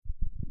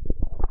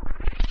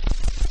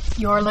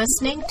You're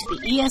listening to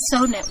the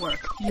ESO Network,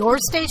 your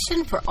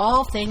station for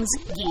all things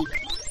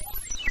geek.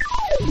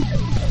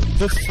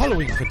 The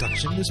following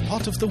production is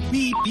part of the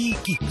We Be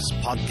Geeks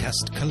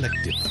podcast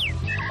collective.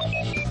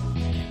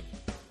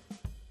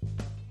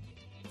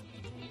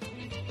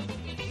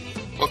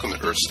 Welcome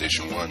to Earth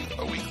Station 1,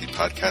 a weekly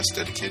podcast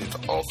dedicated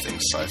to all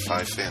things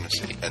sci-fi,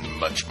 fantasy, and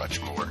much,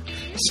 much more.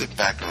 Sit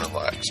back and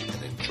relax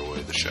and enjoy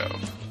the show.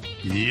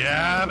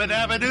 Yabba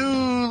dabba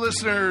doo,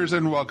 listeners,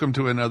 and welcome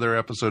to another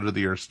episode of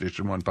the Earth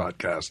Station 1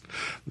 podcast.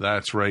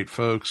 That's right,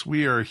 folks.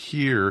 We are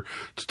here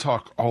to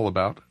talk all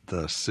about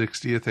the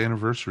 60th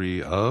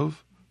anniversary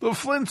of the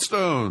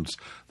Flintstones.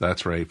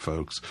 That's right,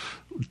 folks.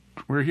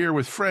 We're here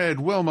with Fred,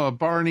 Wilma,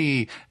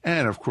 Barney,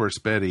 and, of course,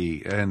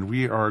 Betty, and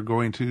we are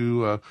going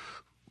to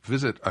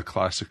visit a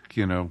classic,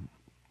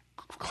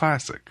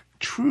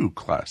 true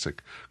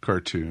classic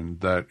cartoon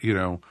that,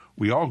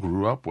 we all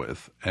grew up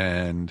with.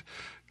 And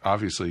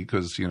obviously,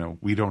 because,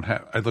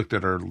 I looked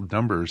at our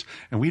numbers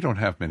and we don't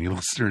have many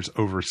listeners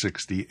over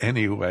 60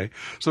 anyway.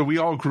 So we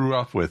all grew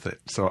up with it.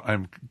 So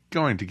I'm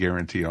going to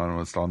guarantee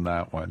almost on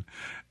that one.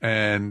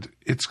 And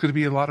it's going to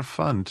be a lot of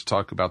fun to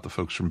talk about the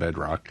folks from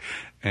Bedrock.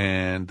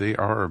 And they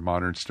are a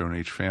modern Stone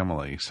Age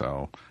family.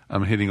 So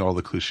I'm hitting all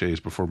the cliches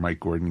before Mike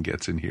Gordon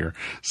gets in here.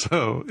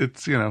 So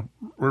it's,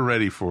 we're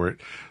ready for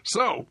it.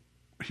 So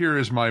here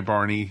is my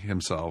Barney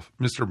himself,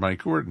 Mr.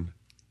 Mike Gordon.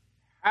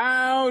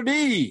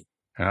 Howdy.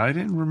 And I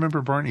didn't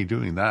remember Barney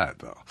doing that,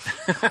 though.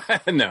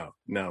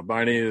 No.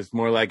 Barney is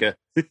more like a...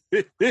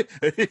 Hey,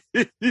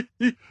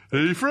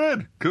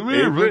 Fred, come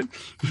here, bud.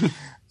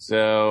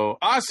 So,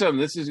 awesome.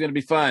 This is going to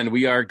be fun.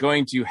 We are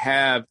going to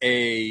have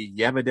a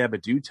Yabba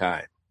Dabba Doo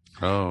time.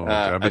 Oh,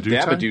 a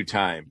Dabba Doo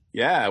time?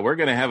 Yeah, we're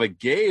going to have a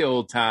gay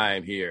old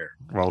time here.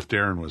 Well, if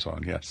Darren was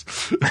on, yes.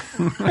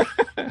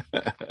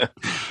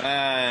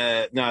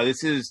 No,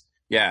 this is...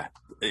 Yeah,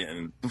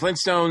 the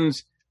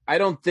Flintstones... I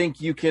don't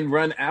think you can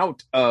run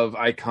out of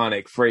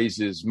iconic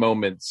phrases,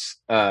 moments,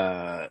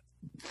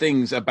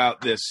 things about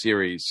this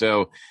series.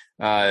 So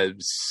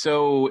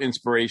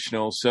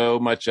inspirational, so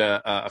much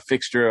a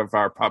fixture of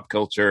our pop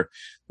culture.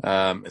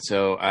 It's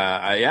going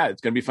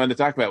to be fun to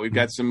talk about. We've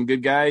got some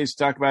good guys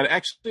to talk about it.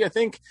 Actually, I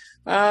think,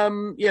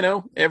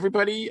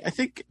 everybody,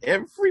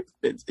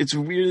 it's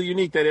really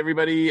unique that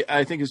everybody,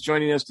 I think, is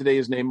joining us today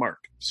is named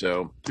Mark.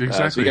 So,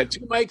 exactly. So we got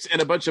two Mikes and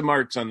a bunch of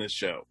Marks on this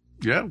show.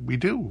 Yeah, we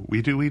do.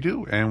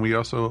 And we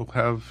also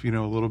have, a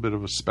little bit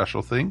of a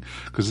special thing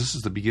because this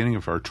is the beginning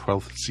of our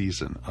 12th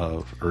season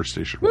of Earth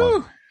Station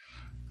 1.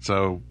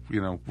 So,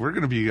 we're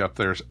going to be up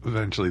there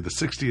eventually, the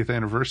 60th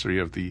anniversary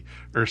of the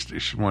Earth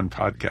Station 1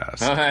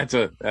 podcast. Oh,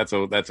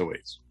 that's a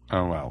ways.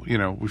 Oh, well,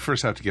 we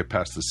first have to get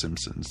past The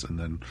Simpsons and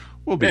then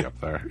we'll be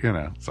up there,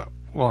 so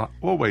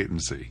we'll wait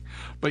and see.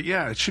 But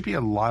yeah, it should be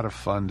a lot of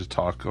fun to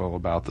talk all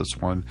about this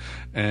one.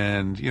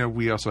 And,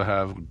 we also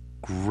have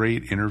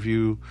great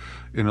interview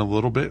in a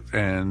little bit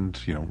and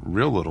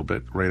real little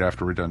bit right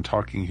after we're done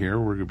talking here.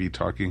 We're going to be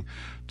talking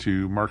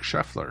to Mark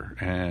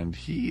Scheffler, and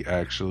he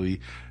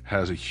actually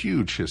has a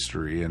huge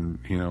history, and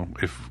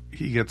if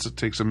he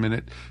takes a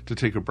minute to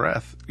take a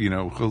breath,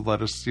 he'll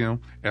let us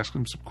ask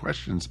him some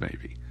questions.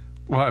 Maybe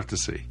we'll have to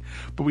see,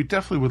 but we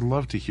definitely would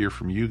love to hear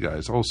from you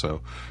guys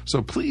also.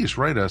 So please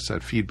write us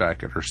at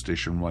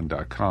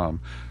feedback@earthstation1.com.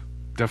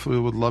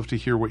 Definitely would love to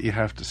hear what you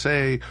have to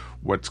say,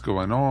 what's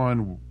going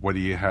on, what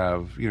do you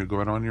have,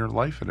 going on in your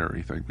life and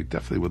everything. We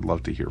definitely would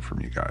love to hear from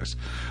you guys.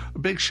 A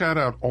big shout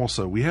out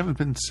also, we haven't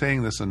been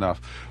saying this enough,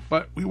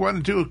 but we want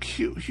to do a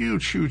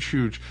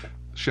huge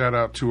shout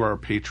out to our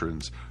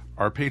patrons.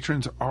 Our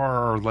patrons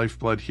are our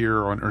lifeblood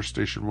here on Earth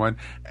Station 1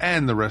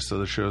 and the rest of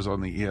the shows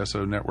on the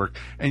ESO network.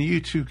 And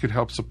you too could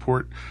help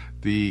support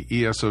the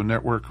ESO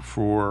network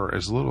for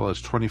as little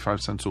as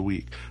 25 cents a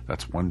week.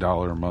 That's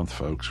 $1 a month,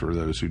 folks, for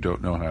those who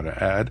don't know how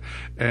to add.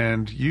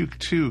 And you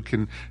too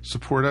can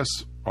support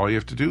us. All you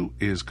have to do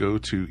is go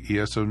to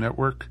ESO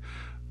Network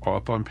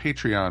up on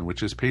Patreon,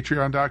 which is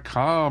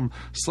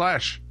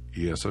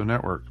patreon.com/ESO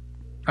Network.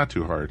 Not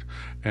too hard.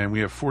 And we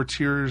have 4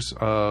 tiers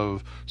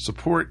of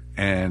support,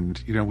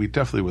 and we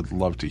definitely would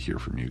love to hear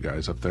from you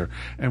guys up there,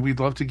 and we'd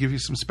love to give you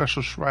some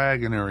special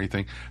swag and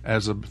everything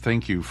as a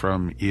thank you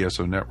from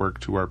ESO Network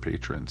to our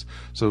patrons.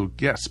 So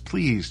yes,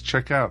 please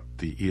check out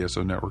the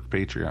ESO Network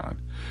Patreon.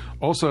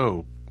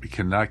 Also, we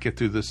cannot get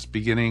through this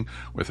beginning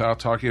without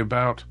talking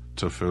about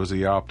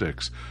Tifosi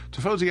Optics.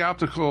 Tifosi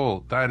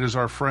Optical, that is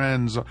our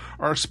friends,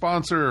 our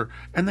sponsor,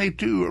 and they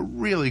do a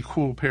really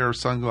cool pair of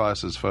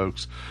sunglasses,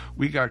 folks.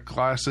 We got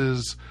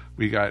glasses,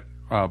 we got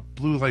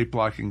blue light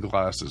blocking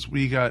glasses,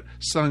 we got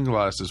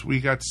sunglasses, we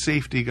got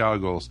safety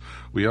goggles,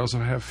 we also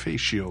have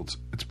face shields.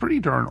 It's pretty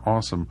darn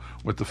awesome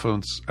what the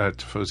folks at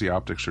Tifosi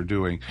Optics are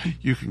doing.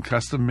 You can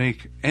custom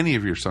make any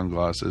of your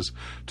sunglasses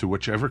to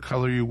whichever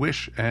color you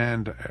wish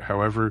and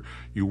however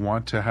you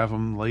want to have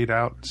them laid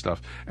out and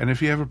stuff. And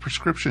if you have a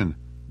prescription,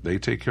 they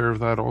take care of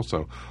that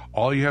also.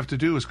 All you have to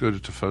do is go to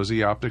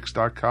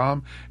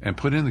TifosiOptics.com and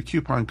put in the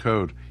coupon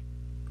code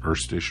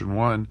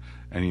EarthStation1,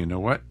 and you know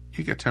what?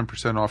 You get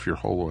 10% off your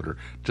whole order.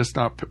 Just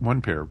not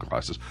one pair of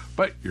glasses,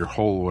 but your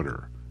whole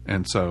order.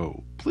 And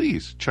so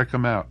please check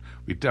them out.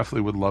 We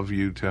definitely would love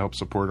you to help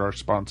support our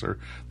sponsor.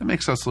 That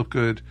makes us look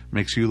good,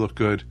 makes you look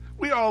good.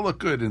 We all look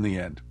good in the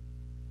end.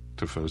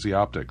 Tifosi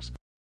Optics.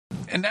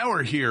 And now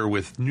we're here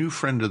with new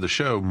friend of the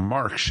show,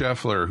 Mark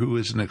Scheffler, who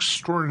is an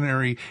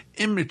extraordinary,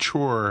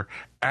 immature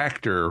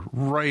actor,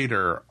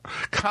 writer,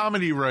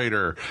 comedy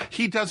writer.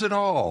 He does it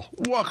all.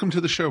 Welcome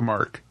to the show,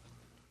 Mark.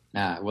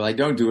 Well, I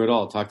don't do it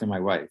all. Talk to my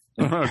wife.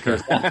 Okay.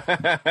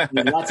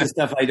 Lots of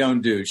stuff I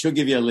don't do. She'll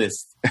give you a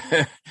list.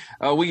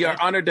 We are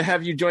honored to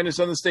have you join us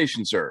on the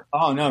station, sir.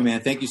 Oh, no,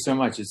 man. Thank you so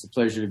much. It's a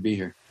pleasure to be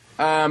here.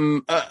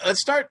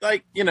 Let's start,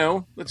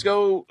 let's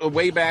go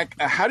way back.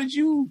 How did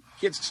you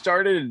get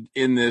started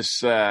in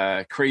this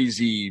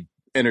crazy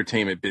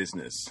entertainment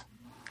business?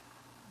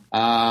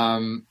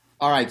 All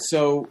right.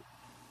 So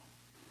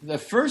the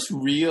first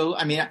real,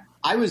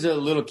 I was a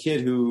little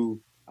kid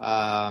who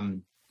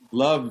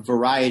loved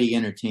variety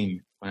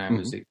entertainment when I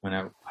was,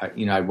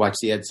 I watched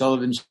the Ed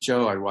Sullivan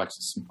Show. I watched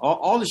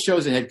all the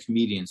shows that had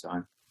comedians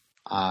on,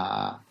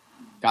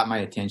 got my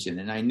attention,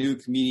 and I knew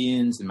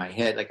comedians in my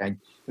head. Like I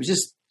was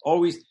just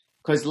always,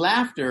 because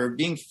laughter,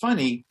 being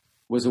funny,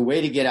 was a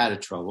way to get out of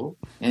trouble,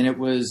 and it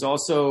was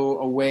also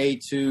a way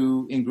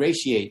to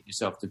ingratiate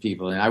yourself to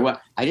people. And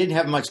I didn't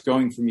have much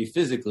going for me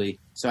physically,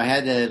 so I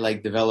had to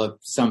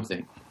develop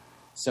something.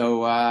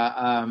 So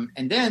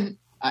and then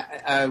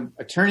a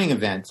turning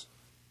event.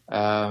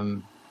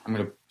 I'm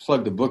going to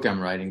plug the book I'm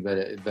writing, but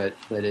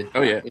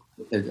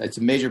it's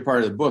a major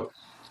part of the book.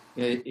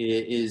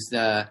 Is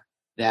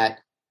that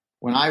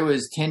when I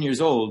was 10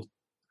 years old,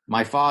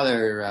 my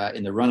father,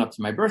 in the run-up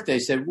to my birthday,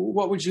 said, well,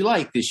 what would you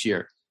like this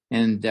year?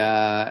 And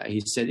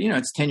he said,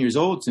 it's 10 years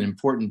old. It's an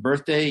important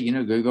birthday.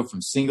 Go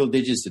from single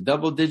digits to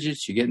double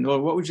digits. You're getting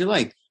old. What would you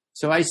like?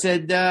 So I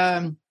said,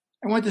 I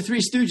want the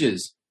Three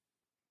Stooges.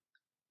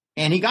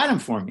 And he got them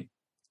for me.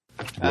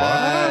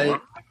 Yeah.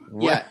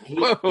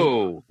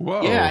 Whoa.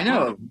 Yeah, I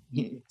know.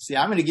 See,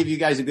 I'm going to give you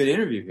guys a good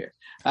interview here.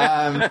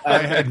 I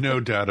had no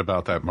doubt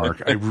about that,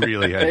 Mark. I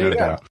really had no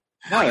doubt.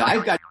 No,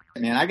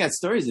 I got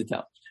stories to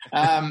tell.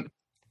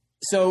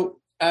 So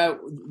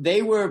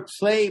they were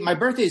my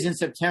birthday is in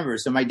September.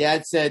 So my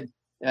dad said,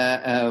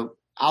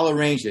 I'll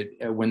arrange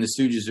it when the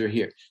Stooges are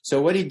here.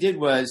 So what he did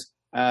was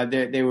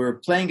they were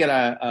playing at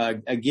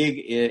a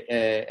gig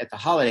at the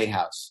Holiday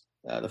House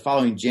the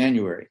following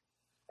January.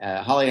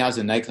 Holiday House,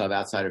 a nightclub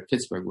outside of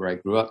Pittsburgh where I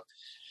grew up.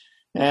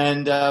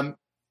 And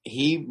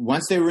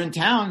once they were in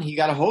town, he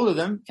got a hold of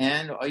them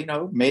and,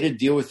 made a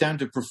deal with them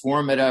to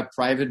perform at a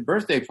private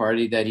birthday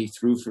party that he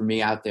threw for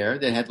me out there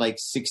that had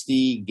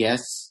 60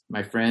 guests,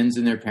 my friends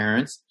and their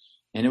parents.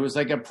 And it was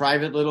like a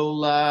private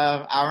little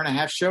hour and a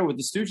half show with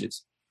the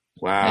Stooges.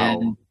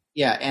 Wow.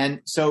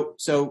 And so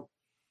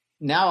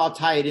now I'll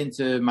tie it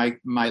into my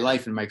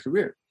life and my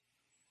career.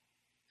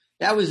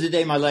 That was the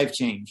day my life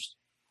changed.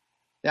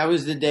 That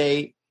was the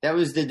day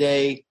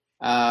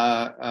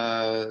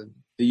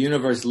the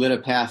universe lit a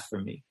path for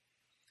me.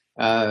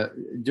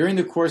 During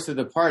the course of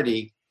the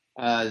party,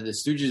 the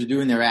Stooges are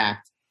doing their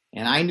act,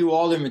 and I knew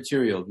all their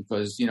material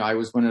because, I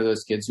was one of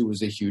those kids who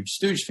was a huge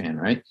Stooge fan,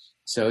 right?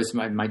 So it's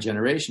my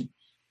generation.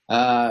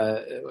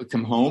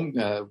 Come home,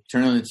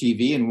 turn on the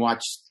TV and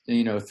watch,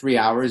 3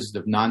 hours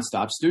of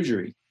nonstop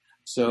Stoogery.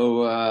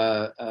 So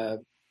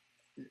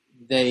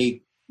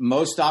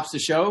Mo stops the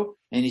show,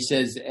 and he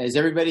says, as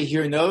everybody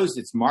here knows,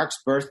 it's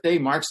Mark's birthday,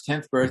 Mark's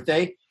 10th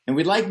birthday, and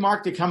we'd like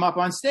Mark to come up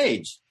on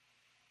stage.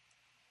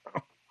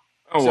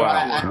 Oh, so wow.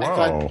 I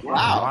thought,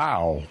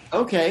 wow.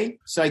 Okay.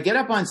 So I get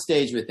up on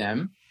stage with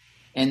them,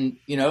 and,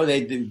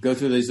 they go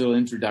through these little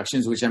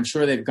introductions, which I'm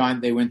sure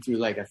they went through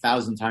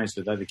 1,000 times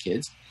with other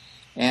kids.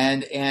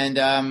 And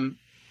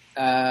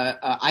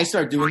I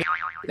start doing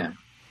them.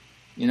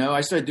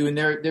 I start doing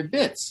their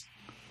bits.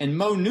 And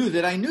Mo knew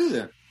that I knew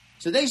them.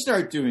 So they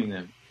start doing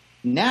them.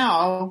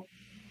 Now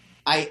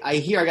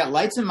I got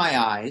lights in my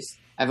eyes.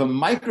 I have a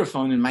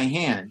microphone in my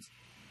hand.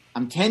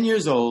 I'm 10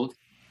 years old,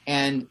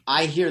 and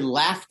I hear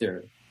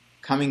laughter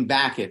coming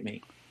back at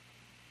me.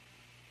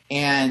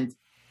 And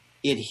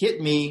it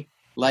hit me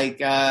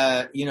like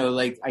I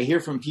hear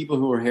from people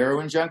who are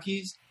heroin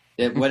junkies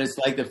that what it's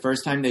like the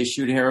first time they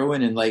shoot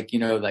heroin and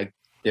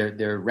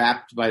they're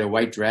wrapped by the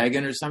white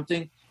dragon or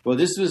something. Well,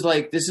 this is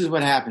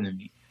what happened to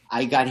me.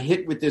 I got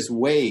hit with this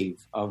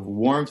wave of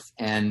warmth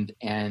and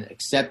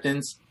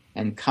acceptance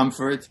and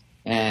comfort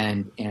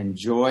and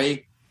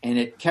joy. And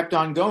it kept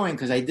on going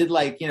because I did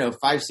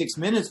 5-6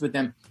 minutes with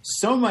them.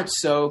 So much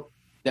so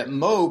that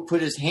Mo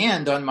put his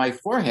hand on my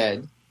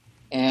forehead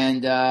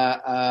and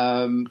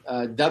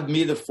dubbed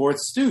me the fourth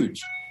Stooge.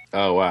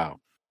 Oh, wow.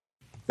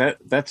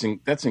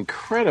 That's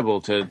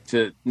incredible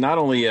to not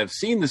only have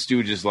seen the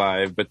Stooges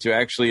live, but to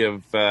actually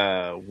have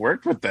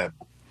worked with them.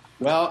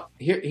 Well,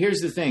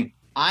 here's the thing.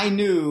 I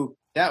knew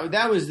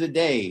that was the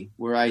day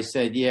where I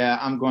said, "Yeah,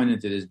 I'm going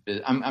into this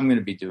business. I'm going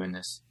to be doing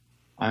this.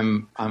 I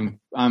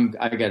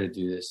got to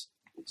do this."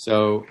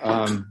 So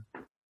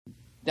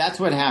that's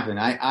what happened.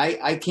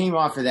 I came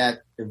off of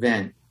that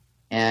event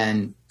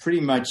and pretty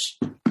much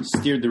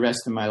steered the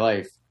rest of my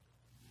life.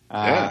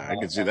 I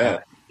can see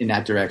that in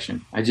that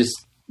direction. I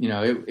just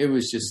it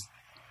was just,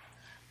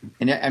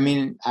 and I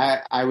mean,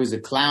 I was a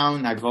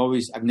clown. I've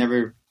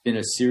never been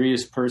a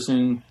serious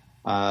person.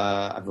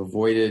 I've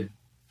avoided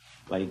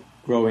like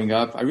growing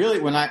up.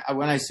 When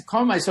I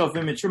call myself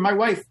immature, my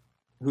wife,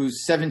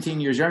 who's 17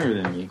 years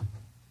younger than me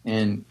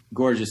and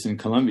gorgeous and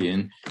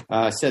Colombian,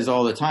 says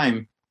all the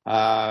time,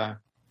 what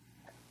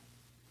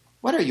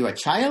are you, a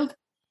child?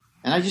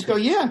 And I just go,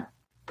 yeah,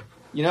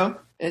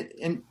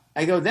 and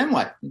I go, then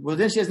what? Well,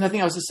 then she has nothing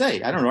else to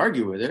say. I don't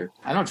argue with her.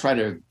 I don't try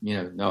to,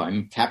 no,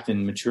 I'm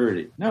Captain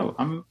Maturity.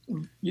 No,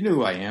 you knew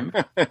who I am.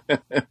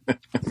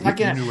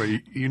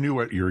 You knew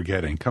what you were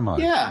getting. Come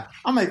on. Yeah.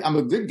 I'm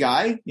a good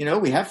guy.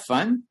 We have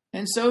fun.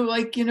 And so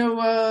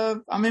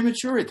I'm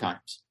immature at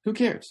times. Who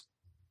cares?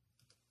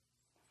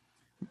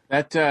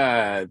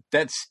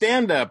 That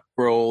stand-up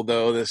role,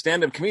 though, the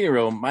stand-up comedian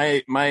role,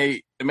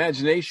 my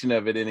imagination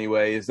of it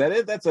anyway, is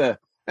that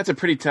that's a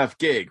pretty tough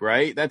gig,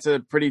 right? That's a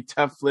pretty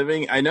tough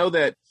living. I know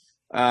that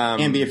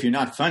can be if you're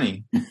not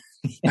funny.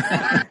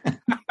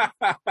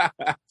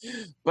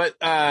 But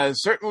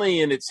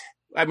certainly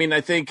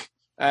I think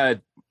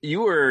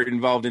you were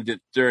involved in it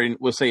during,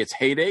 we'll say, its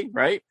heyday,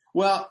 right?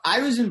 Well,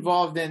 I was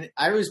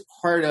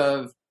part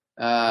of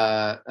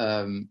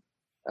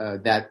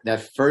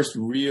that first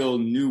real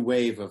new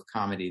wave of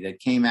comedy that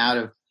came out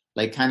of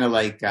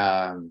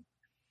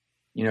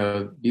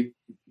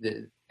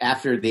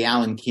after the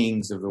Alan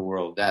Kings of the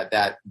world.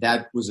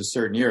 That was a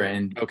certain era,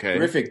 and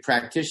terrific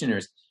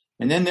practitioners.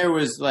 And then there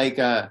was like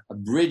a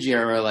bridge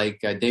era, like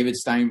David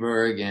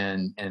Steinberg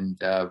and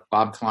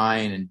Bob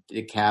Klein and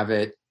Dick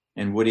Cavett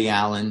and Woody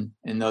Allen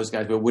and those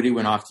guys. But Woody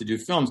went off to do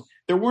films.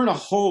 There weren't a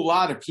whole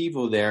lot of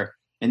people there.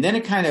 And then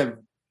it kind of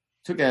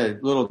took a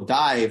little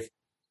dive.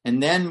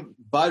 And then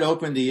Bud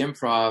opened the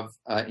Improv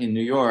in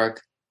New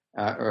York,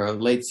 or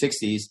late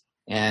 60s.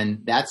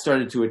 And that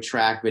started to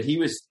attract, but he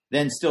was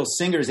then still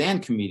singers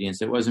and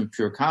comedians. It wasn't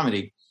pure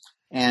comedy.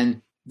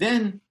 And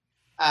then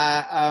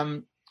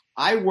I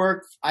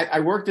worked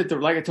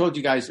at like I told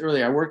you guys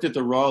earlier, I worked at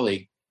the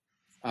Raleigh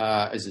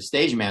as a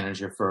stage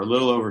manager for a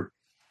little over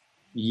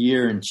a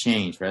year and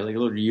change, right? Like a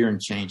little year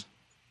and change.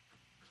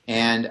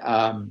 And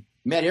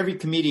met every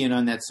comedian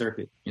on that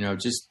circuit,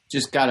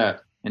 just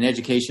got an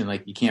education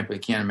like you can't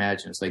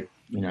imagine. It's like,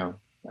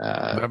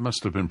 that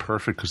must have been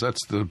perfect because that's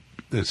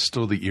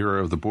still the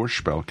era of the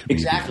Borscht Bell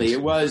comedians. Exactly.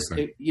 It was,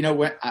 when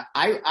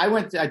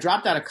I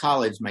dropped out of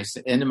college,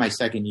 end of my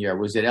second year, I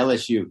was at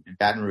LSU in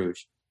Baton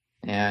Rouge.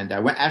 And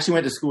I actually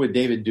went to school with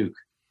David Duke,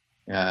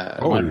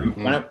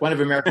 one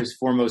of America's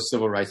foremost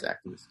civil rights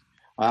activists.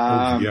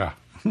 Yeah.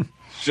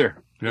 Sure.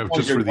 Yeah,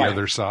 just for the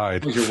other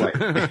side. Who's your wife?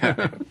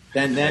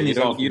 then you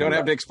don't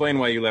have to explain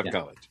why you left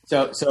college.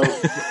 So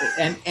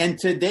and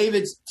to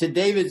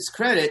David's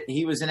credit,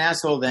 he was an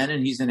asshole then,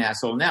 and he's an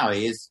asshole now.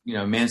 He is,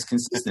 man's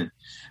consistent.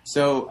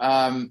 So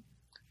I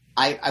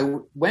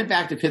went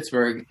back to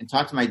Pittsburgh and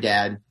talked to my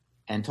dad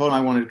and told him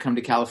I wanted to come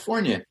to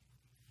California.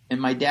 And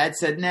my dad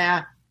said,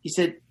 nah. He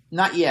said,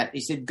 not yet.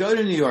 He said, go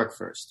to New York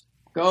first.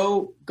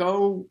 Go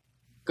to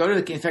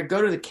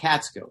the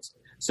Catskills.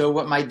 So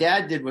what my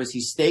dad did was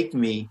he staked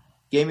me,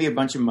 gave me a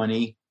bunch of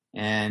money,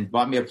 and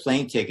bought me a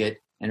plane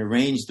ticket and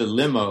arranged a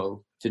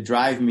limo to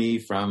drive me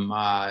from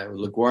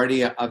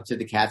LaGuardia up to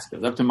the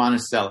Catskills, up to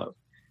Monticello.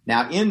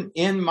 Now,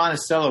 in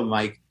Monticello,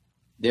 Mike,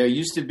 there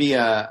used to be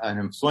an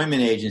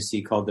employment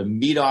agency called the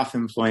Meadoff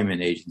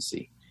Employment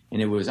Agency,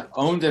 and it was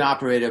owned and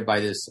operated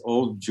by this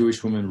old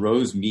Jewish woman,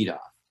 Rose Meadoff.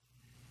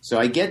 So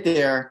I get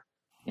there,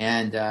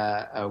 and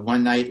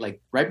one night,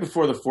 like right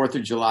before the 4th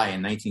of July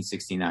in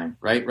 1969,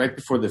 right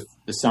before the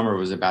summer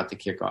was about to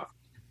kick off,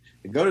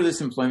 I go to this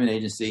employment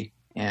agency,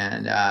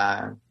 and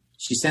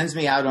she sends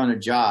me out on a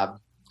job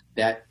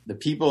that the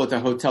people at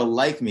the hotel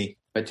like me,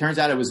 but it turns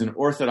out it was an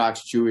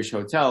Orthodox Jewish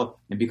hotel,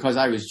 and because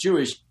I was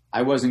Jewish,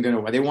 I wasn't going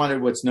to. They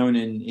wanted what's known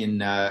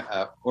in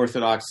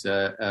Orthodox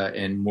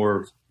and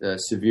more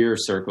severe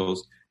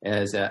circles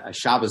as a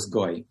Shabbos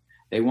Goy.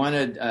 They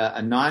wanted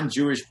a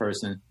non-Jewish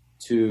person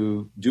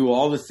to do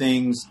all the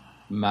things,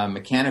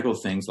 mechanical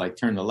things like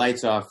turn the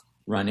lights off,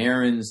 run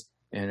errands,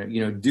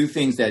 and do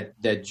things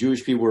that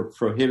Jewish people were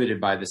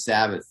prohibited by the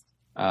Sabbath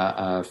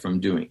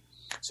from doing.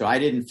 So I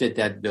didn't fit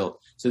that bill.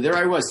 So there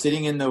I was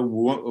sitting in the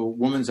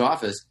woman's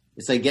office.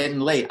 It's like getting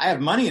late. I have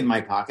money in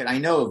my pocket. I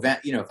know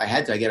if I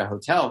had to, I get a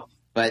hotel,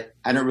 but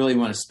I don't really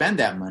want to spend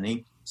that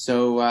money.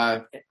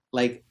 So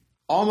like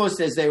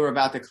almost as they were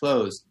about to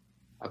close,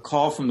 a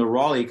call from the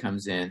Raleigh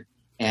comes in.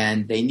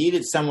 And they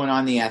needed someone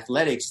on the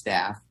athletic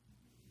staff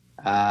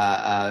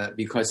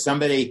because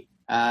somebody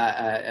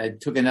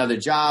took another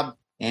job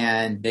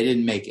and they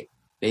didn't make it.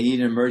 They need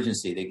an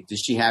emergency. Does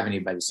she have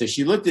anybody? So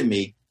she looked at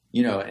me,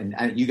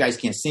 and you guys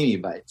can't see me,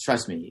 but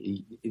trust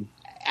me,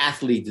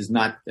 athlete is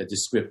not a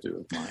descriptor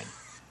of mine.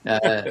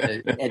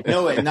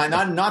 No,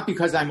 not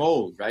because I'm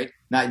old, right?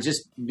 Not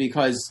just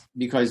because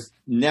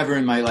never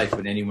in my life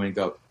would anyone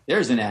go,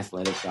 there's an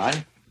athletic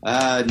guy.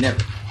 Never.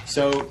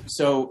 So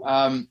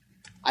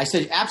I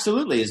said,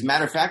 absolutely. As a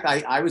matter of fact,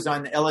 I was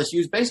on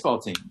LSU's baseball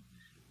team.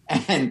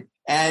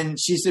 And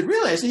she said,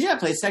 really? I said, yeah, I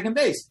played second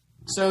base.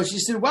 So she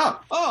said,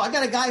 well, I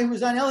got a guy who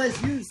was on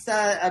LSU's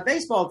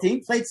baseball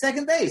team, played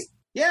second base.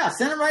 Yeah,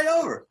 send him right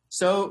over.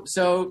 So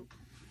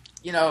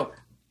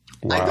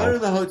Wow. I go to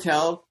the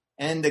hotel,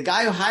 and the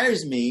guy who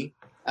hires me,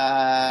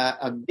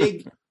 a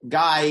big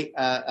guy,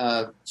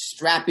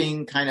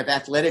 strapping, kind of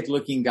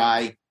athletic-looking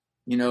guy,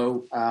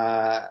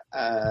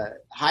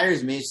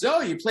 hires me.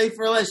 So you played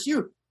for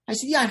LSU? I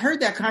said, yeah, I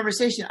heard that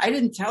conversation. I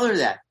didn't tell her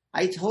that.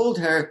 I told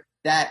her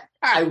that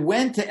I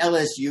went to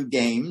LSU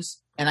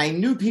games and I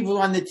knew people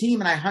on the team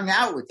and I hung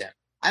out with them.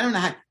 I don't know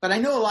how, but I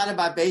know a lot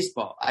about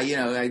baseball. I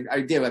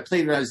did. I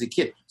played when I was a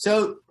kid.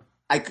 So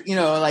I,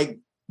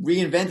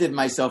 reinvented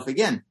myself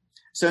again.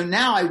 So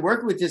now I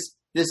work with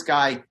this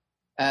guy,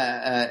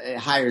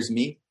 hires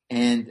me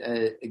and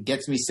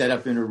gets me set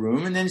up in a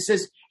room, and then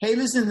says, hey,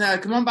 listen,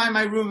 come on by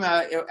my room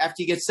after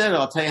you get settled.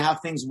 I'll tell you how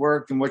things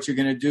work and what you're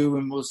going to do,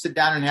 and we'll sit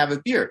down and have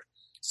a beer.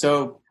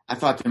 So I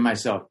thought to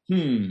myself,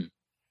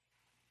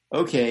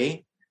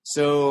 okay.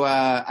 So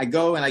I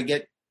go and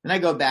I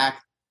go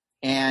back,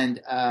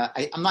 and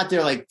I'm not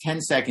there like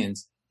 10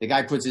 seconds. The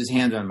guy puts his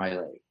hand on my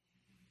leg.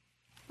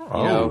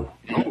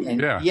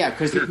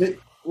 Because it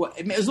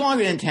was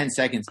longer than 10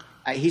 seconds.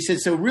 He said,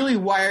 so really,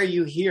 why are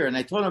you here? And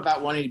I told him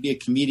about wanting to be a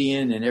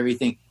comedian and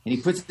everything. And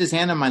he puts his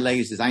hand on my leg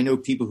and says, I know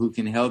people who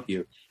can help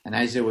you. And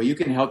I said, well, you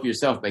can help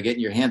yourself by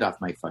getting your hand off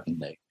my fucking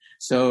leg.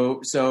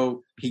 So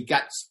he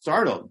got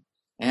startled.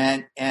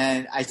 And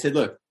I said,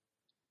 look,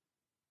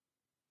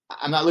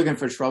 I'm not looking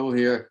for trouble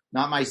here.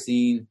 Not my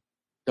scene.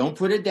 Don't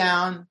put it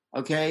down.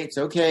 Okay. It's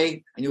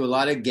okay. I knew a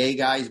lot of gay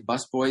guys,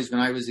 busboys when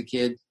I was a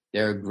kid.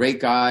 They're great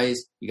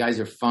guys. You guys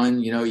are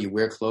fun. You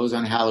wear clothes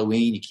on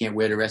Halloween. You can't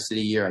wear the rest of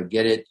the year. I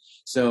get it.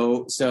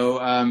 So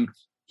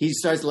he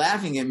starts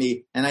laughing at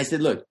me. And I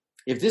said, look,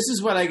 if this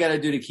is what I got to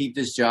do to keep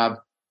this job,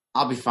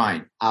 I'll be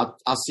fine. I'll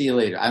see you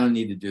later. I don't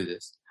need to do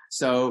this.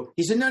 So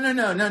he said, no.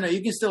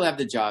 You can still have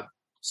the job.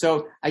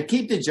 So I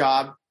keep the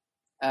job.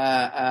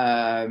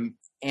 And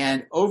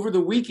over the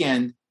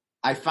weekend,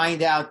 I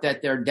find out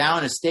that they're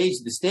down a stage.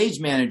 The stage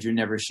manager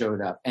never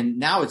showed up. And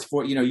now it's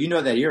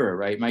that era,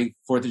 right? My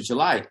 4th of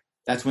July.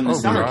 That's when the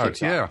summer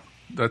kicks off. Yeah,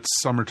 that's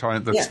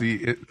summertime. That's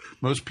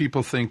most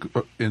people think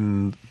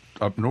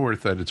up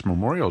north that it's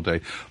Memorial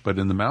Day, but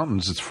in the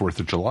mountains it's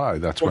 4th of July.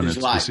 That's when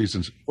the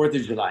season's 4th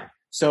of July.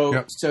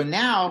 So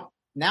now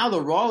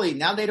the Raleigh,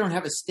 now they don't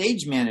have a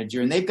stage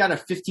manager, and they've got a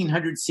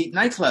 1,500 seat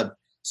nightclub.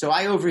 So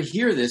I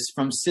overhear this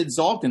from Sid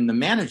Zalkin, the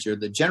manager,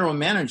 the general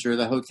manager of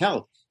the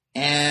hotel.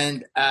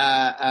 And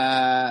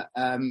I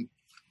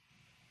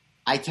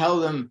tell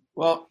them,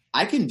 well,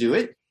 I can do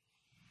it.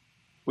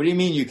 What do you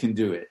mean you can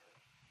do it?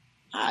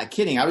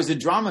 Kidding. I was a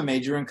drama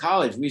major in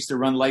college. We used to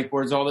run light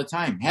boards all the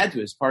time. Had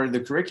to as part of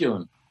the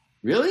curriculum.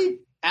 Really?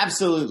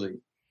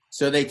 Absolutely.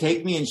 So they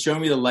take me and show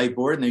me the light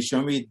board, and they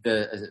show me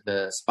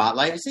the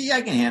spotlight. I say, yeah,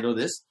 I can handle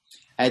this.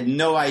 I had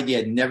no idea.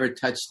 I'd never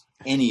touched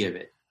any of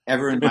it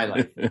ever in my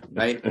life,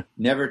 right?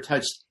 Never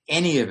touched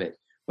any of it.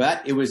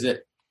 But it was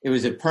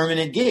a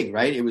permanent gig,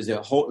 right? It was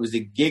a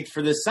gig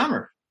for the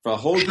summer, for a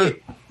whole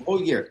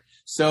year.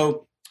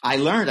 So I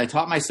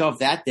taught myself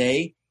that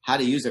day how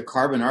to use a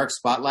carbon arc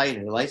spotlight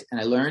and lights, and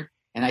I learned,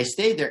 and I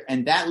stayed there.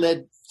 And that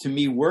led to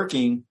me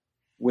working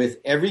with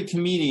every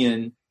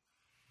comedian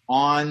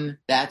on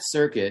that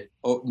circuit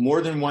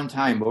more than one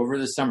time over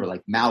the summer,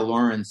 like Mal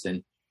Lawrence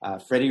and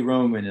Freddie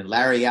Roman and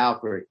Larry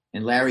Alpert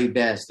and Larry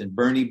Best and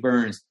Bernie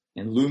Burns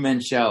and Lou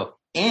Menchel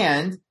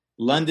and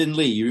London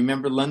Lee. You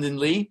remember London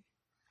Lee?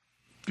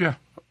 Yeah,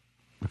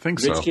 I think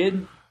so. Rich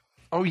kid?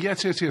 Oh,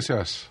 yes.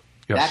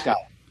 That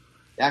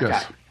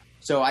guy.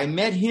 So I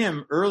met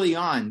him early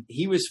on.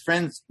 He was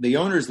friends. The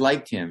owners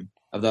liked him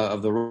of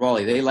the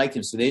Raleigh. They liked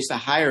him, so they used to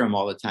hire him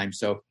all the time.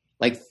 So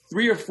like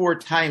 3 or 4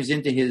 times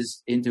into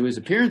his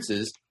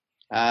appearances,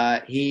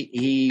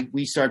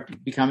 we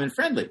start becoming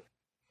friendly.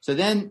 So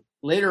then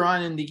later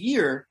on in the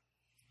year,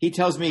 he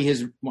tells me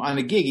on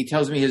a gig, he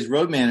tells me his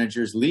road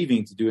manager is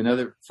leaving to do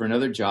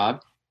another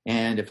job,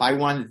 and if I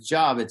wanted the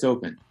job, it's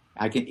open.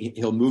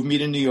 He'll move me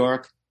to New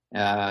York,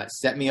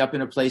 set me up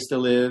in a place to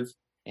live,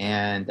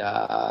 and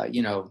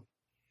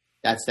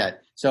that's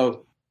that.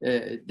 So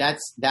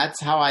that's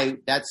how I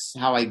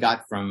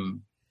got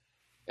from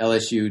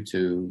LSU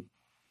to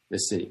the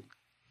city.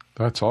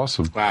 That's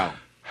awesome. Wow.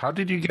 How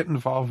did you get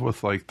involved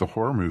with like the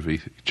horror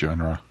movie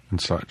genre and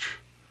such?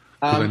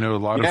 Because I know a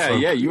lot of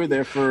folks. Yeah, you were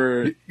there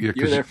for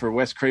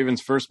Wes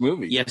Craven's first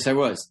movie. Yes, I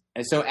was.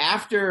 And so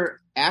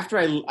after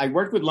I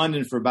worked with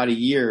London for about a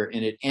year,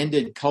 and it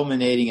ended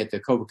culminating at the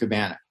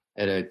Copacabana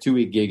at a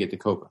 2-week gig at the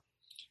Copa.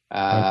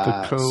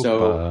 At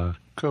the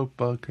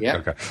Copa. Yeah.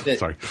 Okay.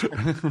 Sorry.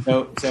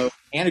 so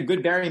and a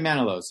good Barry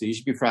Manilow, so you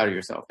should be proud of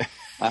yourself.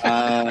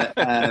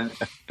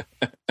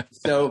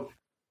 So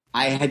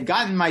I had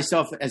gotten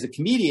myself, as a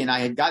comedian,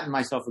 a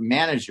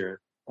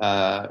manager.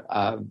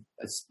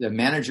 The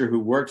manager who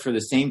worked for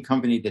the same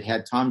company that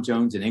had Tom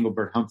Jones and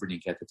Engelbert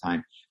Humperdinck at the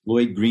time,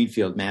 Lloyd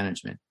Greenfield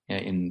Management,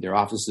 and their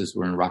offices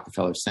were in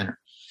Rockefeller Center.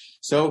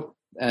 So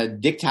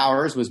Dick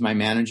Towers was my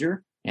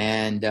manager,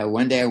 and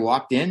one day I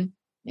walked in,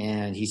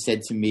 and he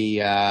said to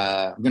me,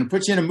 I'm going to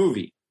put you in a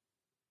movie.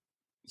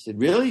 said,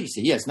 really? He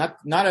said, yes, not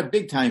a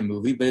big time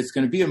movie, but it's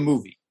going to be a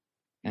movie.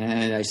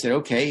 And I said,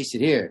 okay. He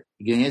said, here.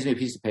 He hands me a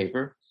piece of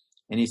paper.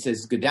 And he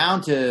says, go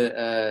down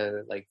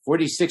to like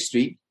 46th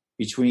Street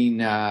between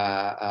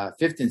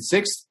 5th and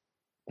 6th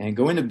and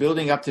go in the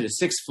building up to the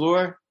 6th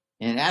floor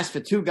and ask for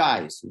two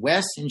guys,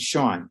 Wes and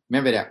Sean.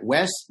 Remember that,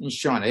 Wes and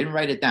Sean. I didn't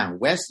write it down,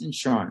 Wes and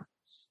Sean.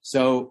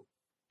 So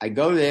I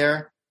go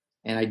there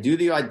and I do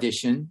the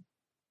audition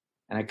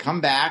and I come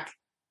back.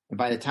 And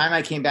by the time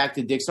I came back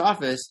to Dick's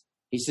office,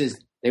 he says,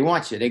 they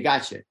want you. They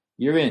got you.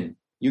 You're in.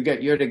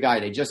 You're the guy.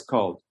 They just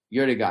called.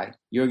 You're the guy.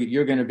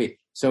 You're going to be.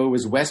 So it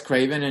was Wes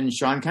Craven and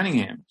Sean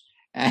Cunningham.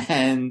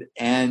 And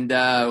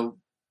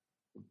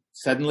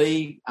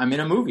suddenly I'm in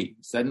a movie.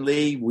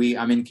 Suddenly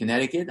I'm in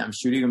Connecticut. I'm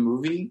shooting a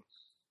movie.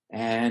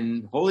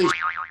 And holy shit,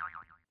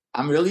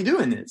 I'm really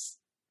doing this.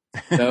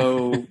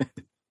 So,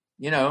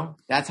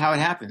 that's how it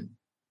happened.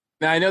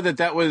 Now, I know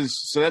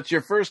that's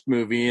your first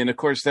movie. And of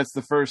course, that's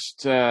the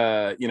first,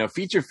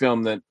 feature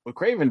film that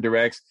Craven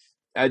directs.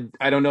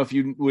 I don't know if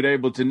you were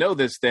able to know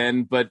this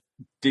then, but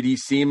did he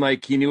seem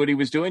like he knew what he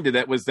was doing?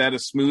 Was that a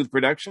smooth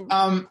production?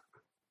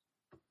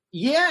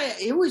 Yeah,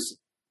 it was.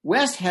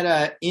 Wes had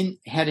an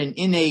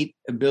innate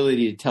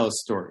ability to tell a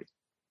story.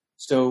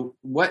 So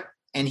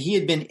and he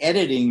had been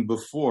editing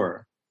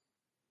before,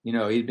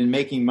 he'd been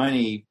making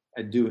money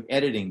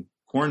editing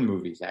porn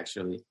movies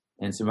actually,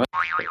 and some other.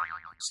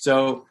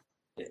 So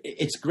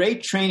it's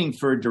great training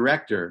for a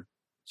director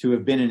to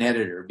have been an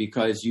editor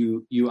because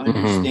you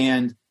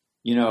understand,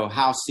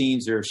 how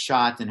scenes are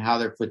shot and how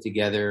they're put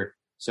together.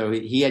 So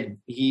he had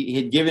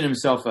given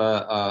himself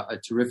a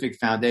terrific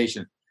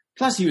foundation.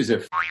 Plus, he was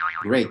a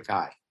great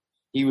guy.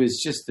 He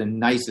was just the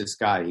nicest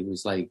guy. He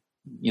was like,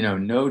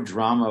 no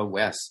drama,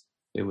 Wes.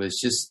 It was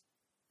just,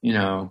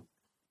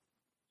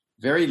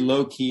 very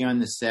low key on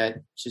the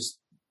set. Just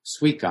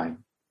sweet guy.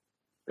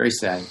 Very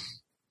sad.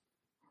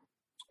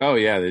 Oh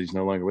yeah, he's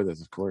no longer with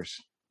us, of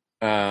course.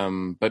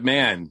 But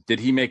man, did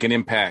he make an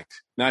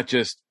impact? Not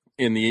just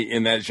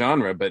in that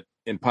genre, but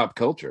in pop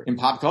culture. In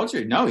pop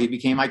culture, no, he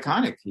became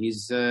iconic.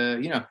 He's,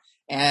 and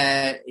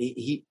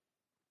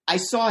I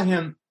saw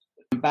him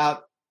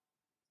about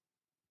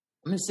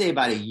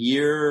a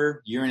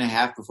year and a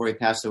half before he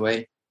passed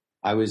away.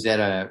 I was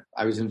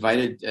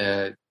invited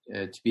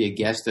to be a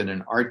guest at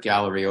an art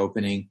gallery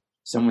opening.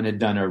 Someone had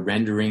done a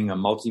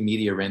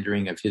multimedia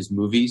rendering of his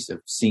movies,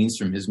 of scenes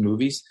from his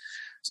movies.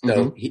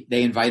 So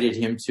they invited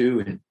him too,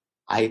 and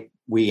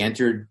we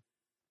entered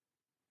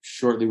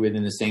shortly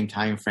within the same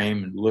time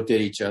frame and looked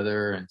at each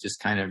other and just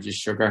kind of just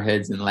shook our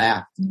heads and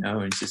laughed,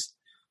 and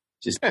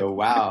just go,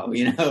 wow,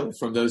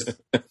 from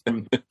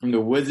from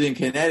the woods in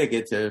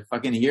Connecticut to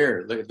fucking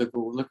here.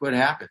 Look what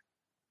happened.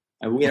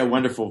 And we had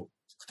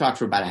talked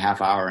for about a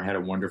half hour and had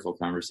a wonderful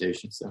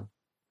conversation. So.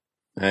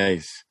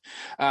 Nice.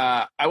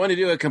 I want to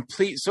do a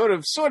complete sort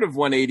of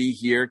 180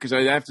 here because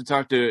I have to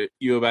talk to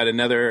you about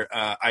another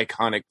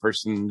iconic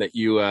person that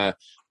you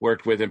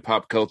worked with in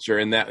pop culture,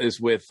 and that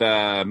is with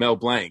Mel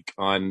Blanc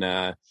on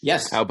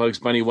How Bugs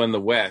Bunny Won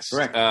the West.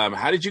 Correct.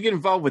 How did you get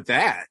involved with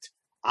that?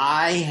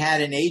 I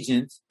had an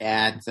agent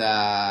at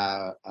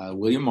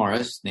William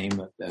Morris,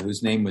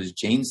 whose name was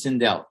Jane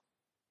Sindel.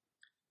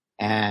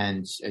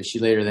 And she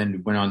later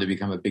then went on to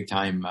become a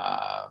big-time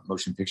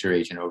motion picture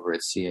agent over at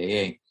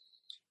CAA.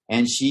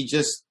 And she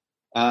just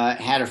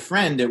had a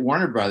friend at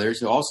Warner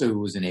Brothers who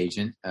was an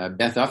agent,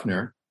 Beth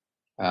Uffner,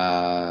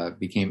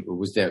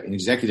 was an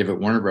executive at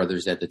Warner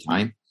Brothers at the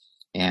time,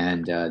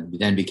 and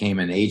then became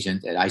an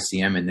agent at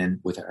ICM, and then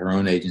with her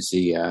own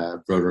agency,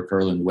 Broderick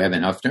Erland Webb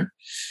and Uffner.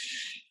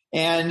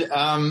 And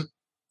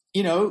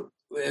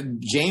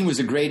Jane was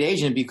a great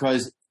agent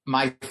because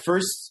my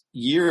first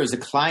year as a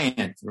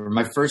client, or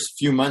my first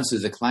few months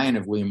as a client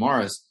of William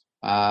Morris,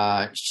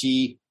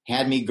 she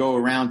had me go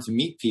around to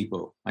meet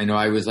people. I know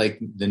I was like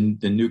the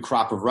new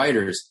crop of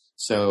writers,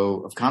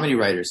 of comedy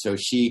writers. So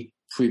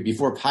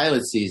before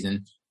pilot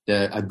season,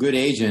 a good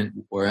agent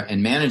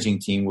and managing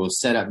team will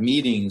set up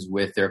meetings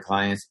with their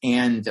clients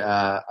and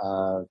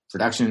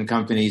production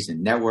companies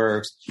and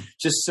networks,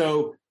 just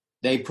so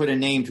they put a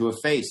name to a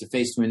face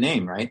to a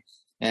name, right?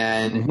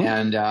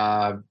 And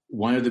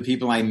one of the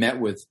people I met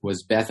with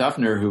was Beth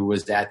Uffner, who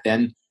was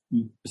then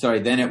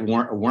at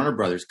Warner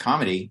Brothers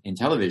Comedy and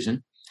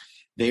Television.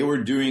 They were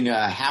doing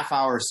a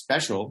half-hour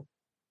special,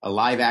 a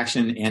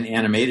live-action and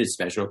animated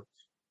special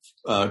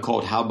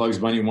called How Bugs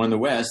Bunny Won the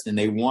West, and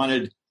they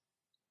wanted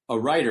a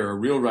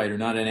real writer,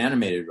 not an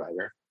animated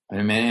writer,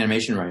 an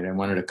animation writer. I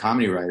wanted a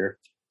comedy writer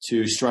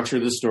to structure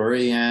the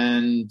story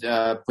and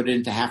put it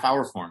into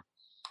half-hour form.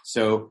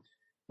 So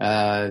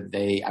I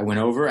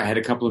went over. I had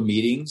a couple of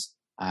meetings.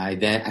 I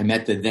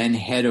met the then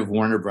head of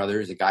Warner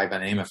Brothers, a guy by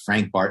the name of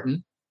Frank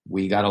Barton.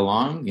 We got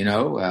along,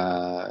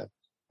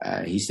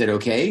 he said,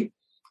 okay.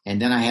 And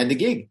then I had the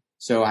gig.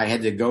 So I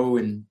had to go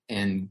and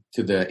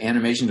to the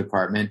animation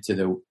department, to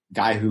the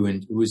guy who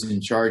was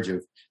in charge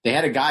of, they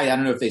had a guy, I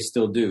don't know if they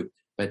still do,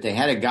 but they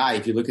had a guy,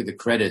 if you look at the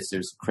credits,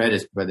 there's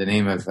credits by the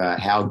name of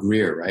Hal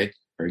Greer, right?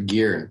 Or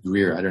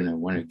Greer, I don't know,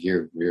 one of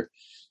Greer.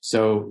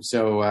 So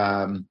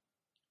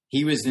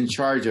he was in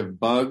charge of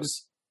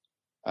Bugs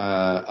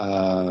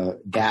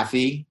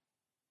Daffy,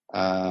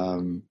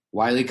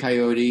 Wile E.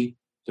 Coyote,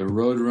 the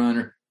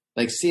Roadrunner,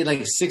 like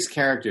 6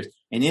 characters.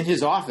 And in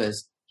his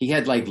office, he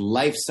had like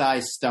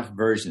life-size stuffed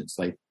versions,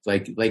 like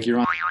you're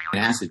on an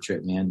acid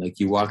trip, man. Like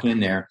you walk in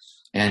there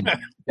and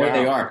there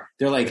they are.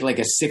 They're like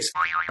a 6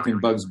 fucking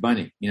Bugs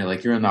Bunny,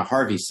 like you're on the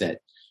Harvey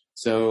set.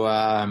 So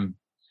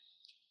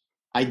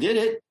I did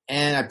it,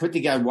 and I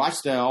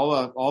watched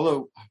all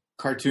the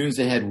cartoons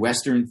that had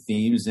Western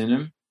themes in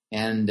them,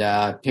 and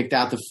picked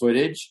out the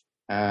footage,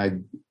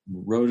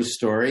 wrote a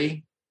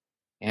story,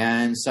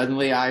 and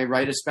suddenly I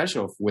write a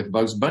special with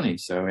Bugs Bunny.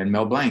 And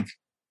Mel Blanc.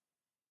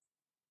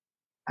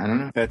 I don't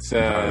know. That's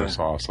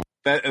awesome.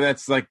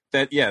 That's like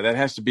that. Yeah, that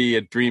has to be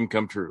a dream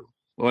come true.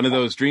 One of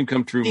those dream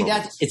come true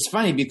moments. It's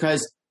funny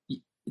because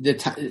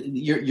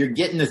you're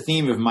getting the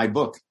theme of my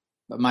book.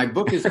 But my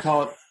book is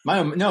called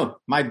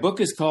my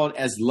book is called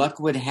As Luck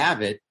Would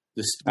Have It,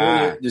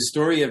 the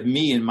story of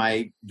me and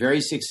my very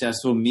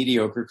successful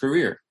mediocre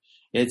career.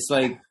 It's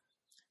like,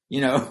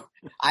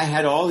 I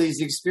had all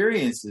these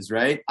experiences,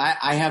 right?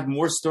 I have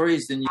more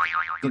stories than you,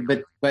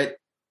 but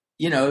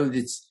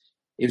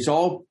it's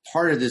all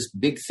part of this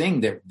big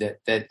thing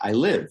that I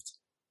lived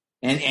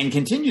and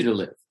continue to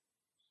live.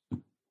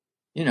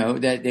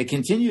 That they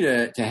continue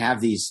to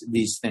have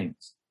these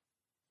things.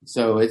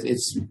 So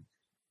it's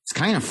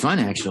kind of fun,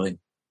 actually.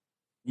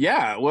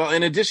 Yeah. Well,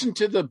 in addition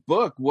to the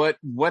book,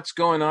 what's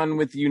going on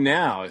with you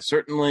now?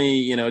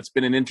 Certainly, it's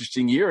been an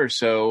interesting year or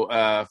so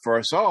for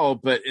us all,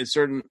 but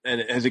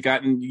has it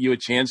gotten you a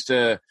chance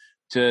to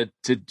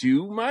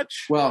do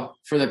much? Well,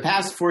 for the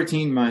past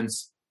 14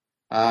 months,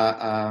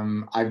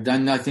 I've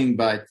done nothing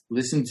but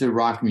listen to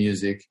rock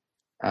music,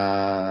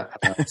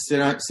 sit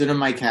on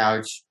my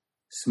couch,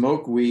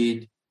 smoke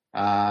weed,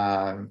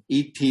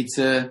 eat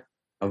pizza,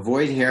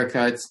 avoid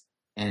haircuts,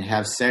 and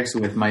have sex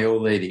with my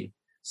old lady.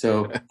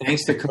 So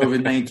thanks to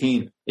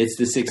COVID-19, it's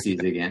the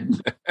 60s again.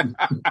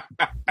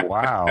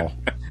 Wow.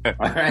 All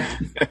right.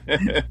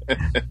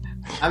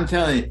 I'm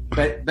telling you,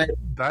 but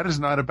that is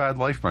not a bad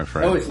life, my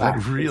friend. No, it's not.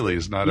 That really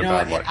is not a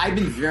bad life. I've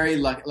been very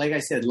lucky. Like I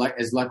said,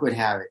 as luck would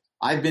have it,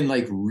 I've been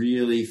like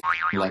really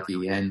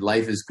lucky, and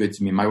life is good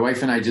to me. My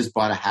wife and I just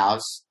bought a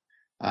house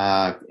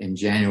in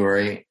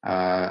January.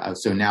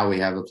 So now we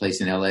have a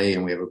place in LA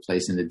and we have a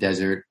place in the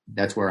desert.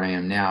 That's where I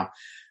am now.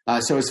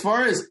 So as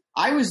far as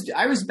I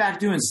was back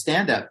doing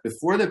stand-up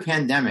before the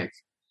pandemic.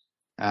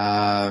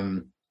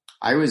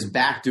 I was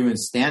back doing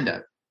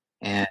stand-up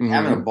and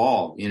having a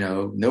ball,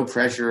 no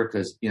pressure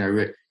because,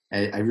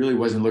 I really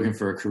wasn't looking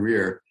for a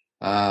career.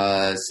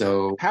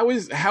 So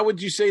how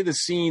would you say the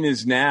scene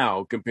is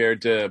now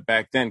compared to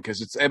back then?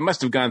 Because it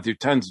must have gone through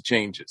tons of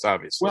changes,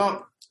 obviously.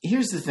 Well,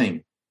 here's the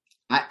thing.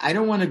 I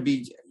don't want to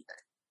be.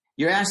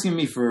 You're asking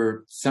me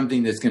for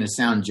something that's going to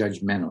sound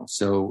judgmental.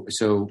 So.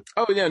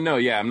 Oh yeah, no,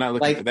 yeah, I'm not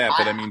looking for that,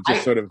 but I mean,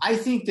 just sort of. I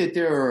think that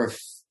there are.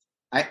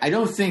 I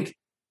don't think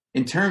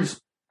in terms.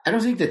 I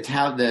don't think that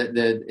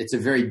it's a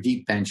very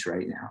deep bench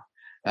right now.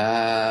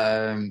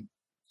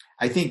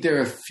 I think there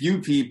are a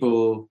few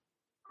people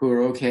who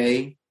are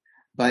okay,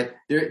 but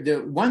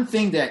the one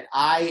thing that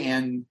I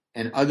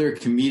and other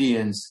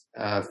comedians,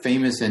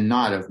 famous and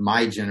not of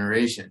my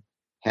generation,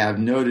 have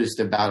noticed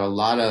about a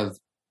lot of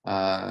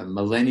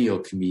millennial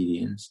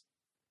comedians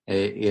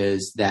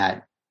is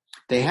that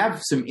they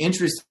have some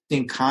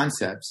interesting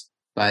concepts,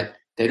 but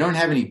they don't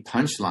have any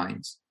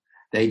punchlines.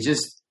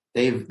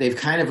 They've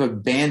kind of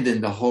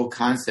abandoned the whole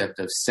concept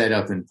of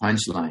setup and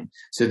punchline.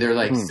 So they're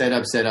like set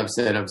up.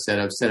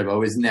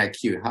 Oh, isn't that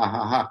cute? Ha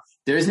ha ha.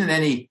 There isn't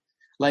any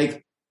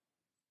like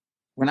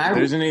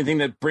there isn't anything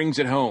that brings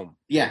it home.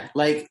 Yeah,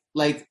 like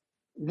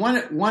one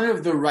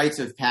of the rites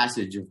of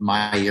passage of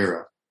my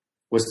era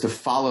was to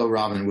follow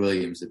Robin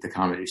Williams at the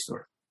Comedy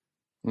Store.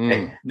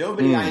 Okay?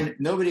 Nobody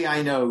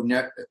I know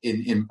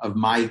of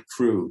my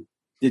crew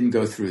didn't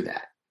go through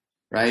that,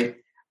 right?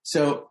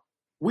 So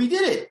we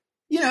did it.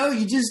 We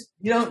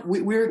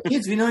were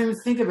kids. We don't even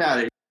think about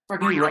it.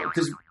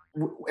 Because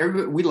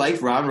we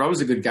liked Rob. Rob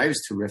was a good guy. He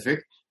was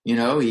terrific.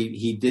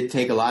 He did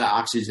take a lot of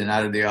oxygen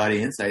out of the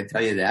audience. I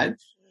tell you that.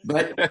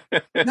 But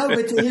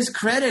but to his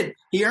credit,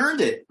 he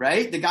earned it.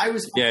 Right? The guy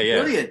was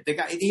brilliant. The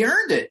guy, he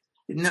earned it.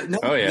 No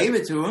one gave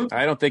it to him.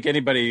 I don't think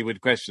anybody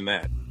would question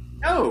that.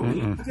 No,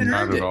 he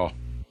not at all.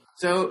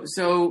 But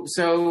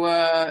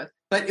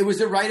it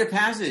was a rite of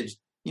passage.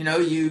 You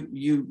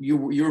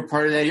were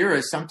part of that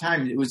era.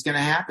 Sometime it was going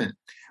to happen.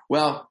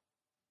 Well,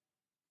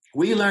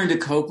 we learned to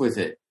cope with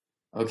it.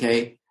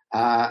 Okay.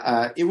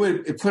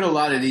 It put a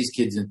lot of these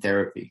kids in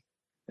therapy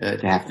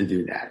to have to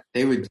do that.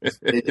 They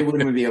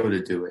wouldn't be able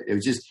to do it. It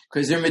was just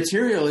because their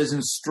material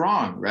isn't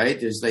strong, right?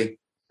 There's like,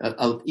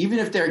 even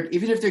if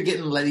they're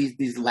getting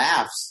these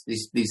laughs,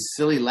 these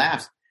silly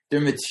laughs,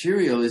 their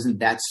material isn't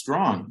that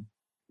strong.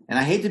 And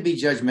I hate to be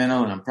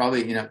judgmental, and I'm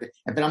probably,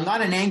 but I'm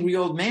not an angry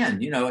old man.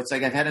 It's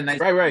like I've had a nice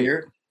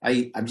year.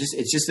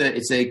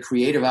 It's a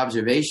creative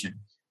observation.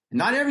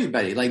 Not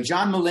everybody, like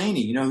John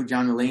Mulaney. You know who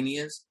John Mulaney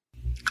is?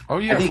 Oh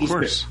yeah, of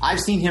course. I've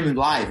seen him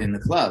live in the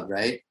club.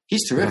 Right?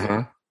 He's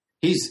terrific.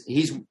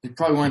 he's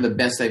probably one of the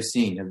best I've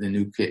seen of the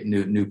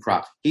new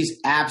crop. He's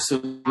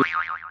absolutely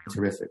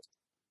terrific.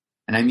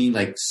 And I mean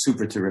like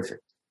super terrific.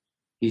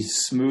 He's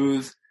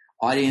smooth.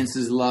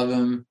 Audiences love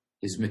him.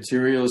 His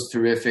material is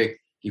terrific.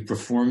 He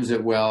performs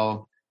it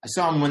well. I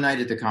saw him one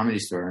night at the Comedy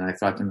Store, and I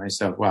thought to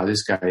myself, wow,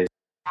 this guy is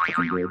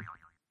good.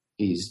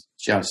 He's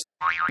just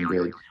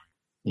good,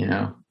 you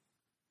know?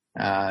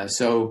 I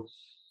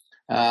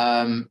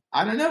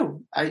don't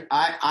know.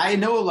 I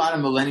know a lot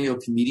of millennial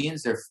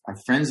comedians. I'm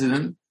friends of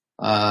them.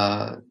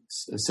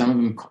 Some of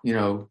them, you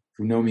know,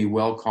 who know me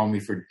well call me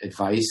for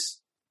advice,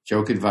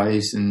 joke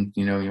advice. And,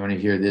 you know, you want to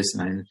hear this.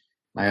 And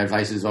my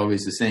advice is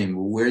always the same.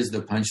 Well, where's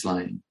the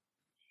punchline?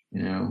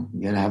 You know,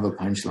 you got to have a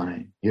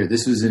punchline. Here,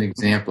 this was an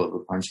example of a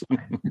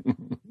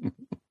punchline.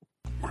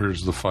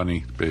 Where's the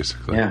funny,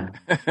 basically? Yeah.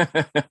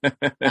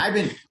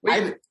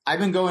 I've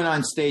been going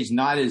on stage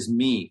not as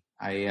me.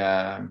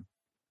 Oh,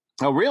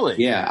 really?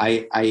 Yeah.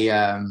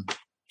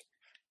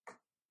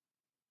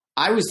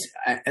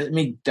 Let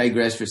me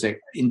digress for a sec.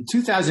 In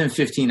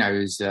 2015, I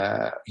was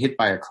hit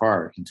by a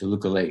car in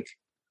Toluca Lake,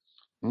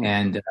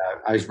 and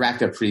I was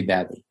racked up pretty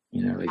badly.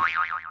 You know, like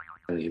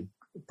really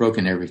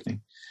broken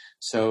everything.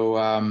 So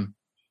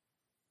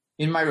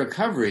in my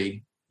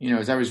recovery, you know,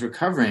 as I was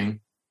recovering,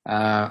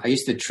 I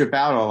used to trip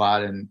out a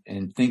lot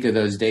and think of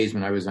those days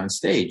when I was on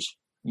stage.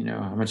 You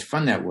know how much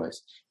fun that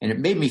was, and it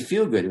made me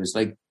feel good. It was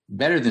like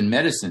better than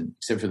medicine,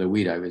 except for the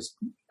weed I was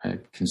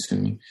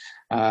consuming.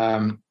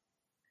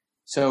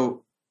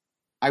 So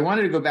I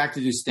wanted to go back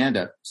to do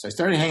stand-up. So I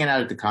started hanging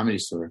out at the Comedy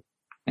Store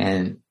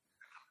and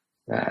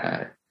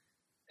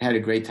had a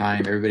great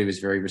time. Everybody was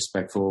very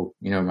respectful.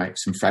 You know, I have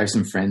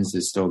some friends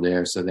that's still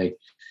there. So they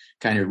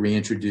kind of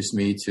reintroduced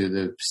me to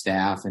the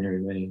staff and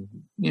everybody.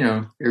 You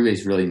know,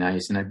 everybody's really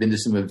nice. And I've been to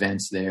some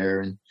events there.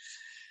 And,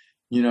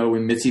 you know,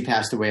 when Mitzi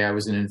passed away, I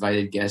was an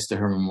invited guest to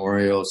her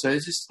memorial. So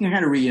it's just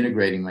kind of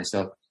reintegrating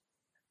myself.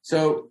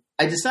 So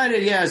I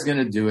decided, I was going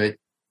to do it.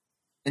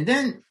 And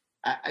then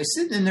I was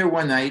sitting in there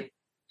one night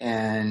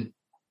and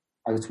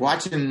I was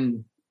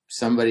watching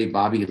somebody,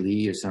 Bobby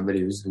Lee or somebody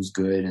who's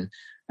good. And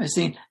I was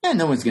saying,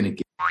 no one's going to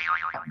get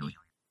me.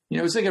 You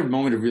know, it's like a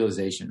moment of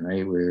realization,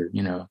 right? Where,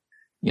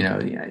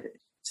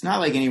 it's not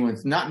like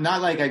anyone's not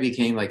like I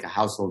became like a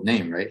household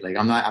name, right? Like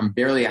I'm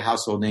barely a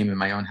household name in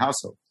my own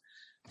household.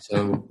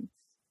 So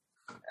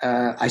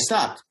I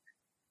stopped.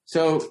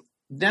 So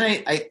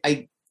then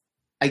I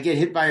get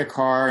hit by a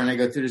car and I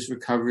go through this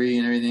recovery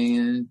and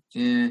everything.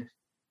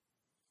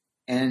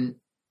 And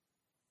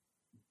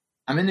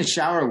I'm in the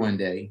shower one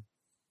day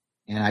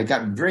and I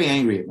got very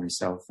angry at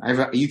myself.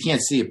 You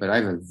can't see it, but I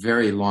have a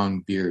very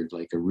long beard,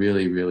 like a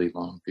really, really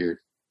long beard.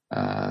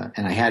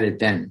 And I had it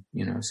then,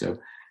 you know, so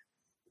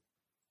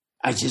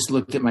I just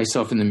looked at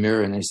myself in the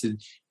mirror and I said,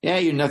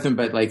 you're nothing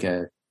but like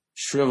a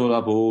shriveled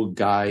up old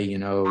guy, you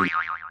know,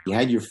 you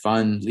had your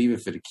fun, leave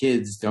it for the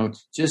kids. Don't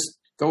just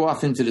go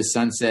off into the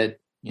sunset,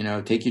 you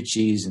know, take your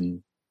cheese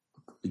and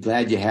be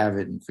glad you have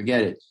it and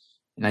forget it.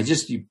 And I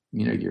just,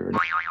 you're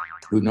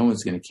who no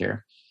one's going to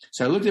care.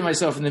 So I looked at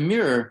myself in the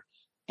mirror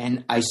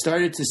and I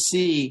started to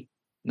see,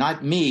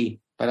 not me,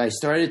 but I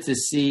started to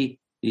see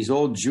these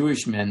old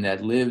Jewish men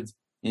that lived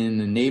in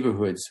the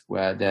neighborhoods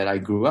that I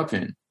grew up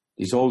in,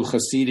 these old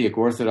Hasidic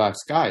Orthodox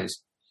guys.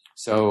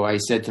 So I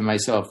said to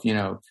myself,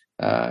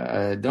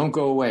 don't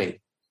go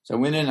away. So I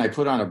went in, I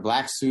put on a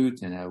black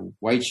suit and a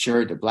white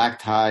shirt, a black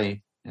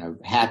tie, and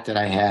a hat that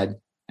I had.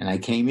 And I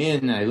came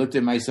in and I looked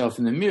at myself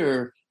in the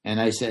mirror and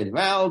I said,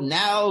 well,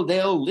 now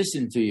they'll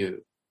listen to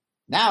you.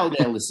 Now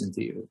they'll listen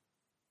to you.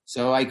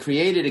 So I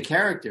created a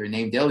character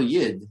named El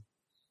Yid.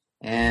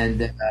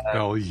 And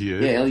El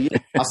Yid. Yeah, El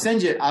Yid. I'll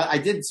send you. I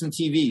did some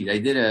TV. I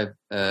did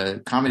a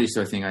Comedy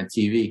Store thing on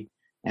TV,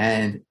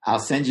 and I'll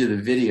send you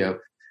the video.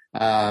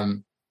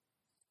 And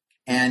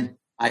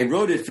I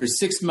wrote it for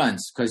 6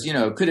 months because,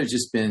 it could have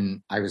just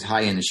been I was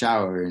high in the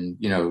shower and,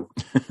 it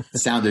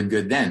sounded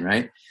good then,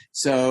 right?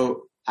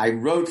 So I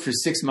wrote for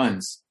 6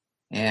 months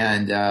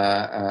and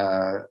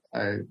I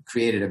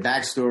created a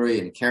backstory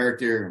and a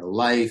character and a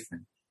life.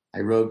 And I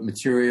wrote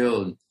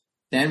material. And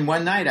then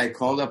one night I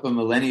called up a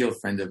millennial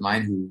friend of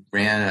mine who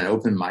ran an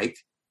open mic.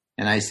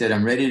 And I said,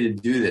 I'm ready to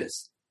do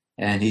this.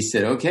 And he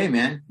said, okay,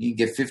 man, you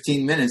can get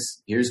 15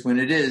 minutes. Here's when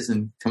it is.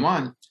 And come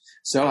on.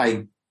 So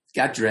I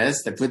got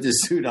dressed. I put this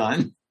suit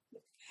on.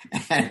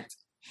 And,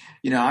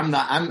 I'm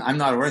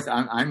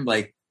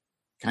like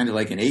kind of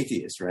like an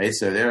atheist, right?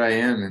 So there I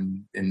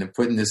am and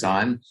putting this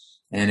on.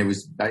 And it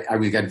was, I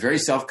got very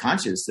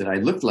self-conscious that I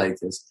looked like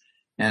this.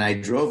 And I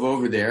drove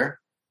over there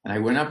and I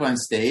went up on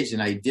stage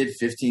and I did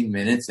 15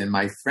 minutes. And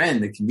my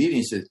friend, the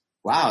comedian, said,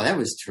 wow, that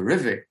was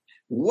terrific.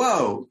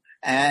 Whoa.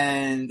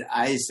 And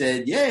I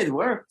said, yeah, it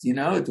worked,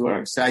 it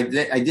worked. So I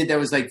did, that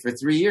was like for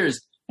 3 years.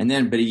 And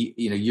then, but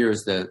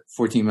years, the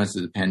 14 months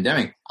of the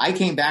pandemic, I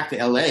came back to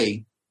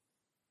LA,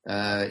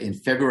 in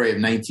February of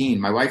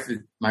 19. My wife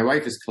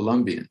is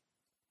Colombian.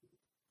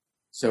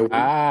 So,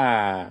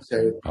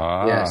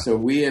 so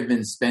we have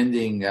been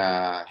spending,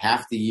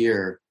 half the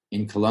year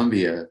in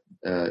Colombia,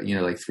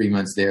 like 3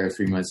 months there,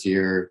 3 months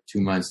here,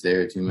 2 months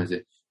there, 2 months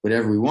there.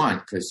 whatever we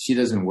want because she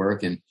doesn't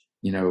work and,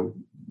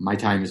 my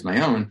time is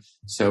my own.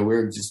 So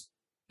we're just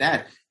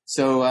that.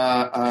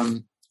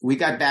 So we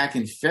got back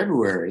in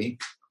February,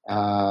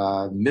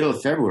 middle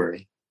of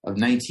February of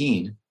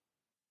 19,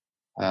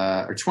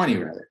 or 20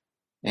 rather.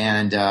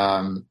 And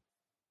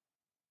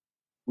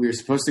we were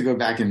supposed to go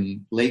back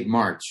in late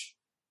March,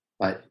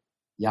 but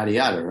yada,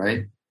 yada,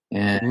 right?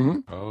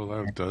 And Oh,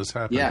 that does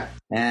happen. yeah.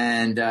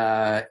 And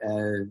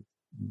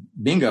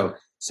bingo.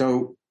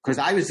 So,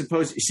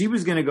 because she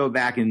was going to go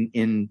back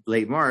in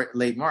late March.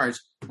 And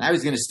I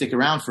was going to stick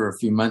around for a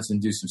few months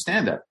and do some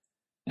stand up,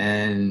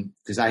 and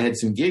because I had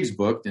some gigs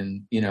booked,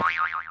 and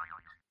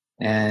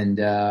and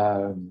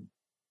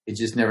it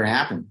just never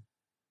happened.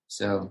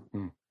 So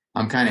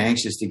I'm kind of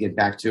anxious to get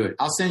back to it.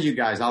 I'll send you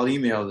guys. I'll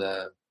email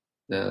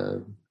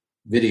the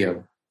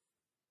video.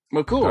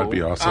 Well, cool. That'd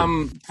be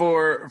awesome.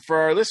 For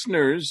our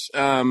listeners,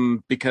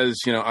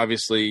 because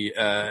obviously,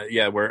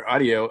 we're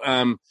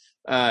audio.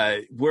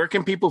 Where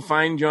can people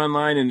find you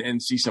online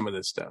and see some of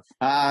this stuff?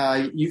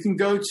 You can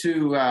go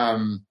to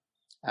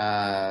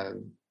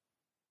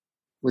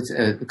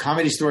the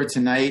Comedy Store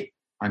Tonight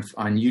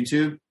on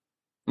YouTube.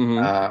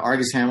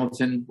 Argus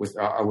Hamilton with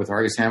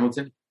Argus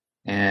Hamilton,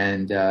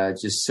 and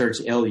just search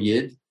El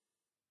Yid,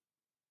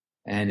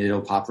 and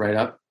it'll pop right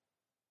up.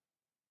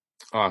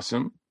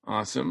 Awesome.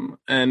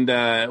 And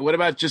what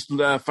about just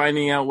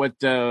finding out what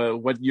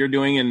you're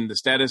doing and the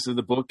status of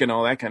the book and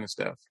all that kind of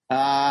stuff?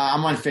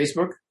 I'm on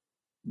Facebook.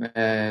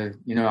 I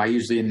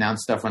usually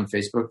announce stuff on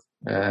Facebook,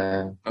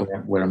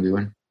 what I'm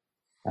doing.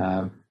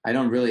 I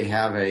don't really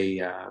have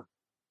a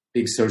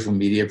big social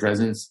media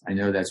presence. I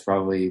know that's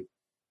probably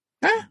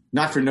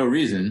not for no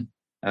reason.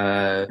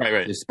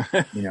 Right. Just,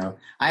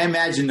 I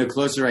imagine the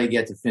closer I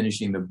get to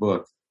finishing the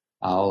book,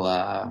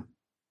 I'll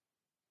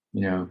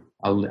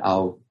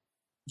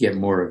get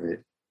more of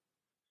it.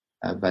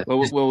 But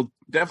we'll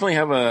definitely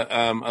have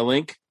a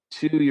link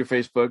to your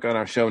Facebook on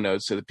our show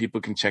notes so that people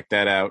can check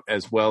that out,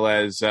 as well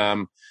as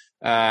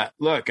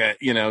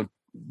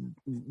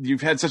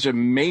you've had such an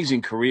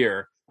amazing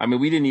career. I mean,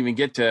 we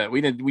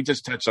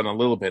just touched on a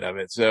little bit of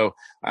it. So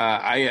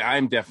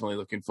I'm definitely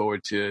looking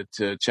forward to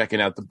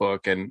checking out the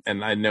book, and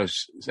I know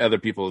other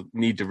people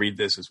need to read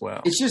this as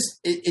well. It's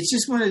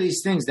just one of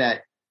these things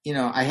that,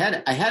 I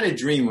had a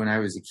dream when I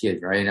was a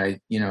kid, right? I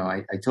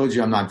told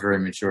you I'm not very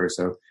mature.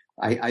 So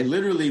I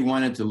literally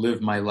wanted to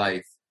live my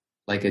life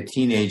like a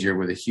teenager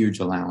with a huge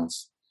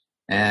allowance.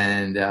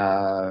 And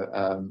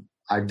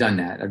I've done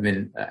that.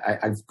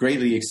 I've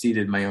greatly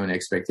exceeded my own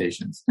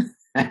expectations.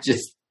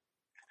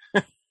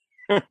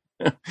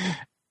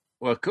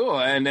 Well, cool.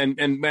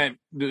 And Matt,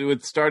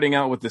 with starting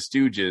out with the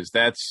Stooges,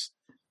 that's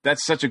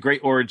such a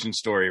great origin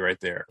story right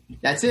there.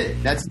 That's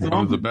it. That's one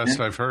of the best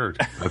I've heard.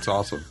 That's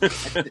awesome.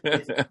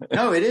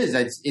 No, it is.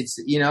 I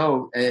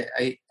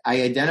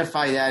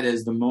identify that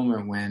as the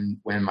moment when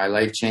my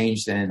life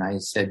changed and I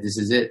said, this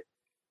is it.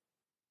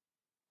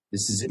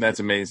 This is it. That's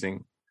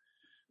amazing.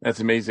 That's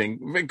amazing.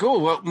 Very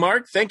cool. Well,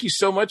 Mark, thank you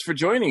so much for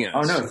joining us.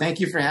 Oh, no, thank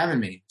you for having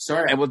me.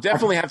 Sorry. And we'll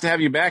definitely have to have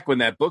you back when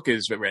that book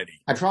is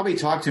ready. I probably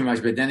talk too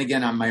much, but then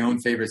again, I'm my own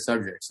favorite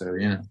subject. So,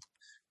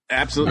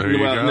 Absolutely.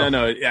 Well,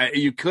 no,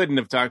 you couldn't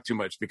have talked too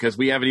much because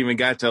we haven't even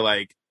got to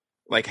like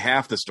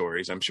half the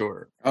stories, I'm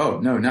sure. Oh,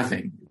 no,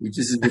 nothing. This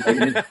is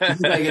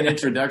like an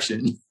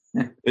introduction.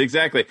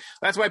 Exactly.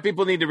 That's why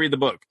people need to read the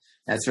book.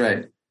 That's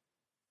right.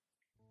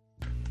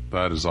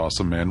 That is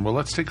awesome, man. Well,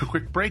 let's take a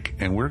quick break,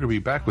 and we're going to be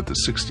back with the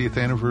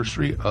 60th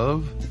anniversary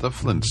of the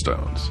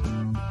Flintstones.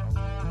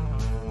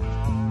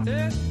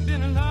 It's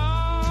been a long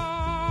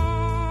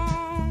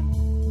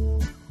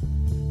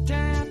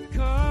time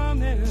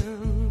coming.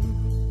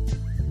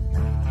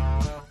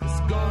 It's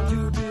going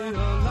to be a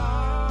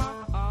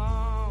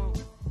long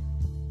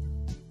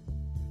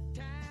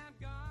time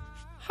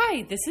coming.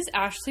 Hi, this is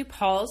Ashley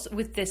Pauls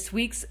with this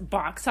week's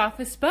Box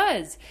Office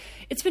Buzz.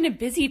 It's been a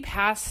busy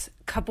past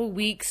couple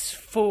weeks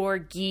for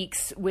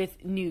geeks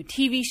with new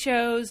TV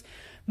shows,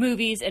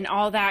 movies, and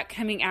all that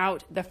coming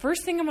out. The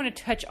first thing I want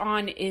to touch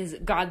on is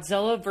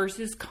Godzilla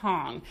vs.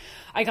 Kong.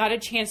 I got a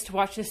chance to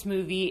watch this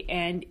movie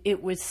and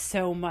it was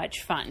so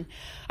much fun.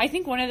 I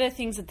think one of the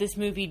things that this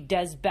movie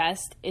does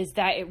best is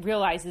that it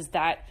realizes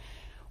that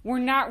we're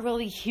not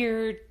really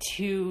here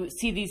to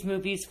see these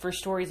movies for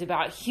stories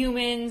about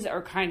humans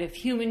or kind of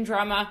human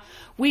drama.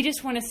 We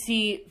just want to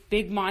see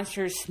big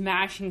monsters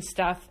smashing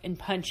stuff and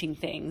punching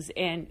things.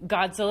 And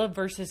Godzilla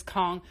vs.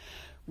 Kong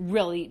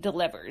really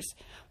delivers.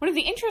 One of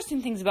the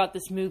interesting things about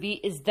this movie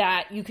is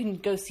that you can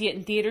go see it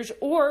in theaters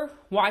or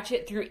watch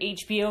it through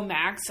HBO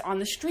Max on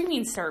the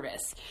streaming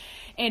service.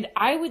 And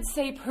I would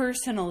say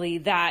personally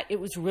that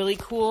it was really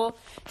cool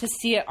to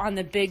see it on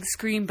the big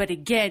screen. But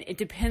again, it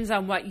depends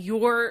on what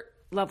your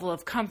level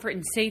of comfort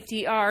and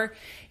safety are,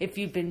 if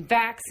you've been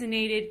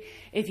vaccinated,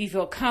 if you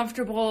feel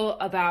comfortable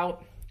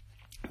about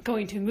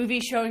going to a movie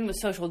showing with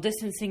social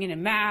distancing and a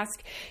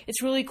mask.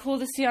 It's really cool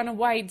to see on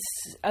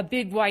a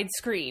big wide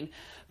screen.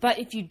 But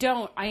if you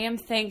don't, I am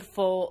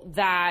thankful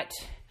that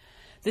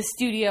the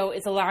studio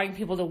is allowing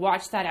people to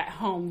watch that at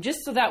home, just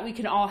so that we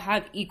can all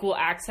have equal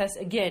access,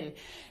 again,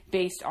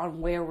 based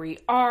on where we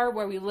are,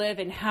 where we live,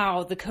 and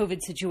how the COVID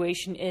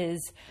situation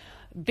is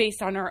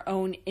based on our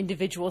own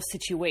individual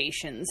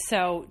situations.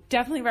 So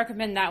definitely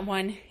recommend that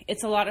one.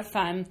 It's a lot of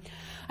fun.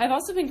 I've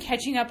also been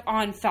catching up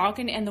on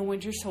Falcon and the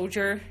Winter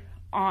Soldier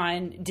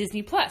on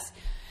Disney Plus.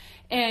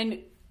 And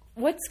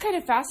what's kind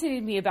of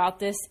fascinated me about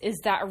this is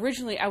that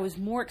originally I was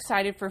more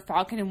excited for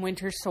Falcon and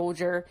Winter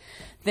Soldier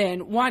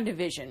than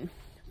WandaVision.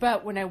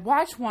 But when I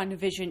watched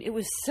WandaVision, it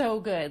was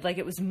so good. Like,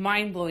 it was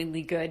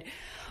mind-blowingly good.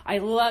 I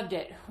loved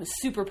it. I was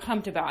super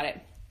pumped about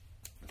it.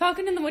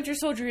 Falcon and the Winter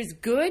Soldier is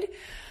good,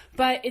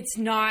 but it's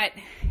not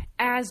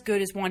as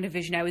good as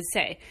WandaVision, I would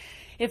say.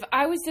 If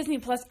I was Disney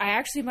Plus, I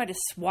actually might have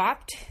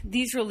swapped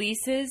these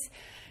releases,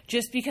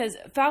 just because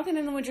Falcon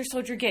and the Winter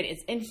Soldier, again,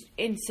 it's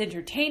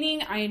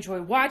entertaining. I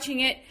enjoy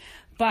watching it,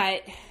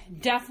 but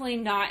definitely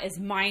not as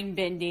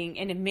mind-bending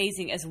and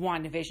amazing as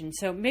WandaVision.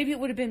 So maybe it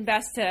would have been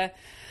best to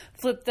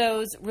flip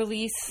those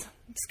release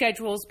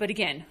schedules. But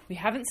again, we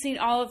haven't seen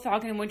all of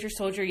Falcon and Winter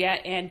Soldier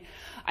yet, and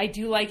I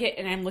do like it,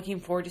 and I'm looking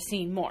forward to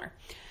seeing more.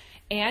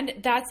 And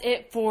that's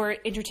it for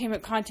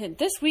entertainment content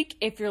this week.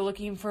 If you're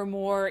looking for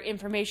more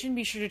information,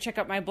 be sure to check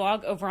out my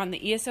blog over on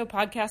the ESO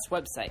Podcast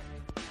website.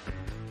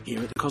 Here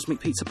at the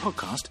Cosmic Pizza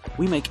Podcast,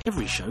 we make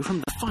every show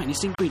from the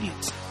finest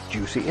ingredients.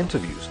 Juicy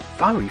interviews,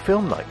 fiery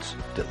film nights,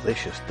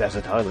 delicious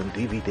Desert Island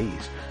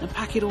DVDs. And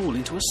pack it all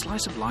into a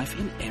slice of life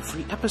in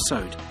every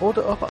episode.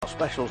 Order up our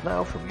specials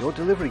now from your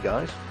delivery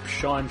guys.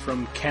 Sean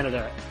from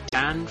Canada.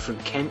 Dan from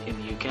Kent in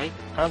the UK.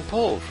 And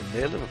Paul from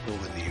near Liverpool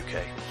in the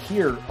UK.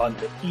 Here on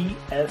the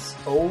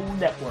ESO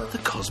Network. The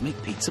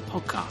Cosmic Pizza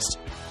Podcast.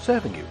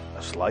 Serving you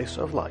a slice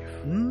of life.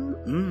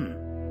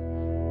 Mmm.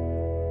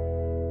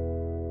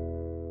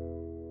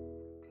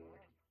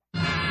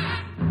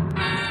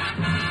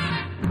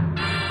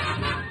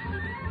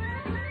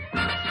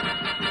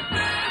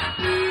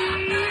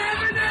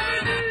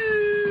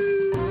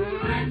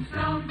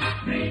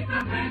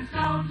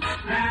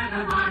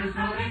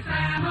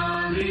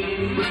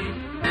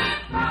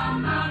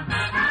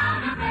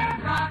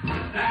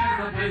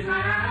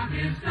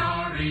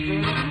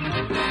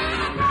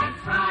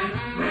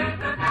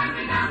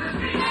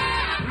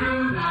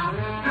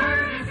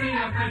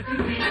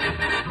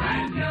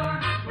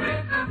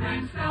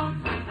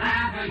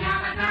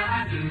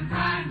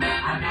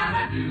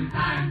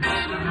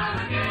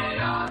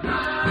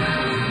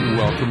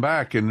 Welcome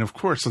back. And of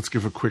course, let's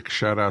give a quick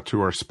shout out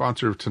to our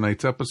sponsor of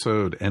tonight's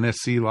episode,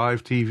 NSC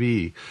Live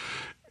TV.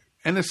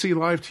 NSC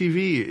Live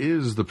TV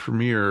is the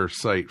premier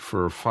site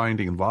for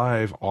finding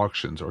live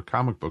auctions or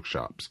comic book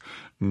shops.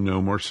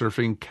 No more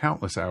surfing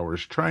countless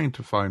hours trying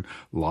to find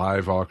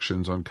live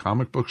auctions on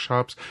comic book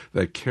shops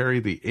that carry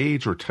the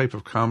age or type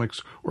of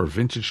comics or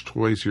vintage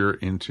toys you're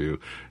into.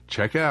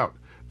 Check out.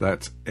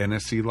 That's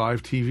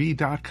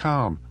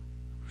nsclivetv.com.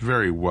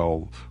 Very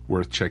well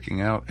worth checking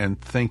out. And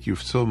thank you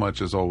so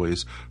much, as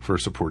always, for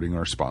supporting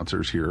our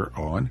sponsors here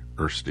on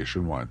Earth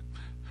Station 1.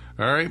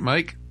 All right,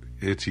 Mike,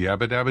 it's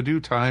Yabba Dabba Doo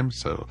time,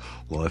 so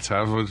let's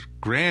have a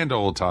grand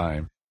old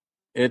time.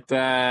 It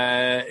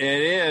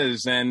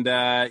is. And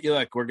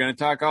look, we're going to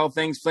talk all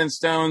things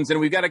Flintstones, and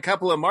we've got a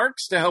couple of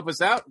marks to help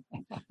us out.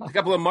 A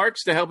couple of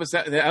marks to help us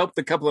out, to help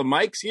the couple of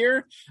mics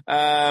here.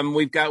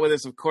 We've got with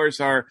us, of course,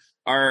 our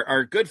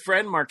good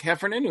friend, Mark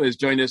Heffernan, who has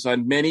joined us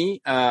on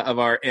many of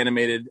our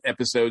animated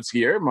episodes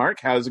here. Mark,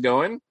 how's it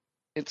going?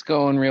 It's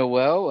going real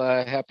well.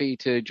 Happy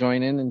to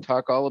join in and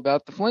talk all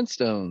about the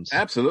Flintstones.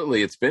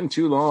 Absolutely. It's been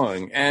too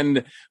long.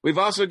 And we've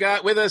also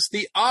got with us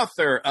the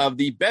author of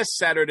The Best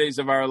Saturdays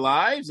of Our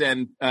Lives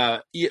and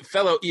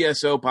fellow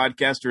ESO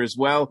podcaster as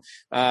well.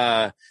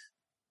 Mark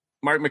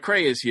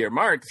McCrae is here.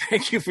 Mark,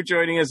 thank you for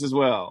joining us as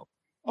well.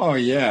 Oh,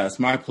 yeah, it's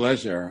my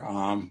pleasure.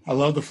 I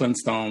love the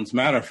Flintstones.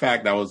 Matter of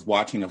fact, I was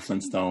watching a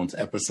Flintstones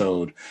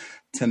episode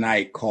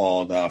tonight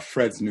called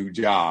Fred's New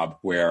Job,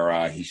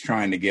 where he's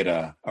trying to get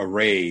a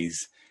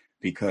raise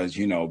because,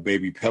 you know,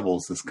 Baby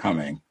Pebbles is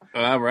coming.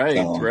 Right,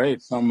 so,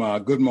 right. Some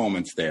good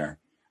moments there.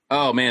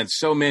 Oh, man,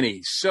 so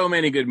many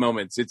good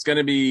moments. It's going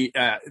to be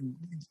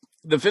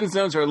the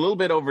Flintstones are a little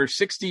bit over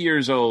 60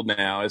 years old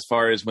now, as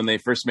far as when they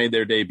first made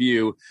their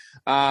debut.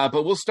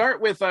 But we'll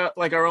start with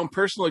like our own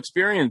personal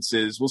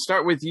experiences. We'll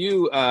start with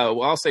you.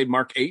 I'll say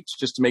Mark H,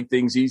 just to make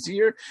things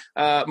easier.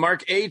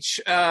 Mark H,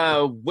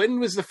 when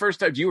was the first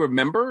time? Do you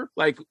remember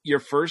like your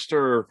first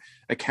or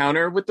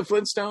encounter with the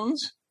Flintstones?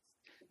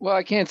 Well,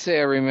 I can't say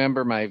I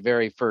remember my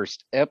very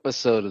first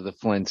episode of the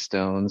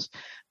Flintstones,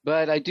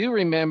 but I do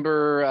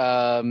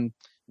remember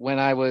when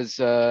I was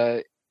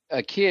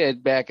a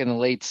kid back in the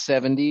late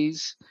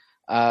 70s.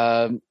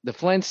 The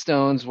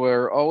Flintstones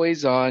were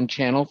always on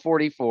Channel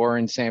 44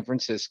 in San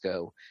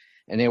Francisco,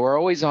 and they were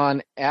always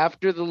on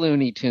after the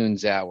Looney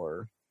Tunes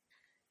hour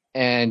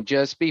and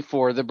just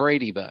before the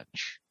Brady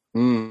Bunch.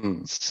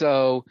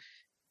 So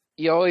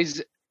you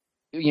always,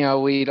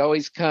 we'd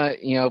always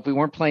if we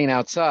weren't playing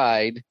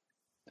outside,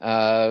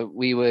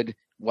 we would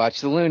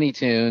watch the Looney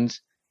Tunes,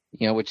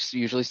 which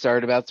usually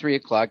started about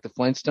 3:00. The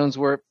Flintstones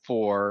were at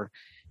 4:00.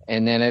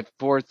 and then at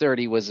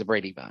 4:30 was the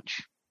Brady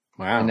Bunch.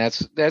 Wow. And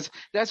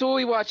that's what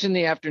we watch in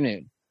the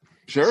afternoon.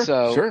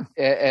 Sure.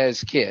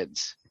 As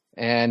kids.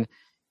 And,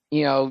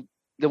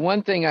 the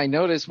one thing I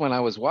noticed when I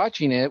was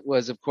watching it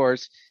was, of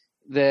course,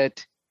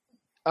 that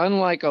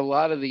unlike a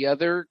lot of the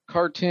other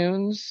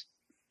cartoons,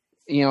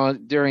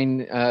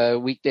 during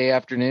weekday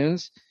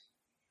afternoons,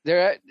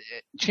 there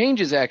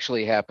changes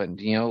actually happened.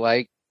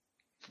 Like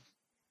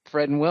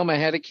Fred and Wilma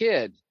had a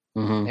kid,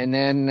 and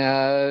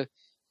then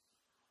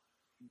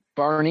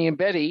Barney and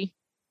Betty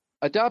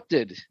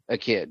adopted a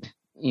kid.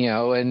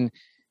 And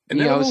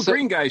then a little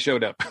green guy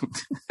showed up.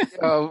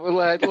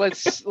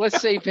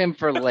 Let's save him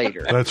for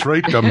later. That's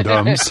right,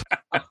 dum-dums.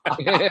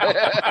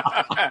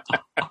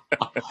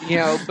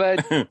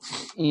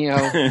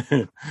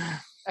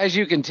 As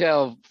you can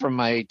tell from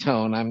my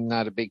tone, I'm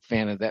not a big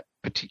fan of that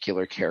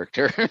particular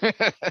character.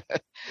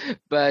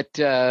 But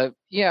I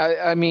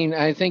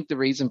think the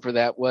reason for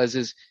that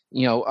is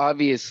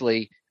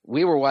obviously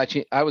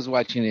I was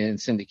watching it in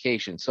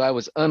syndication, so I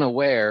was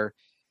unaware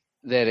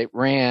that it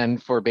ran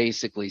for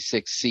basically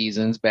 6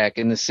 seasons back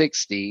in the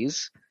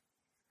 60s,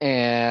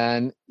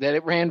 and that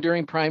it ran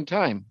during prime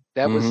time.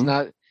 That was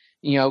not,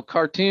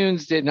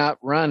 cartoons did not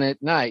run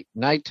at night.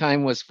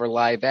 Nighttime was for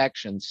live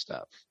action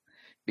stuff,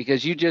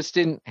 because you just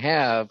didn't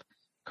have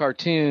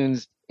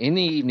cartoons in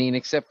the evening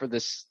except for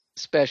the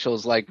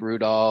specials like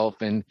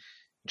Rudolph and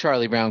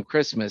Charlie Brown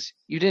Christmas.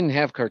 You didn't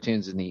have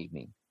cartoons in the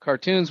evening.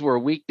 Cartoons were a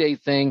weekday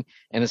thing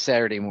and a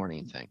Saturday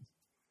morning thing.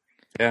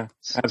 Yeah,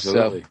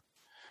 absolutely.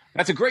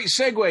 That's a great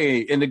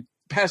segue into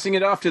passing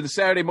it off to the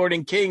Saturday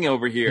Morning King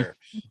over here.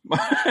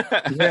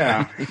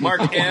 Yeah.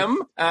 Mark M.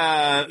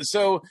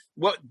 So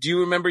what do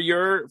you remember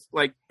your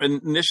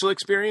initial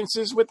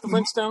experiences with the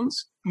Flintstones?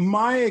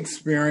 My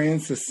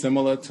experience is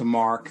similar to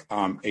Mark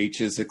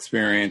H's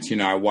experience.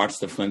 I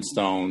watched the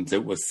Flintstones.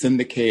 It was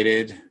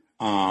syndicated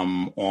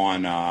on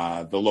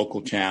the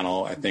local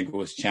channel. I think it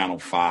was Channel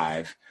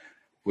 5,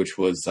 which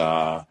was,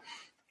 one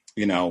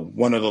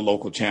of the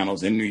local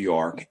channels in New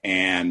York.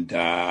 And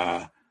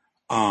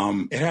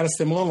it had a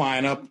similar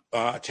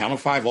lineup. Channel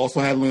 5 also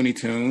had Looney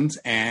Tunes.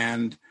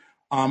 And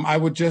I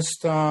would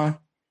just,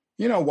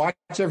 watch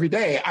every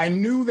day. I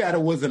knew that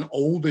it was an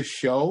older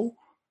show.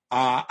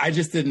 I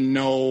just didn't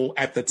know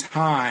at the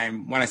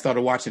time when I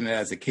started watching it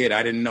as a kid,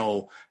 I didn't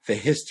know the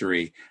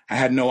history. I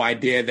had no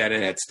idea that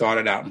it had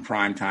started out in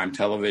primetime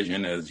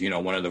television as,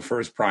 one of the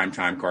first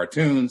primetime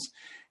cartoons,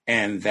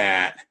 and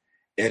that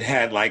it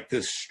had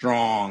this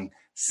strong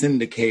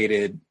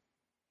syndicated,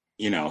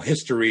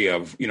 history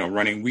of,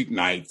 running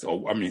weeknights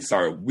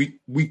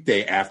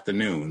weekday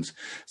afternoons.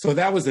 So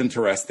that was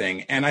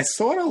interesting. And I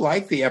sort of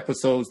like the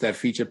episodes that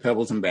feature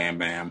Pebbles and Bam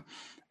Bam,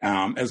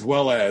 as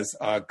well as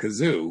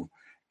Kazoo.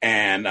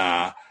 And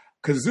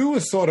Kazoo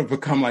has sort of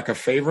become a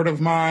favorite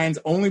of mine,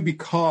 only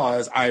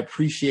because I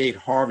appreciate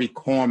Harvey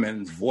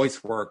Korman's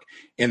voice work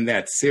in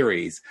that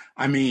series.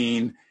 I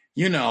mean,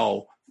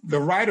 the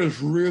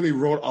writers really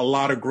wrote a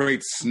lot of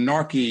great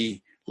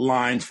snarky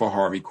lines for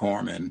Harvey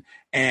Korman.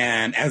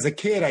 And as a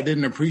kid, I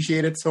didn't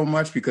appreciate it so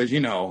much because,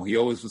 he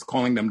always was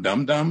calling them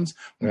dum-dums.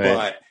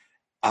 Right.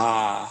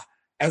 But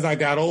as I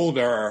got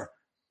older,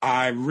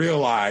 I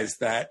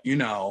realized that,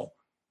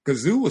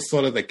 Kazoo was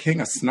sort of the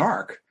king of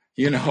snark.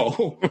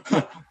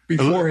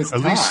 Before his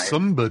time. At least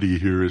somebody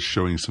here is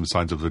showing some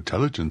signs of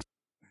intelligence.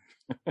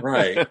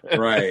 Right.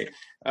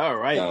 All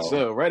right.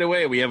 So right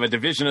away, we have a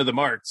division of the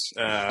marks.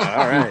 All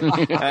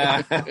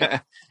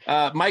right.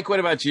 Mike, what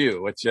about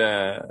you?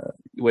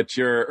 What's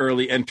your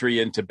early entry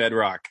into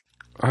Bedrock?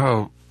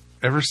 Oh,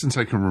 ever since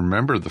I can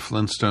remember, the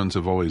Flintstones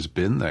have always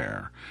been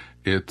there.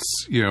 It's,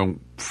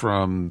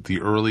 from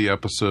the early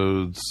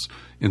episodes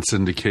in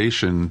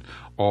syndication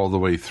all the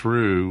way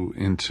through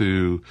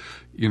into,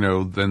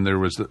 then there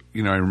was, I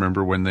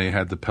remember when they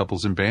had the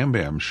Pebbles and Bam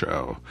Bam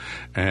show,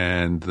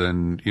 and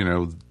then,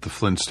 the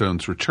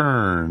Flintstones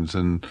Returns,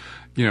 and,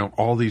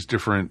 all these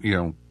different,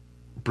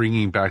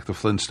 bringing back the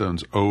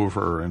Flintstones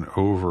over and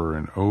over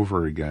and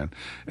over again,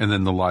 and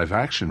then the live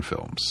action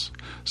films.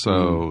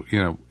 So,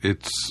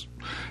 it's,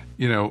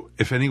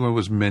 if anyone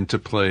was meant to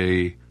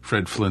play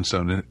Fred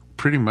Flintstone, it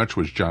pretty much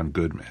was John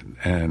Goodman.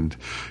 And,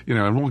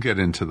 and we'll get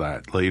into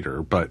that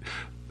later, but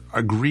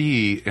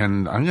agree.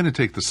 And I'm going to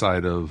take the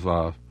side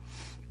of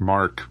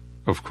Mark,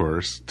 of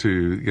course,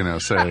 to,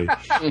 say.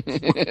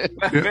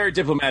 Very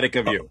diplomatic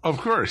of you. Of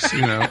course,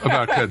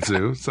 about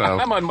Kazoo. So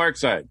I'm on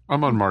Mark's side.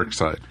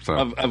 So.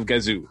 Of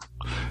Kazoo.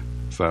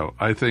 So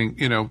I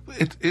think,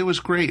 it was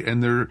great.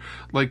 And there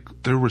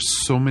were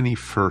so many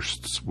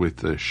firsts with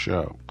this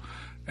show.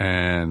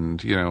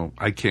 And,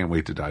 I can't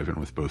wait to dive in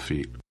with both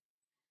feet.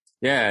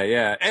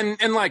 Yeah.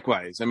 And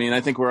likewise, I mean,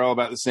 I think we're all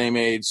about the same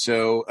age.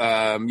 So,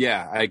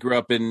 I grew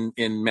up in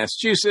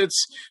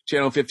Massachusetts.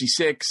 Channel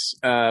 56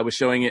 was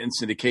showing it in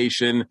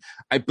syndication.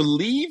 I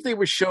believe they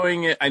were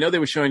showing it. I know they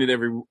were showing it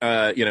every,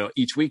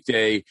 each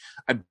weekday.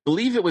 I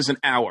believe it was an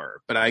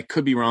hour, but I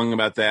could be wrong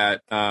about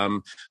that.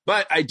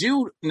 But I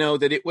do know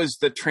that it was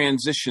the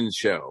transition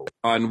show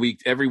on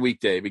every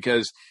weekday,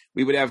 because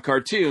we would have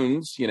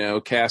cartoons,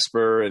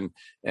 Casper and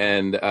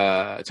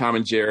Tom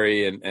and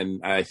Jerry,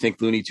 and I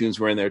think Looney Tunes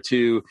were in there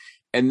too,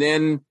 and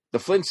then the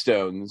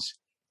Flintstones,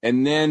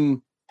 and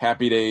then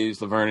Happy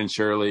Days, Laverne and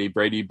Shirley,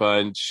 Brady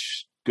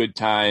Bunch, Good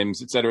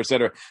Times, et cetera, et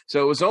cetera.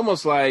 So it was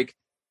almost like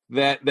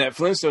that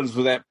Flintstones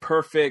was that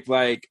perfect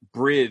like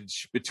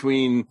bridge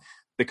between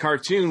the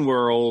cartoon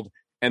world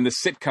and the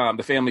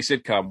family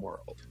sitcom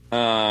world.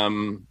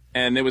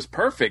 And it was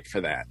perfect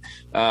for that.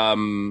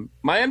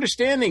 My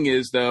understanding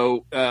is,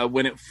 though,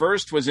 when it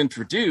first was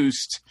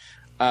introduced,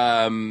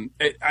 I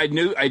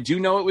do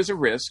know it was a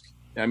risk.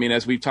 I mean,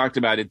 as we've talked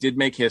about, it did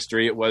make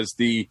history. It was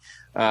the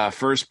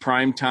first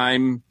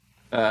primetime,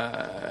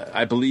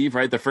 I believe,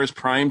 right? The first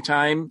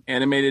primetime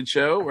animated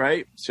show,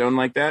 right? Shown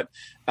like that.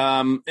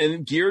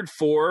 And geared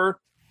for,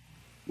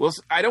 well,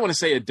 I don't want to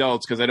say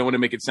adults because I don't want to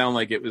make it sound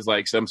like it was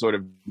like some sort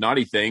of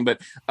naughty thing,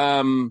 but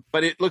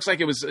it looks like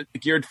it was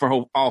geared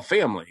for all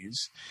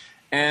families.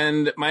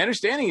 And my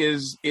understanding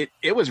is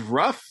it was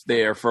rough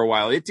there for a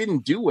while. It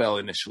didn't do well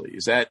initially.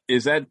 Is that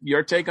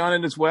your take on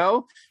it as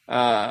well,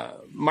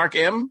 Mark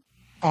M?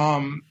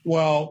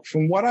 Well,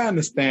 from what I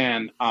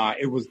understand,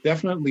 it was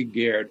definitely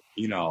geared,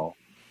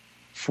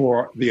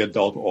 for the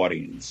adult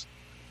audience.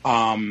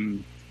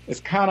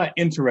 It's kind of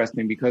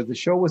interesting because the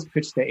show was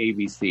pitched to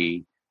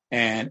ABC,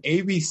 and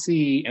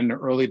ABC in the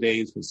early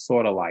days was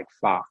sort of like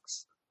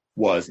Fox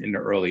was in the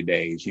early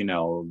days.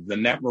 The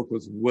network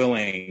was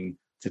willing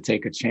to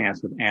take a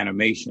chance with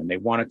animation. They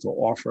wanted to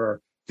offer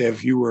their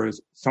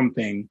viewers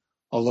something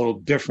a little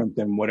different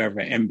than whatever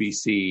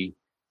NBC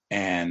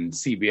and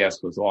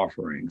CBS was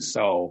offering.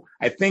 So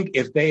I think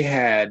if they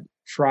had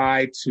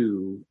tried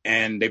to,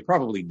 and they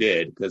probably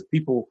did, because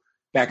people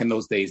back in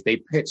those days, they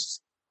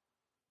pitched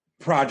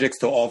projects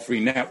to all three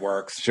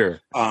networks. Sure.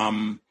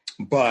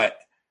 But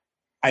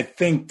I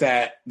think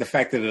that the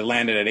fact that it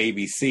landed at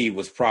ABC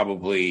was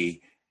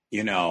probably,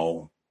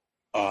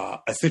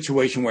 a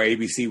situation where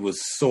ABC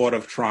was sort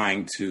of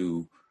trying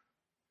to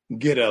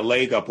get a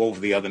leg up over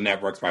the other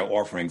networks by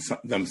offering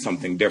them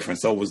something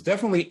different. So it was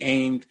definitely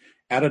aimed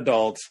at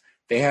adults.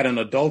 They had an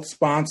adult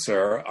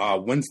sponsor,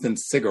 Winston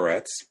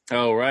Cigarettes.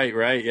 Oh,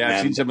 right. Yeah,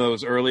 I've seen some of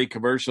those early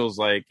commercials,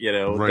 like,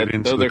 right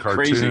into the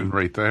cartoon crazy.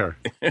 Right there.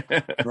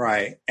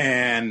 Right.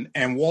 And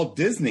Walt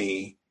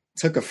Disney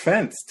took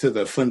offense to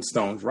the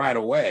Flintstones right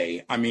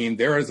away. I mean,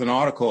 there is an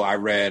article I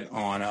read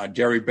on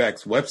Jerry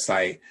Beck's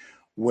website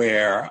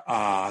where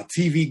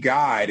TV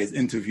Guide is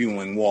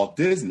interviewing Walt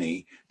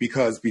Disney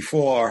because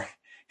before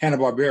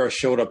Hanna-Barbera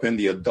showed up in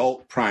the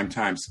adult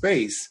primetime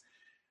space,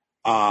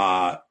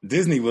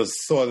 Disney was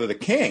sort of the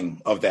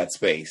king of that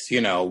space,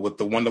 with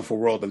the Wonderful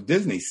World of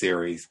Disney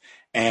series.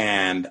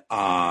 And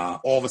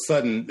all of a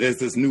sudden there's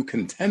this new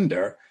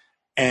contender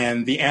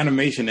and the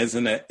animation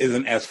isn't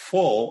as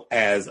full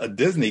as a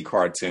Disney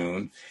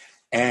cartoon.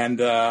 And,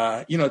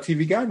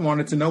 TV Guide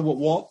wanted to know what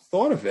Walt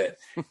thought of it.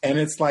 And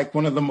it's like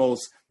one of the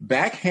most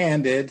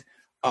backhanded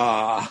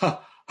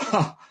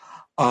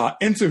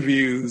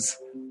interviews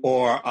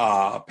or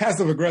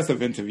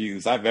passive-aggressive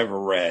interviews I've ever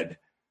read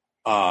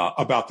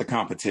about the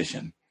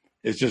competition.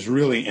 It's just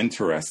really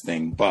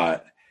interesting.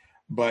 But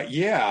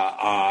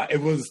yeah,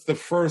 it was the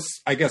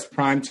first, I guess,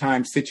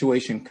 primetime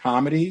situation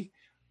comedy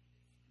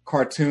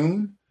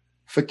cartoon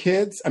for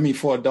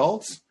for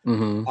adults.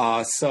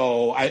 Mm-hmm.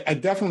 So I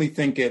definitely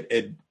think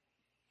it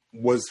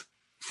was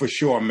for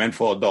sure meant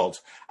for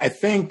adults. I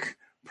think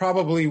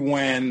probably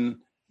when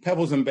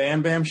Pebbles and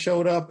Bam Bam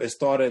showed up, it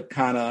started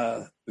kind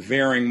of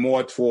veering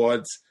more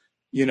towards,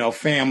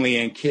 family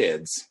and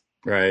kids.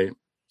 Right.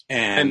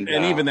 And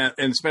even that,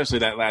 and especially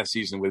that last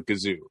season with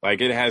Gazoo, like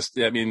it has,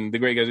 the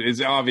Great Gazoo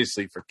is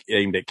obviously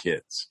aimed at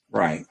kids.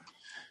 Right.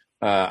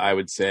 I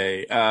would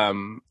say.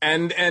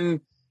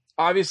 And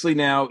obviously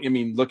now,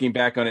 looking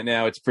back on it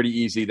now, it's pretty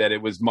easy that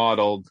it was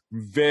modeled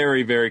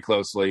very, very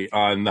closely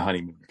on the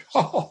Honeymooners.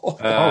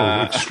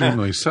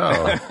 Extremely so.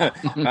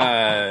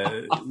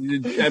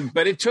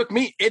 But it took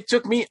me,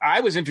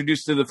 I was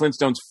introduced to the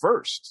Flintstones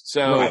first.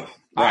 So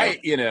right.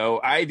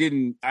 I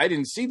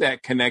didn't see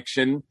that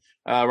connection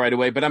right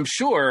away, but I'm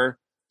sure,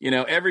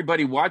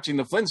 everybody watching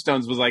the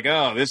Flintstones was like,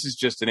 oh, this is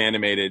just an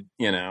animated,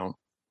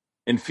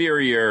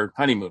 inferior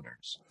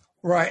Honeymooners.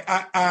 Right.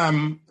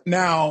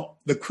 Now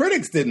the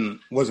critics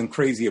wasn't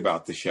crazy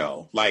about the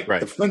show. Like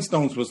the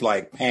Flintstones was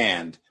like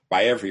panned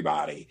by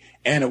everybody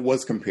and it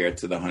was compared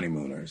to the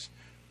Honeymooners.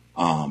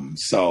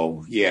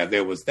 So yeah,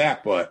 there was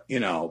that, but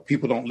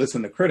people don't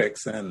listen to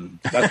critics and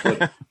that's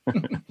what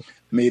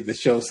made the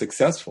show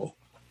successful.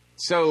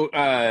 So,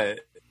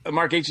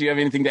 Mark H., do you have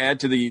anything to add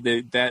to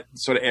that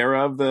sort of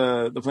era of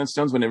the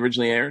Flintstones when it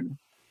originally aired?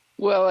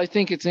 Well, I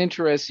think it's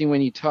interesting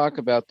when you talk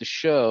about the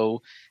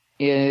show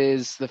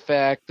is the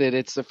fact that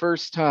it's the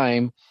first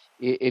time,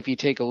 if you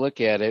take a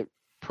look at it,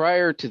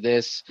 prior to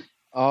this,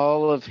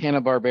 all of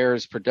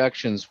Hanna-Barbera's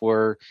productions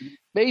were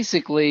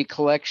basically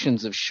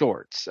collections of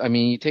shorts. I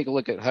mean, you take a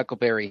look at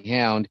Huckleberry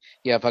Hound,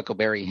 you have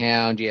Huckleberry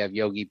Hound, you have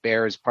Yogi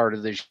Bear as part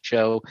of the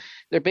show.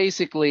 They're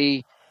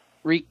basically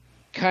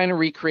kind of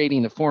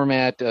recreating the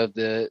format of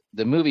the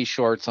movie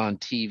shorts on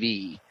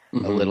TV.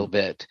 a little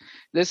bit.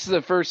 This is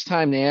the first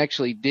time they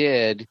actually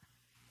did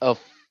a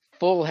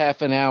full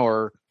half an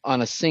hour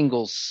on a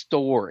single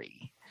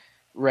story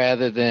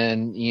rather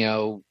than,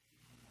 2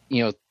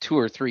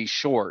 or 3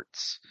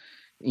 shorts,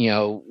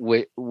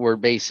 were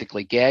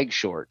basically gag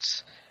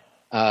shorts.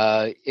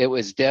 It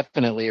was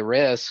definitely a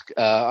risk.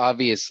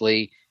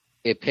 Obviously,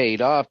 it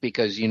paid off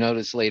because you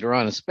notice later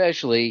on,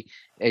 especially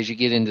as you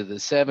get into the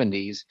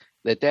 70s,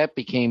 that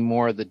became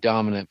more of the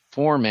dominant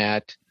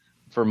format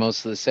for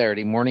most of the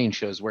Saturday morning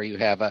shows, where you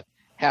have a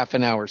half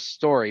an hour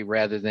story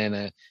rather than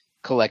a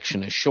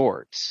collection of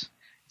shorts.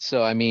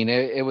 So, I mean,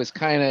 it was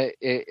kind of,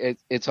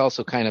 it's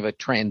also kind of a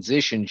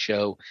transition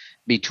show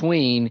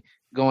between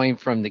going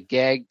from the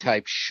gag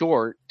type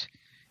short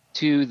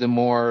to the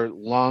more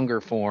longer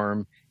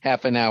form,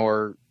 half an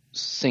hour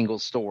single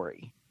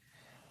story.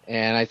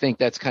 And I think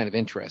that's kind of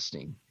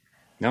interesting.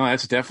 No,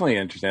 that's definitely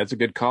interesting. That's a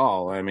good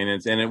call. I mean,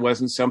 it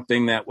wasn't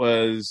something that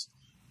was,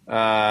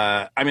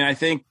 I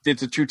think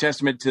it's a true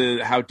testament to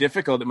how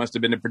difficult it must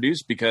have been to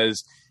produce,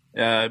 because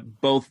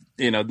both,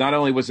 not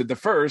only was it the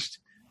first,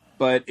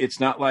 but it's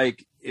not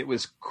like it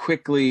was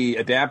quickly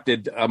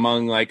adapted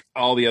among like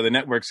all the other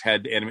networks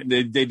had anime.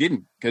 They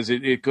didn't, because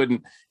it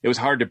couldn't, it was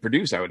hard to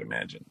produce, I would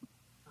imagine.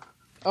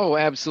 Oh,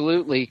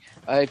 absolutely.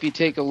 If you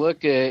take a look,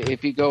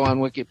 if you go on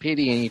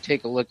Wikipedia and you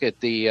take a look at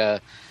the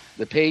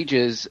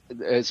pages,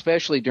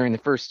 especially during the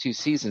first 2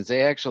 seasons,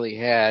 they actually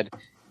had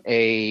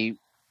a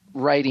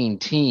writing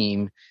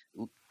team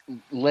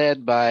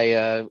led by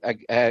I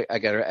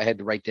had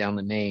to write down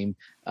the name.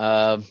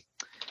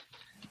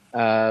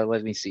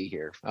 Let me see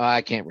here.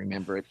 I can't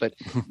remember it, but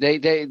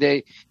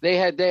they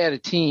had a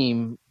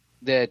team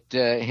that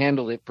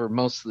handled it for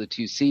most of the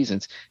 2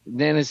 seasons.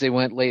 Then as they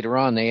went later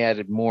on, they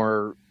added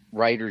more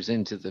writers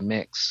into the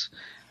mix.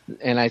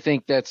 And I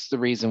think that's the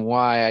reason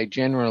why I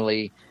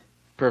generally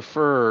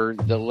prefer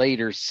the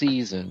later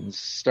seasons,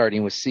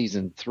 starting with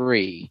season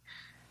 3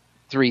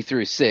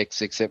 through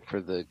 6, except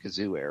for the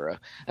Kazoo era.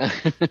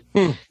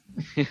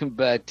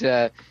 But,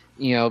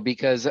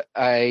 because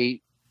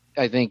I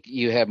think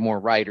you have more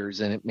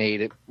writers and it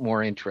made it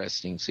more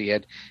interesting. So you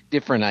had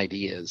different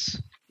ideas,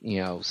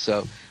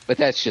 but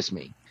that's just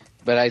me.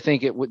 But I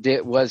think it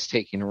was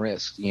taking a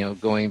risk,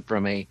 going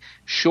from a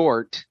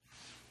short,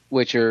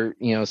 which are,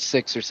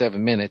 6 or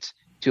 7 minutes,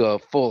 to a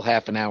full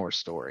half an hour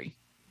story.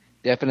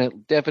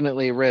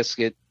 Definitely a risk.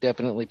 It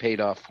definitely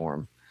paid off for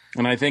him.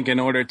 And I think in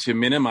order to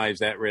minimize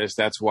that risk,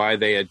 that's why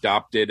they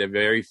adopted a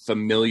very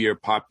familiar,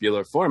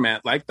 popular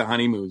format like the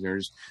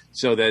Honeymooners,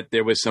 so that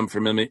there was some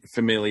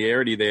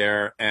familiarity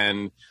there.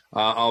 And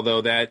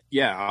although that,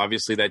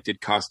 obviously that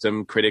did cost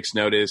them, critics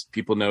noticed,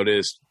 people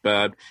noticed,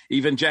 but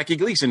even Jackie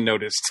Gleason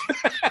noticed.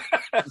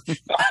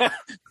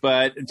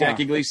 But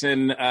Jackie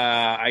Gleason,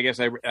 I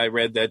guess I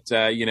read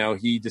that,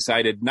 he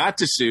decided not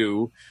to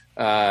sue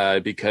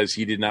because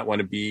he did not want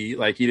to be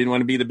he didn't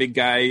want to be the big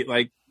guy,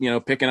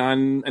 picking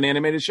on an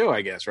animated show,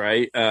 I guess.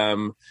 Right.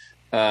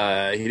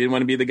 He didn't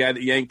want to be the guy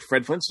that yanked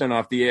Fred Flintstone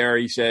off the air.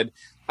 He said,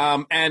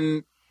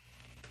 and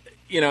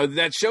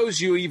that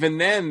shows you even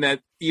then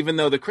that even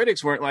though the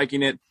critics weren't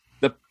liking it,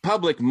 the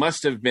public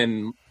must have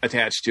been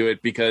attached to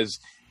it, because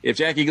if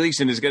Jackie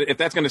Gleason if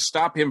that's going to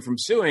stop him from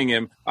suing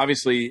him,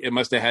 obviously it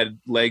must have had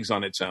legs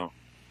on its own.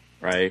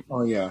 Right.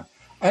 Oh, yeah.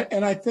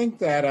 And I think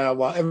that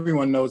while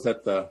everyone knows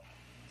that the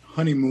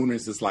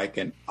Honeymooners is like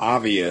an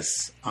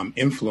obvious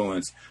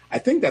influence, I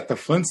think that the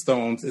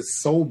Flintstones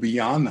is so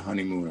beyond the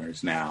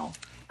Honeymooners now,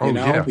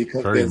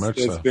 because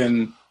there's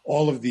been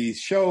all of these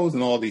shows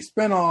and all these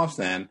spinoffs,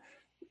 and,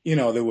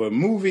 there were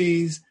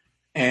movies.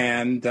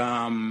 And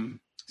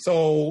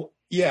so,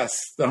 yes,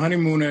 the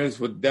Honeymooners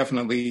were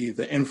definitely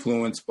the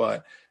influence,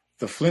 but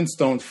the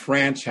Flintstones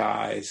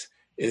franchise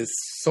is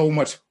so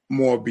much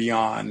more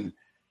beyond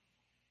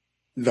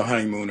the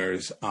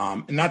Honeymooners.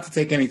 Not to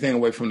take anything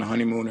away from the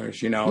Honeymooners,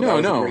 that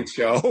was a great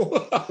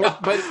show.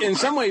 But in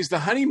some ways, the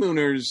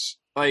Honeymooners,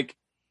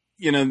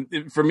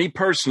 for me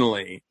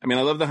personally, I mean,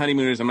 I love the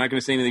Honeymooners. I'm not going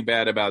to say anything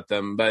bad about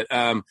them, but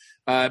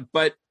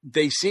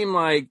they seem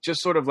like,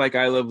 just sort of like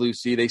I Love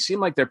Lucy, they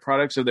seem like they're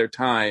products of their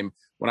time.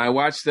 When I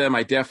watch them,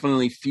 I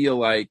definitely feel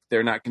like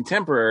they're not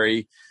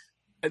contemporary.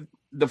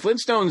 The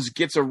Flintstones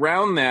gets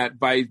around that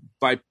by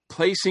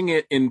placing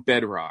it in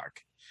bedrock.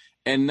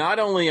 And not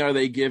only are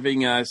they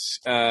giving us,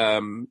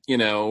 fun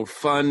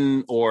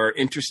or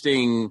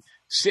interesting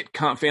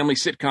family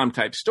sitcom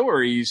type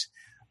stories,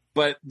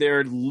 but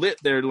they're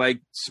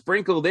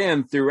sprinkled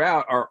in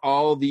throughout are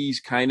all these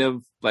kind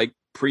of like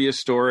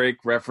prehistoric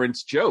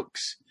reference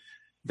jokes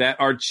that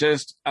are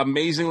just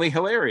amazingly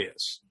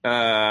hilarious.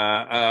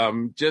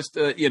 Whether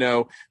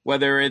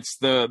it's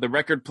the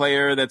record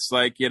player that's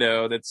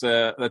that's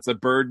a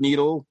bird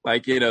needle,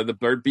 the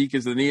bird beak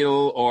is the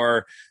needle,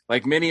 or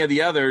like many of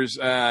the others,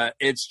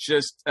 it's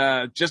just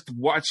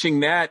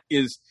watching that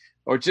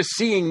or just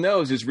seeing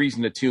those is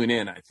reason to tune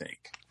in, I think.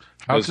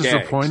 How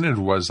disappointed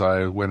was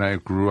I when I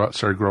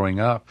started growing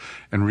up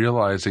and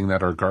realizing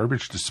that our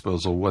garbage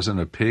disposal wasn't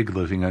a pig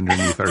living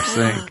underneath our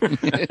sink.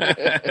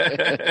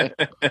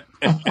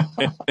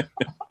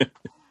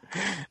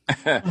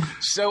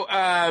 So,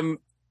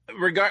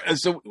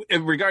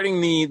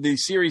 regarding the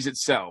series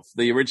itself,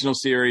 the original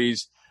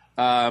series,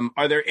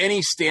 are there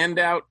any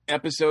standout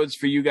episodes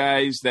for you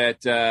guys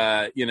that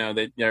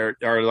that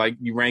are like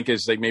you rank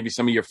as like maybe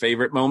some of your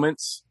favorite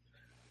moments?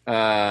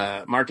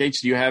 Mark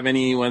H, do you have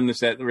any ones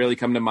that really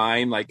come to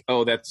mind? Like,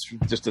 oh, that's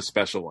just a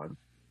special one.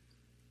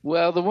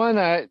 Well, the one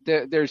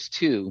there's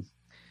two.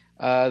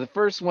 The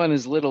first one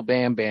is Little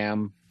Bam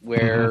Bam,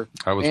 where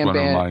that was Bam one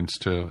Bam, of mine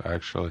too,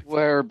 actually.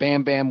 Where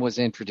Bam Bam was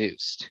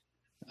introduced.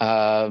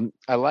 I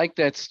like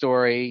that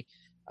story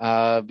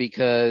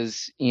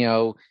because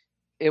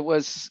it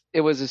was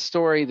a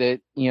story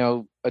that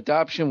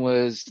adoption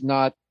was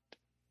not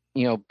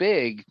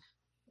big,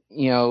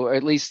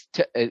 at least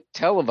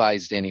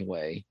televised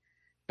anyway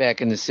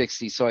back in the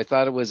 60s. So I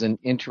thought it was an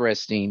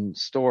interesting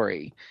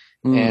story.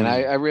 And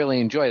I really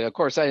enjoyed it. Of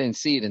course, I didn't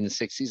see it in the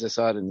 60s. I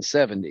saw it in the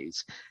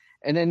 70s.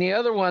 And then the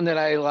other one that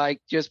I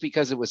liked just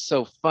because it was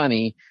so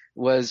funny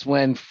was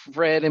when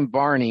Fred and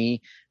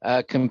Barney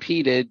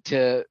competed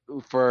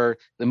for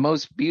the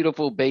most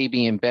beautiful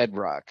baby in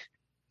Bedrock.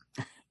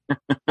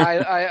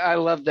 I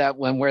love that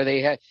one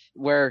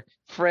where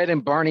Fred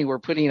and Barney were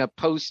putting up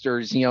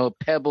posters,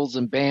 Pebbles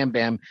and Bam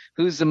Bam,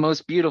 who's the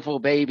most beautiful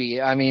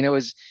baby. I mean, it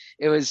was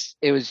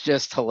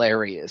just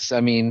hilarious.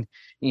 I mean,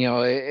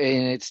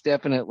 and it's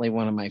definitely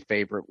one of my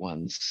favorite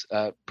ones.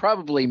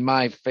 Probably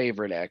my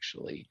favorite,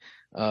 actually,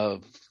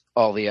 of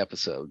all the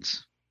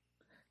episodes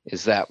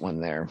is that one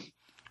there.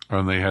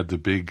 And they had the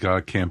big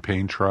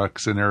campaign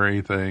trucks and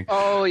everything.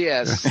 Oh,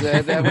 yes.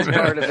 That was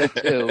part of it,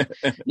 too,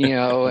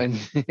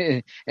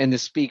 and the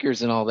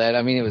speakers and all that.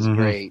 I mean, it was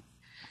great.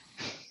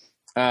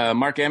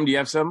 Mark M., do you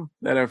have some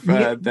that are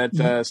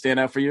that stand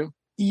out for you?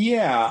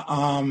 Yeah.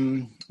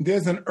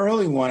 There's an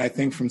early one, I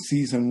think, from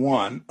season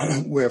 1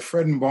 where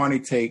Fred and Barney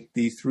take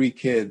these 3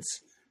 kids.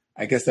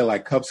 I guess they're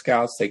like Cub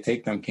Scouts. They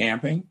take them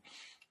camping.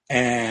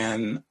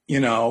 And,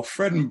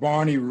 Fred and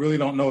Barney really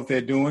don't know what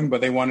they're doing,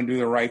 but they want to do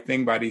the right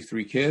thing by these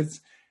 3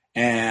 kids.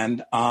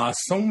 And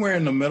somewhere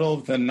in the middle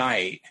of the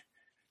night,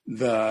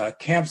 the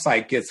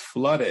campsite gets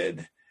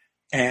flooded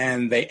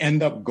and they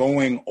end up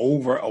going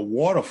over a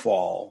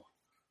waterfall.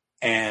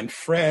 And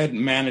Fred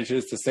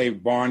manages to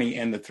save Barney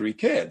and the 3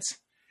 kids.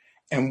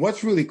 And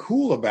what's really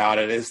cool about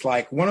it is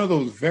like one of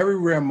those very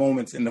rare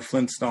moments in the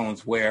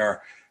Flintstones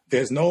where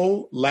there's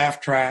no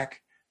laugh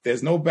track,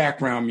 there's no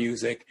background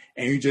music,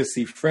 and you just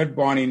see Fred,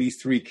 Barney, and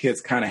these 3 kids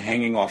kind of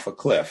hanging off a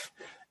cliff.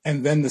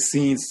 And then the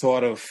scene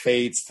sort of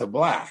fades to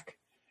black.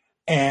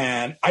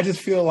 And I just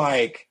feel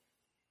like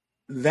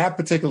that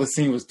particular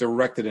scene was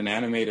directed and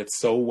animated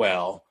so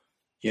well,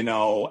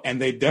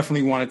 and they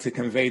definitely wanted to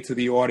convey to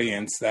the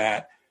audience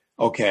that,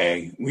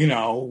 okay,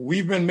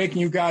 we've been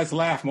making you guys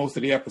laugh most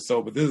of the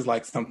episode, but this is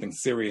like something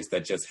serious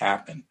that just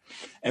happened.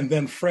 And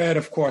then Fred,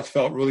 of course,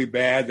 felt really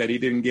bad that he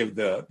didn't give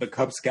the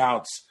Cub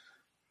Scouts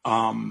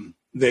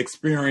the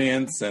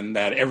experience and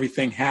that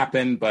everything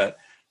happened, but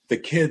the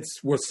kids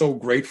were so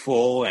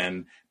grateful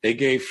and they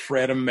gave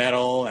Fred a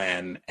medal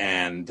and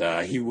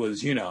he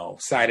was,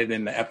 cited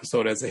in the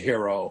episode as a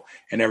hero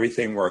and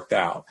everything worked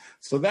out.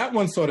 So that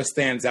one sort of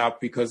stands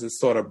out because it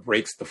sort of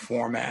breaks the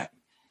format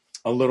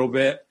a little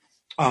bit.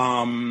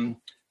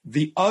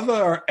 The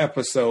other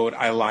episode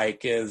I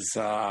like is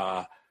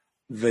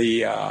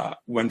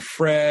when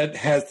Fred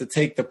has to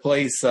take the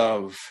place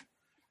of,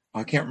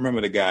 I can't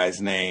remember the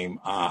guy's name.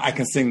 I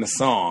can sing the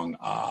song.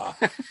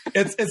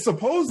 It's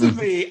supposed to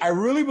be, I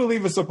really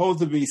believe it's supposed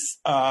to be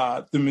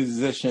the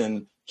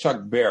musician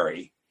Chuck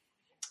Berry.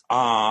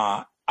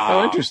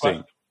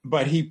 Interesting.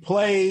 But he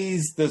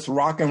plays this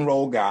rock and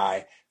roll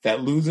guy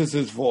that loses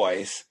his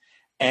voice.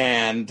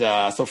 And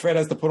so Fred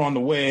has to put on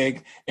the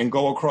wig and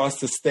go across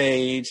the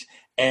stage.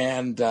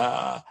 And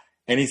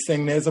he's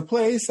singing, "There's a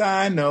place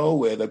I know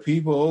where the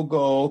people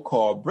go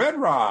called Bread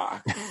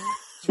Rock."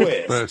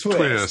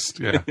 Twist.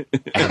 Yeah.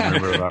 I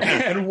remember that.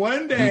 And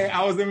one day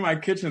I was in my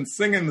kitchen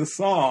singing the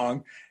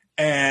song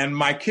and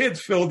my kids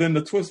filled in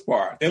the twist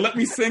part. They let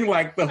me sing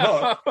like the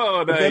hook.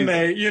 Oh, nice. Then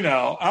they,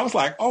 I was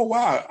like, oh,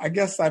 wow, I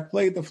guess I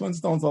played the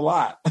Flintstones a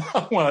lot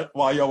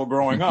while y'all were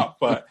growing up.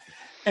 But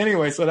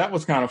anyway, so that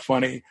was kind of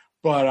funny.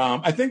 But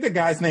I think the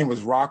guy's name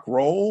was Rock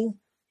Roll.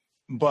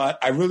 But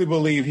I really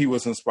believe he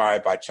was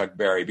inspired by Chuck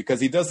Berry because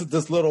he does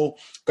this little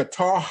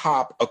guitar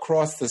hop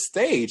across the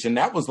stage. And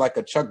that was like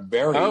a Chuck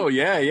Berry. Oh,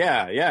 yeah.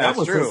 That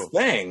was true. his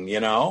thing,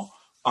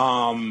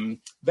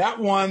 That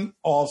one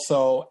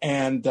also.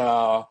 And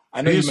I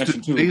know you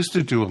mentioned too. They used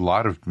to do a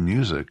lot of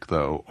music,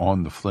 though,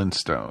 on the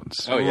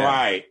Flintstones. Oh,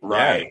 yeah.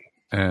 Right.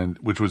 And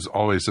which was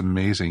always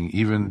amazing,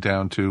 even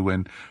down to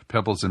when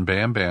Pebbles and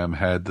Bam Bam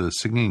had the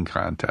singing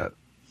contest.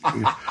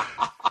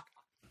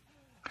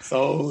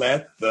 So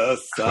let the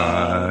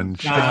sun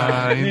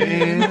shine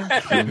in.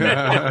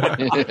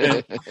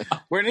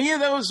 Were any of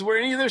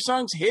their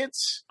songs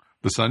hits?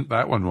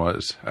 That one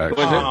was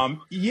actually.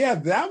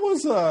 That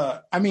was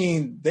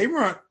they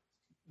weren't.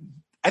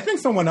 I think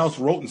someone else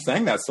wrote and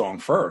sang that song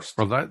first.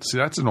 Well, that's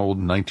an old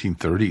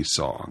 1930s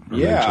song.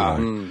 Yeah.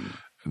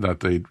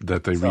 that they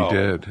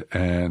redid,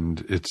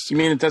 and it's. You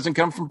mean it doesn't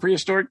come from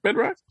prehistoric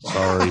bedrock?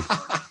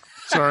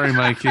 Sorry,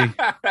 Mikey.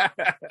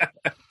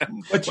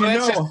 But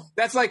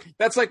that's like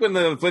when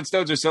the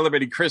Flintstones are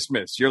celebrating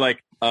Christmas. You're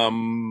like,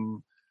 right.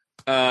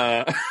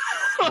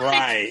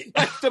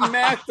 Like the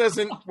math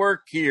doesn't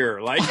work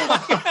here. Like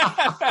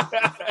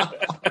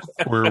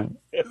where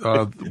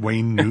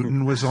Wayne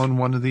Newton was on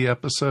one of the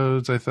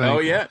episodes, I think. Oh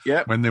yeah.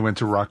 When they went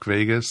to Rock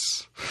Vegas.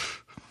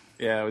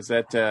 Yeah, was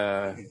that?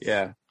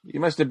 Yeah, he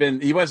must have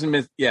been. He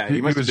wasn't. Yeah,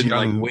 he must have been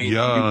young, like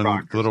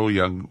Wayne little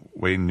young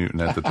Wayne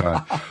Newton at the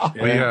time.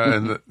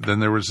 And then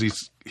there was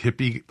these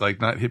hippie,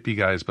 like not hippie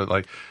guys, but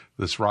like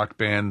this rock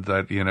band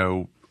that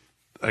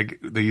like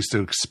they used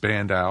to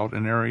expand out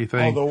and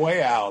everything. Oh, the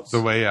Way Outs.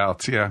 The Way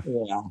Outs, yeah.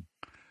 Yeah.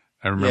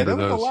 I remember there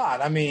those. was a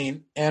lot. I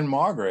mean, and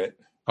Margaret.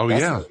 Oh,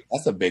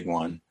 that's a big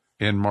one.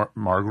 And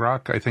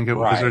Margrock, I think it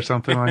was, or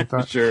something like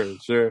that.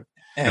 Sure.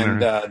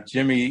 And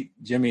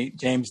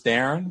James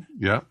Darren.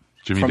 Yeah,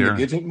 Jimmy from Darren.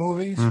 the Gidget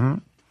movies. Mm-hmm.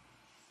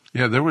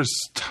 Yeah, there was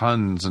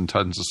tons and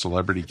tons of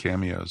celebrity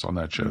cameos on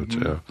that show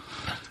too.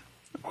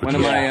 One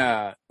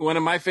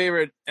of my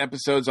favorite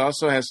episodes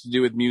also has to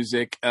do with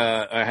music.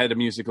 I had a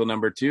musical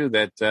number too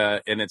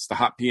and it's the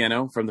Hot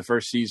Piano from the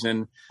first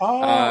season.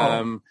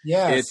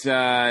 Yes.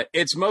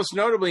 It's most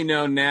notably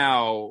known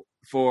now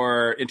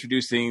for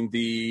introducing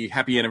the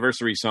Happy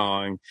Anniversary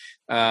song,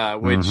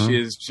 which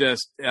is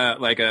just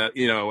like a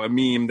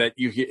meme that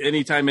you hear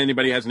anytime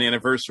anybody has an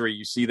anniversary,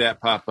 you see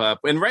that pop up,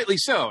 and rightly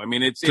so. I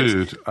mean,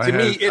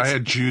 I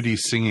had Judy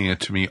singing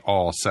it to me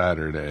all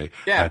Saturday.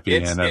 Yeah, happy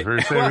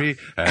anniversary,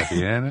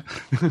 happy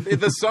anniversary.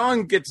 The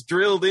song gets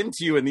drilled into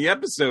you in the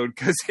episode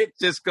because it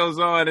just goes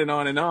on and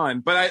on and on.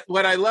 But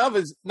what I love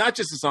is not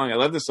just the song. I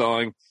love the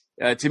song.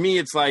 To me,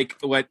 it's like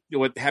what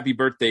Happy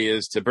Birthday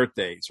is to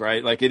birthdays,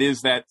 right? Like it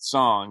is that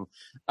song.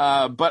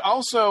 But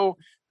also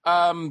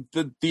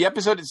the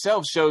episode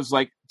itself shows,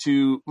 like,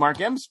 to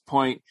Mark M's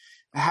point,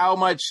 how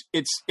much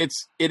it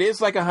is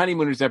like a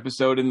honeymooners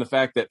episode in the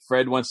fact that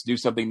Fred wants to do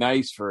something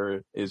nice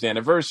for his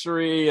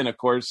anniversary. And of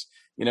course,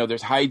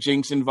 there's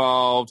hijinks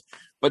involved.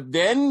 But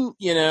then,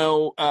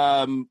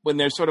 when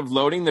they're sort of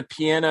loading the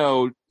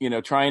piano,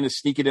 trying to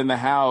sneak it in the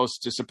house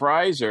to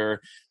surprise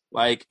her,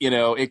 like,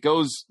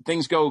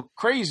 things go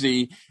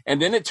crazy.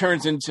 And then it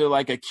turns into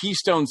like a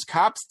Keystone's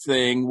Cops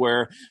thing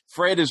where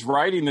Fred is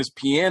riding this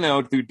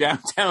piano through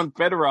downtown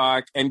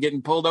Bedrock and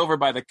getting pulled over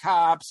by the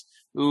cops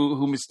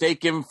who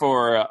mistake him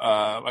for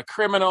a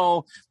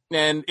criminal.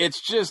 And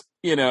it's just,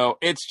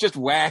 it's just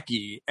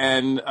wacky.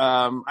 And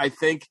I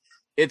think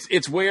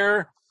it's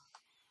where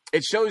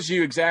it shows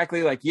you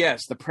exactly, like,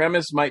 yes, the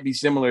premise might be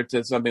similar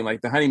to something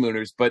like The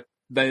Honeymooners, but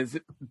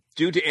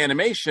due to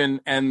animation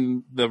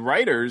and the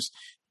writers,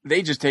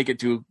 they just take it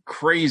to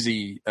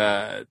crazy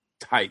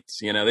heights.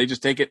 They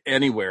just take it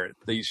anywhere,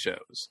 these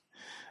shows.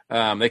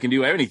 They can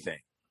do anything.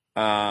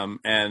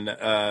 And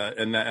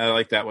I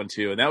like that one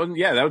too. And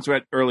that was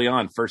right early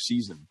on, first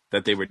season,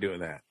 that they were doing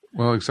that.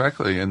 Well,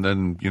 exactly. And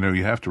then,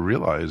 you have to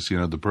realize,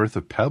 the birth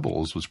of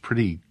Pebbles was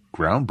pretty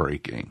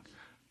groundbreaking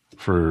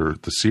for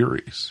the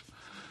series,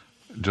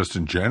 just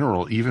in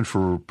general, even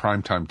for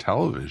primetime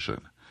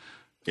television.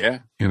 Yeah.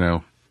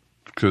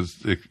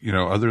 Because,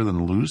 other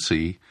than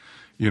Lucy,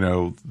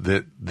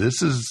 that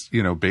this is,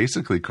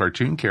 basically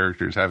cartoon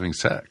characters having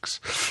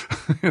sex,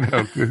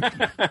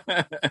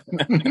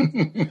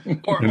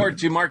 or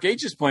to Mark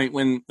H's point,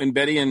 when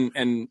Betty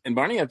and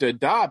Barney have to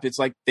adopt, it's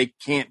like they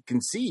can't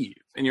conceive.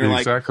 And you're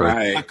exactly.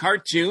 Like, a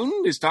cartoon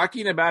is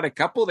talking about a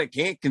couple that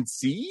can't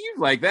conceive?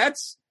 Like,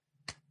 that's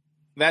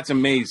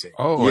amazing.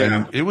 Oh,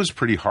 yeah. And it was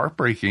pretty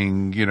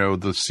heartbreaking,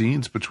 the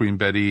scenes between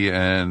Betty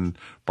and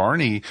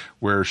Barney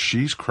where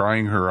she's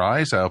crying her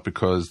eyes out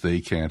because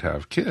they can't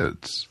have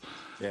kids.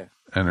 Yeah.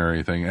 And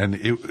everything. And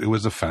it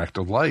was a fact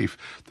of life.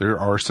 There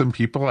are some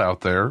people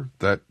out there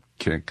that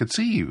can't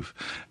conceive.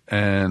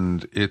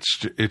 And it's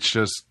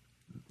just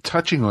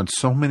touching on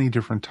so many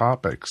different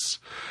topics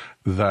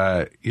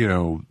that,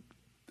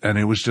 and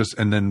it was just,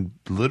 and then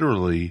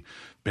literally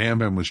Bam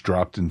Bam was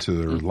dropped into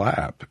their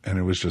lap, and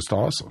it was just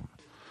awesome.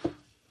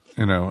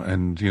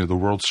 And, the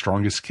world's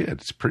strongest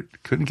kid.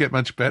 Couldn't get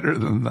much better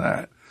than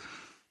that.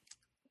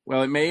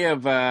 Well, it may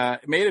have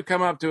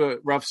come up to a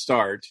rough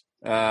start.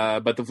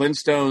 But the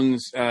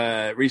Flintstones,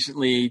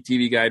 recently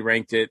TV Guide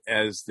ranked it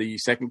as the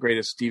second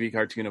greatest TV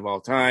cartoon of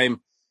all time.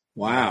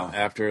 Wow.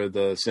 After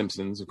The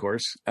Simpsons, of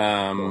course.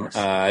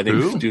 I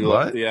think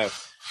yeah.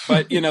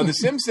 But, The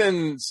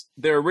Simpsons,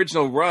 their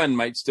original run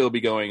might still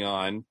be going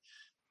on.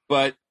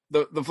 But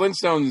the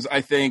Flintstones,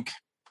 I think,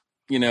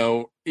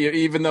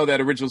 even though that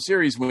original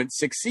series went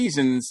 6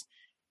 seasons,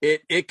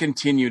 it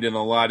continued in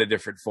a lot of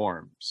different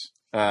forms.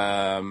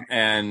 I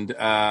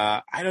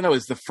don't know,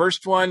 is the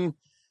first one...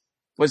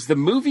 Was the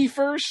movie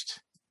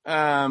first?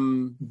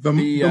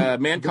 The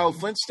Man Called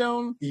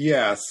Flintstone?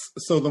 Yes.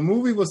 So the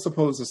movie was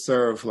supposed to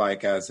serve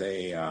like as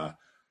a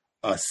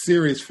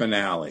series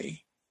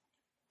finale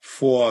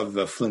for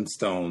the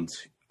Flintstones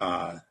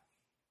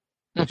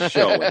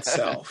show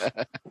itself.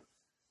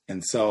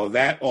 And so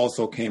that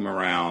also came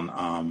around,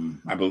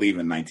 I believe,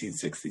 in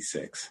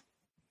 1966.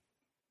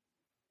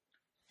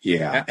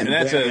 Yeah, and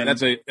that's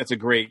a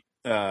great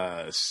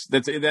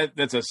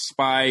that's a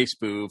spy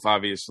spoof,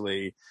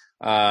 obviously,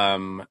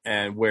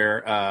 and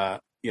where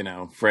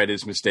Fred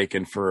is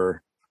mistaken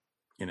for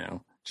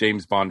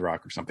James Bond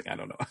rock or something. I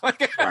don't know.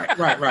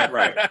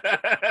 Right.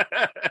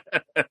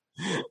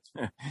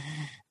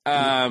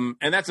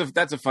 And that's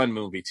a fun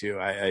movie too.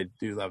 I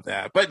do love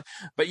that. But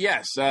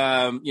yes,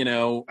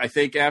 I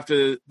think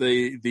after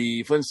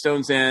the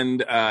Flintstones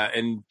end,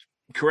 and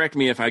correct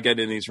me if I get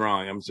any of these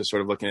wrong. I'm just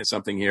sort of looking at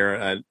something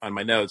here on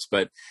my notes,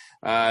 but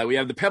we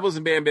have the Pebbles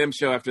and Bam Bam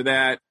show after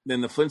that,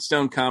 then the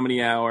Flintstone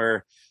Comedy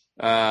Hour,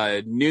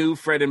 new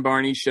Fred and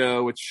Barney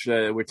show, which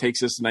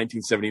takes us to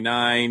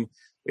 1979.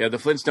 We have the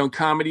Flintstone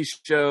Comedy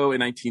Show in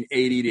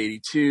 1980 to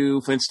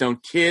 82. Flintstone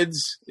Kids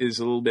is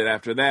a little bit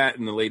after that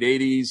in the late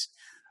 80s.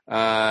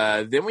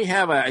 Then we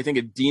have, I think,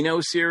 a Dino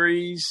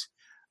series.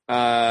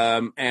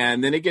 And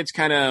then it gets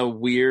kind of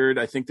weird.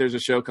 I think there's a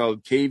show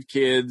called Cave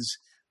Kids,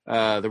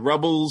 The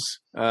Rubbles,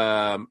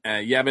 Yabba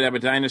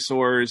Dabba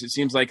Dinosaurs. It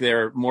seems like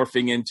they're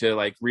morphing into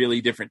like really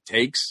different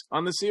takes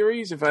on the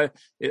series.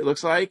 It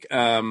looks like,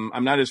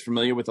 I'm not as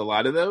familiar with a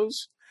lot of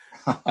those,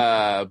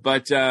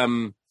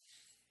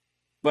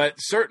 but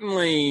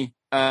certainly,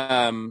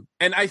 and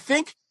I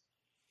think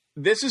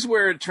this is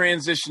where it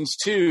transitions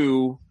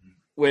to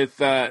with,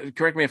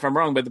 correct me if I'm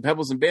wrong, but the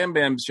Pebbles and Bam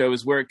Bam show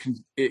is where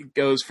it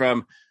goes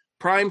from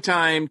prime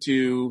time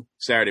to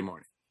Saturday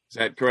morning. Is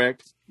that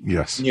correct?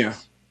 Yes. Yeah.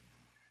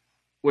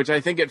 Which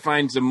I think it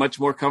finds a much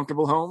more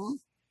comfortable home.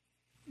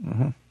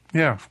 Mm-hmm.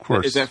 Yeah, of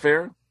course. Is that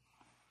fair?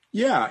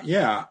 Yeah.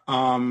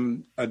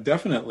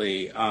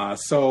 Definitely.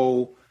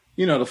 So,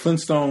 the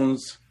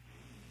Flintstones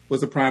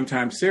was a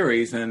primetime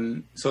series,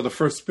 and so the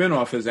first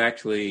spinoff is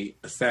actually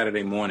a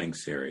Saturday morning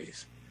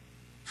series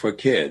for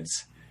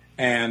kids.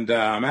 And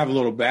I have a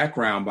little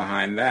background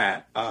behind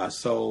that.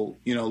 So,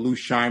 Lou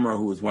Scheimer,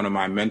 who was one of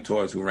my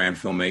mentors who ran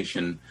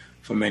Filmation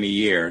for many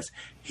years,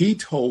 he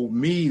told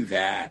me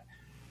that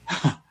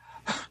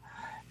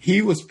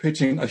he was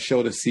pitching a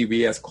show to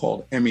CBS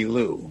called Emmy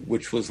Lou,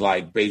 which was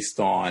like based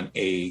on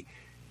a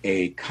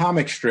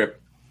comic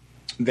strip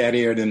that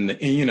aired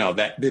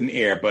that didn't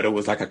air, but it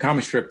was like a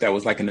comic strip that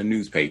was like in the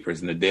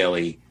newspapers, in the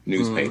daily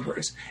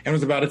newspapers. And it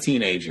was about a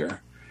teenager.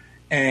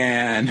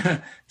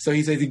 And so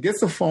he says he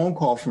gets a phone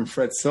call from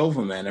Fred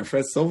Silverman, and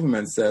Fred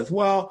Silverman says,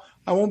 well,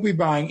 I won't be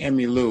buying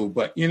Emmy Lou,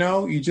 but,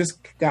 you just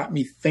got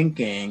me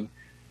thinking,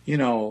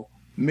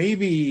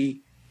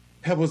 maybe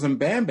Pebbles and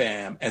Bam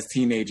Bam as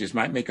teenagers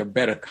might make a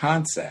better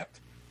concept.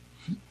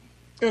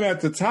 And at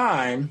the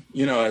time,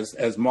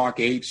 as Mark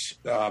H.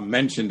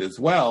 Mentioned as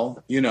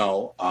well,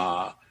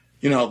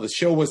 the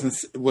show was in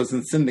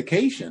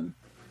syndication,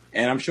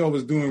 and I'm sure it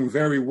was doing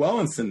very well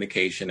in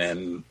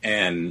syndication.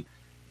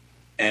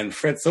 And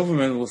Fred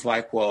Silverman was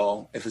like,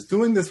 well, if it's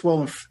doing this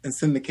well in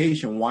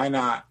syndication, why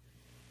not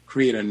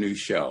create a new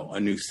show, a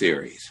new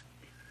series?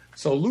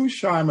 So Lou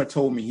Scheimer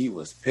told me he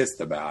was pissed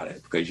about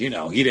it because, he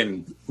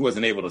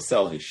wasn't able to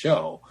sell his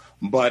show,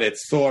 but it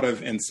sort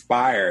of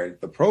inspired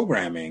the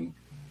programming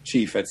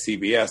chief at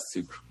CBS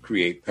to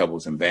create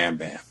Pebbles and Bam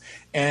Bam.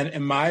 And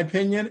in my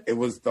opinion, it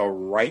was the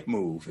right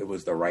move. It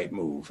was the right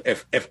move.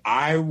 If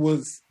I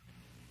was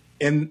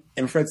in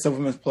Fred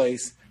Silverman's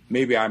place,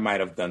 maybe I might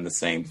have done the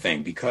same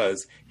thing,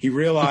 because he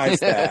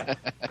realized that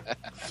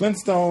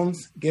Flintstones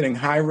getting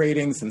high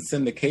ratings and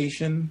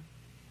syndication,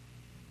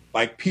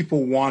 like,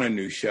 people want a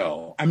new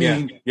show. I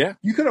mean,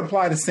 you could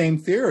apply the same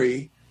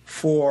theory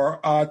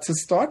to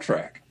Star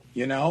Trek,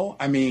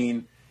 I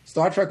mean,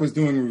 Star Trek was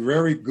doing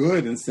very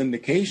good in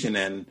syndication,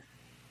 and,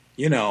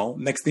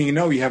 next thing you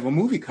know, you have a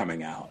movie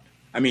coming out.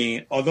 I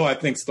mean, although I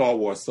think Star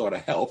Wars sort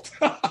of helped.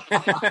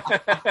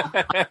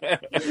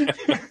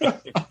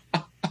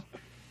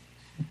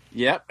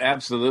 Yep,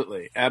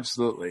 absolutely.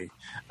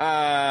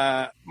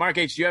 Mark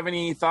H., do you have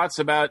any thoughts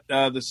about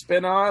the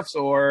spinoffs,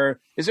 or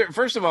is there,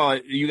 first of all,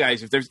 you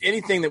guys, if there's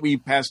anything that we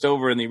passed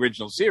over in the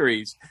original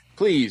series,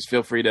 please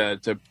feel free to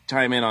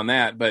chime in on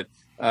that. But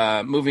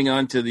moving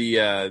on to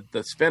the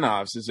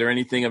spinoffs, is there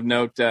anything of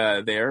note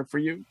there for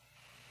you?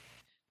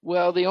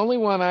 Well, the only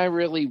one I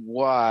really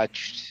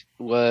watched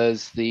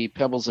was the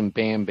Pebbles and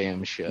Bam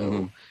Bam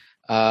show.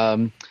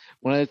 Mm-hmm.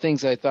 One of the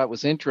things I thought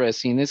was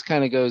interesting, this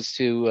kind of goes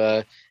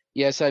to,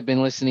 yes, I've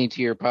been listening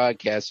to your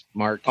podcast,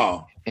 Mark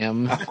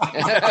M.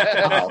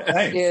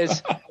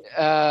 Thanks.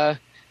 But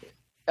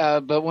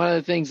one of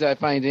the things I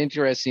find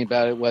interesting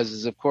about it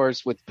is, of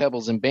course, with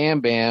Pebbles and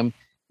Bam Bam,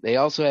 they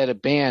also had a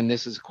band.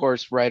 This is, of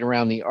course, right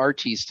around the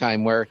Archies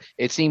time, where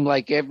it seemed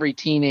like every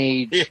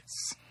teenage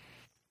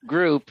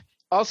group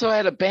also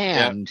had a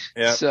band.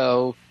 Yep.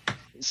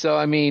 So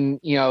I mean,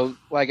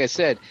 like I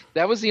said,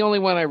 that was the only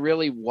one I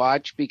really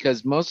watched,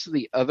 because most of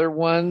the other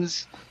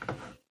ones,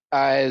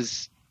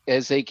 as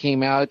they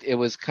came out, it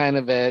was kind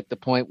of at the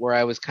point where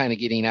I was kind of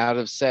getting out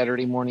of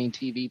Saturday morning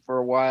TV for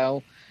a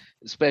while,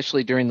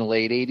 especially during the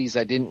late 80s.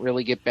 I didn't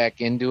really get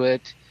back into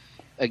it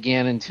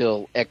again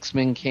until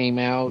X-Men came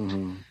out.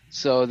 Mm-hmm.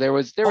 So there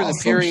was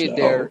a period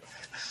there.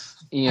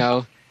 you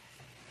know,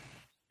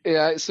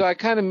 yeah. So I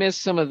kind of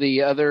missed some of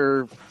the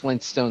other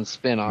Flintstone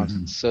spinoffs.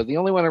 Mm-hmm. So the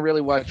only one I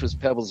really watched was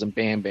Pebbles and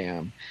Bam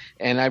Bam,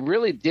 and I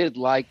really did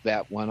like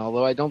that one.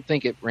 Although I don't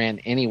think it ran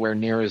anywhere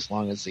near as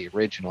long as the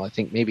original. I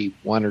think maybe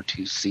 1 or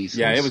 2 seasons.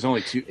 Yeah, it was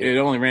only 2. It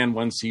only ran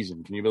 1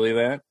 season. Can you believe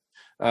that?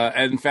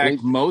 And in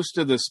fact, most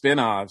of the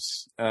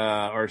spinoffs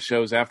or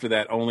shows after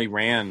that only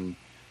ran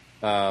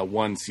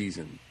 1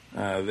 season.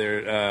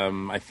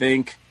 I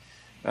think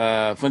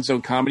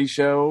Flintstone Comedy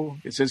Show,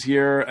 it says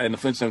here, and the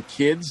Flintstone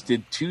Kids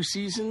did 2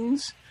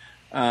 seasons.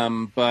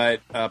 But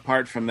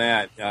apart from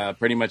that,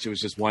 pretty much it was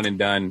just one and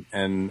done,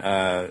 and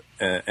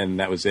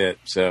that was it.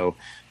 So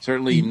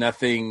certainly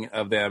nothing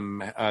of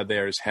them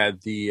theirs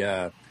had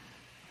the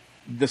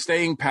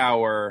staying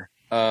power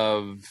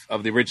of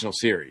the original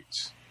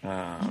series.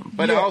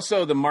 But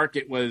also the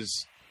market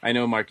was, I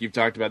know, Mark, you've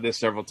talked about this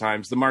several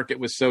times. The market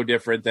was so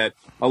different that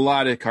a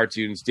lot of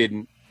cartoons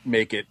didn't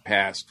make it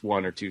past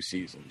 1 or 2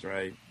 seasons,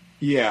 right?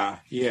 Yeah.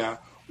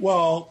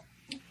 Well,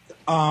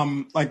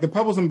 like the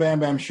Pebbles and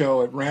Bam Bam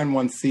show, it ran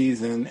 1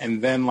 season,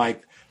 and then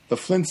like the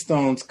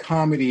Flintstones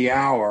Comedy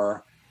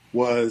Hour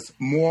was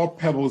more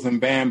Pebbles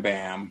and Bam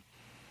Bam,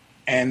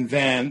 and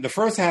then the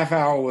first half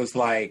hour was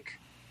like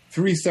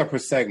 3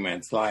 separate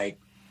segments, like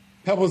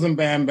Pebbles and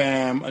Bam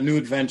Bam, A New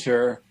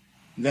Adventure.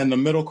 Then the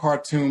middle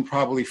cartoon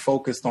probably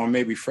focused on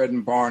maybe Fred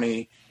and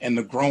Barney and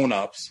the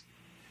grown-ups.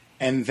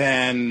 And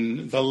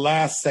then the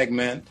last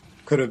segment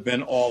could have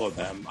been all of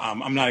them.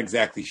 I'm not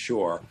exactly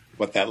sure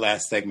what that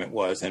last segment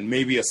was, and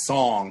maybe a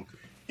song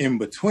in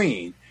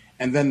between.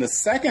 And then the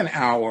second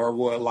hour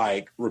were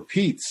like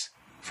repeats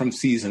from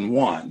season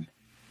 1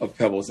 of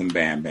Pebbles and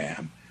Bam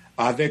Bam.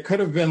 There could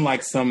have been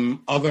like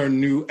some other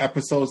new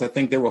episodes. I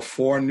think there were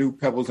 4 new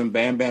Pebbles and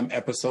Bam Bam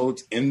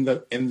episodes in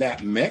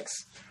that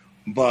mix,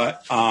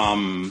 but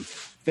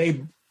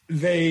they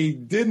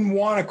didn't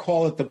want to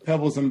call it the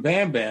Pebbles and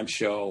Bam Bam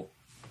show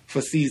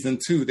for season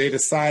 2. They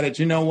decided,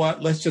 you know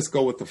what, let's just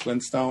go with the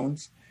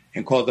Flintstones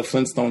and call it the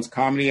Flintstones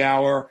Comedy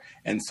Hour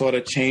and sort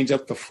of change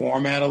up the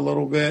format a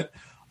little bit.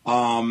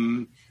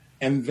 And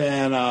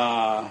then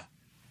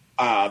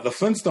the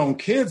Flintstone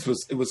Kids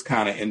was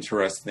kind of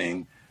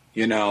interesting.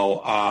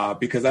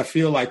 Because I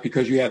feel like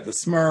because you had the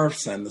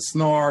Smurfs and the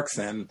Snorks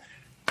and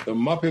the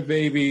Muppet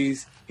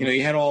Babies,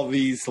 you had all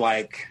these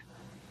like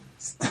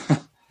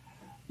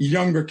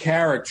younger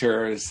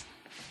characters,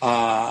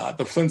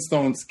 the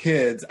Flintstones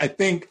Kids. I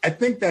think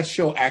that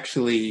show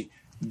actually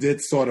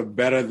did sort of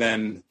better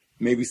than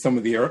maybe some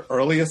of the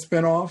earlier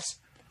spinoffs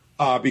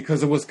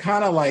because it was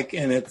kind of like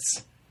in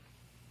its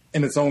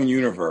own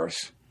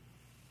universe,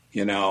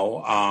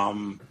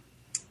 something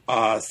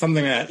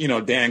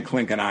that, Dan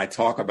Klink and I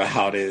talk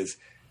about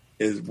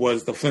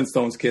was the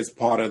Flintstones Kids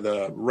part of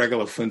the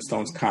regular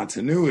Flintstones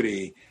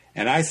continuity?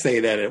 And I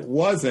say that it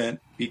wasn't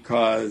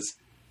because,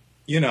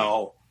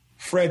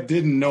 Fred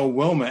didn't know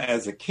Wilma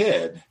as a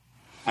kid.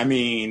 I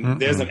mean,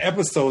 there's an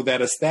episode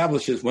that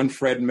establishes when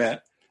Fred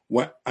met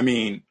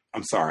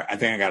I'm sorry, I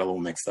think I got a little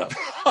mixed up.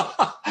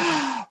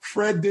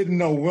 Fred didn't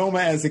know Wilma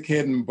as a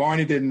kid and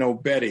Barney didn't know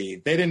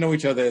Betty. They didn't know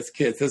each other as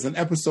kids. There's an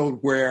episode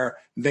where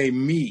they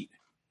meet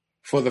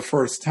for the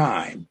first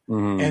time.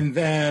 Mm-hmm. And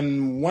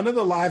then one of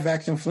the live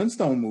action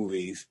Flintstone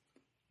movies,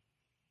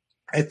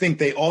 I think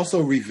they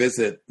also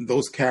revisit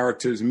those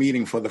characters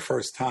meeting for the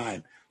first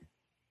time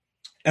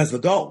as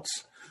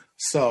adults.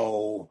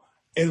 So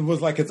it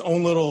was like its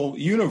own little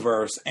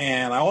universe.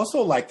 And I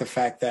also like the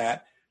fact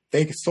that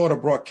they sort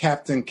of brought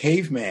Captain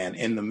Caveman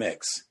in the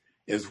mix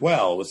as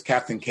well. It was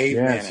Captain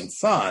Caveman and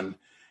Son.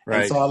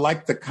 Right. And so I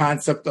like the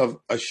concept of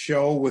a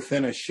show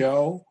within a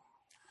show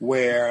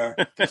where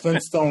the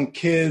Flintstone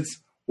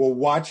Kids were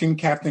watching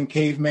Captain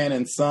Caveman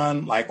and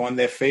Son, like on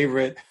their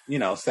favorite,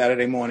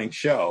 Saturday morning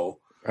show.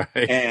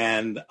 Right.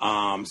 And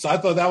so I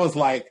thought that was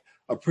like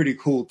a pretty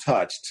cool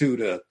touch too,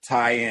 to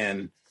tie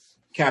in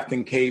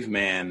Captain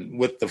Caveman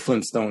with the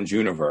Flintstones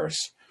universe.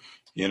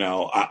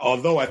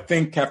 Although I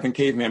think Captain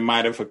Caveman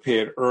might have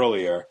appeared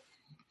earlier,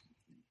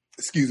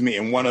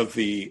 in one of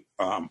the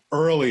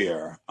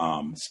earlier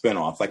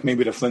spinoffs, like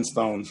maybe the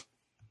Flintstones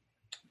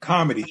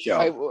comedy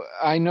show.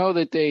 I know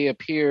that the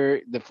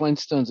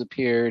Flintstones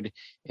appeared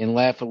in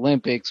Laugh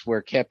Olympics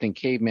where Captain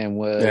Caveman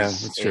was. Yeah,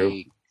 that's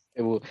true.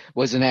 It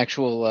was an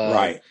actual,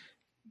 right.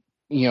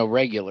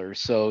 Regular.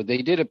 So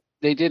they did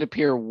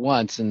appear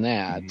once in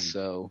that. Mm-hmm.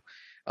 So.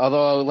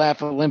 Although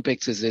Laugh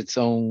Olympics is its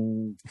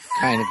own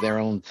kind of their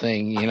own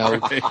thing,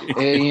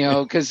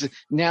 because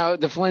now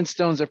the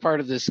Flintstones are part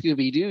of the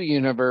Scooby-Doo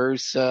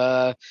universe.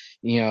 I'm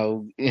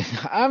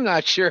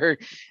not sure.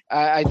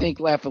 I think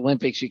Laugh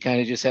Olympics, you kind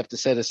of just have to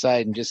set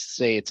aside and just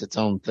say it's its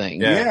own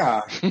thing.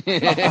 Yeah.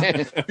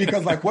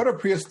 Because like what are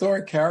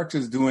prehistoric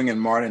characters doing in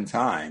modern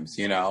times?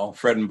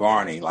 Fred and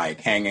Barney,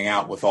 like hanging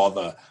out with all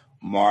the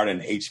modern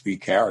HB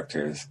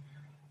characters.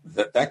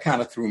 That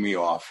kind of threw me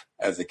off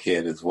as a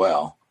kid as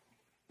well.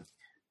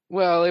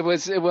 Well, it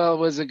was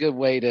a good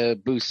way to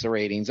boost the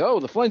ratings.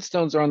 Oh, the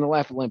Flintstones are on the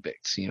Laugh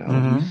Olympics,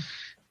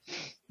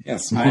 Yeah,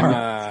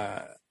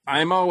 smart.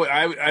 I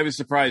was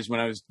surprised when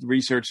I was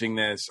researching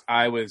this.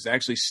 I was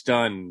actually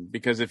stunned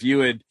because if you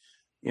had,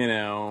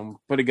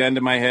 put a gun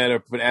to my head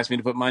or asked me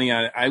to put money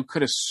on it, I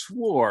could have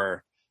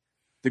swore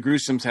the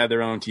Gruesomes had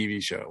their own TV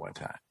show at one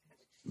time.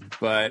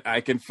 But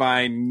I can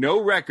find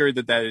no record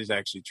that is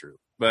actually true.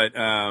 But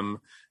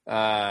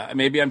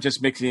maybe I'm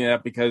just mixing it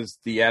up because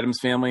the Addams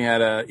Family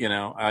had an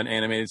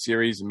animated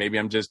series, and maybe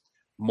I'm just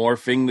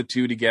morphing the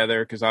two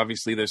together because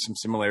obviously there's some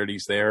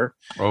similarities there.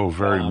 Oh,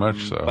 very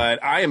much so.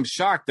 But I am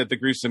shocked that the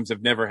Gruesomes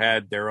have never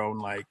had their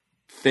own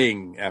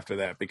thing after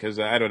that because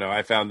I don't know.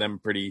 I found them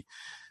pretty.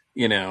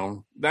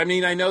 I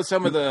mean, I know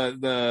some of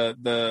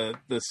the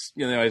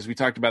as we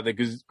talked about the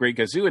Great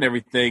Gazoo and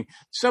everything,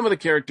 some of the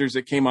characters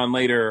that came on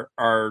later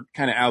are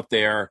kind of out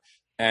there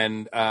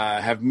and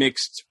have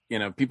mixed,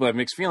 people have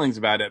mixed feelings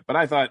about it. But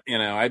I thought,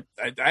 I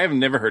have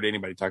never heard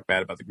anybody talk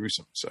bad about the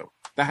Gruesomes. So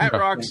the Hat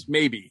Rocks,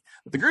 maybe,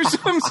 but the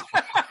Gruesomes.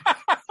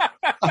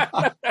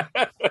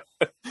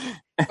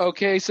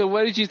 Okay, so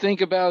what did you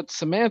think about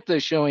Samantha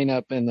showing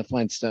up in the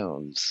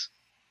Flintstones?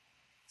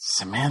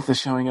 Samantha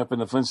showing up in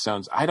the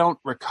Flintstones. I don't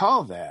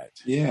recall that.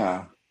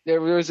 Yeah. There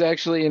was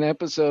actually an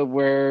episode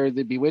where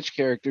the Bewitched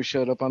character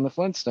showed up on the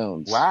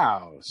Flintstones.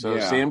 Wow. So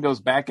Sam goes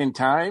back in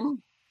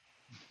time?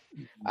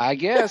 I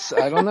guess.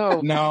 I don't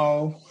know.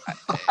 No.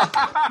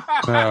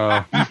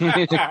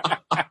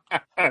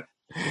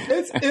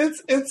 It's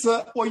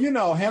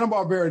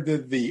Hanna-Barbera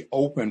did the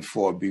open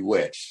for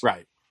Bewitched.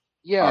 Right.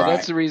 Yeah,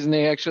 that's the reason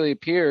they actually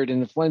appeared in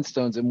the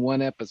Flintstones in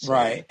one episode.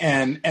 Right.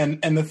 And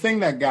the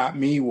thing that got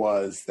me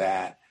was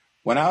that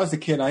when I was a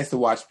kid, I used to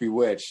watch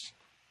Bewitched.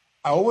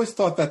 I always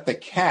thought that the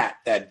cat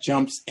that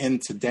jumps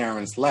into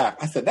Darren's lap,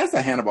 I said, that's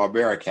a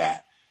Hanna-Barbera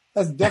cat.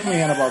 That's definitely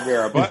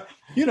Hanna-Barbera. But,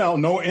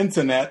 no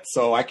internet,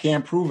 so I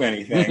can't prove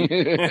anything.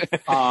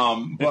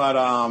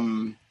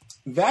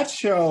 That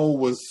show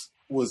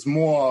was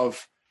more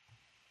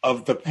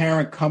of the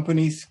parent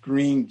company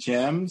Screen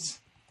Gems.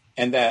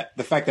 And that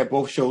the fact that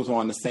both shows were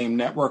on the same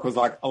network was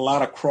like a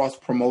lot of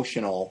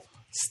cross-promotional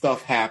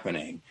stuff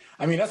happening.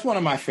 I mean, that's one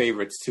of my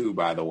favorites, too,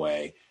 by the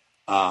way.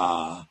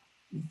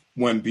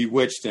 When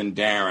Bewitched and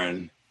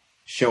Darren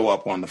show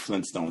up on the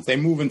Flintstones. They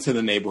move into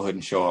the neighborhood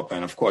and show up,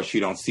 and of course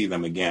you don't see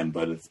them again,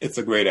 but it's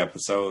a great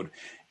episode.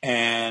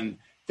 And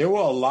there were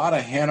a lot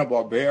of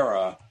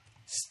Hanna-Barbera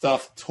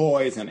stuffed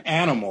toys and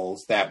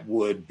animals that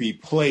would be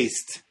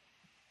placed,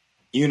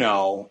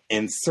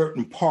 in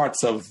certain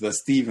parts of the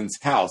Stevens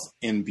house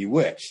in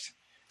Bewitched.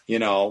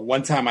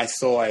 One time I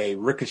saw a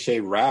Ricochet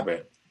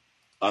rabbit,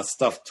 a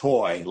stuffed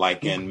toy,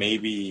 in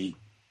maybe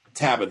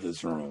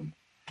Tabitha's room.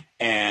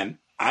 And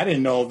I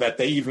didn't know that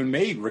they even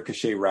made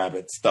Ricochet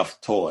rabbit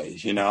stuffed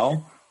toys,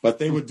 but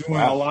they were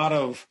doing a lot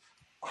of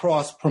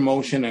cross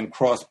promotion and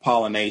cross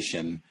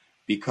pollination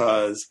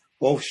because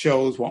both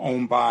shows were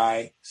owned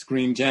by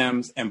Screen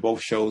Gems and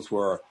both shows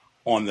were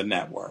on the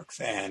networks.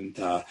 And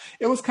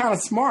it was kind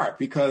of smart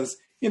because,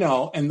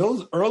 in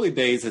those early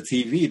days of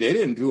TV, they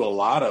didn't do a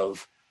lot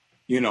of,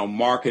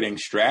 marketing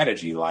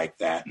strategy like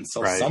that. And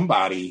so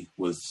somebody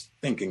was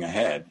thinking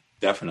ahead,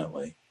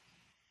 definitely.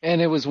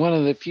 And it was one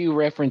of the few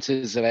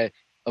references that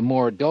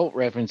more adult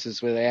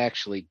references where they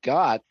actually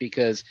got,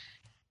 because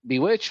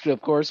Bewitched,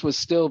 of course, was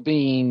still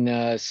being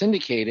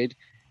syndicated.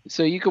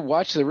 So you could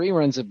watch the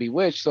reruns of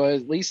Bewitched. So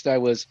at least I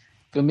was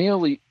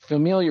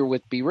familiar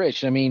with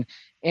Bewitched. I mean,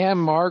 Anne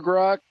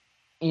Margaret,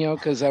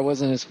 because I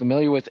wasn't as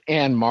familiar with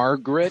Anne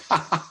Margaret.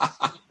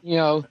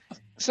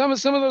 Some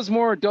of those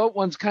more adult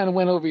ones kind of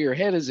went over your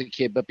head as a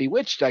kid, but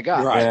Bewitched I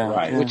got.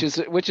 Right. Which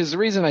is the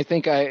reason I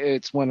think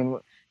it's one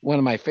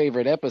of my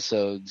favorite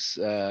episodes.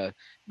 Where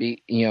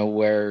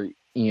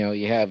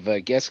you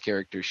have guest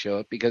characters show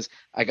up because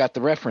I got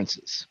the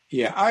references.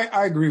 Yeah,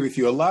 I agree with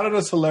you. A lot of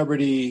the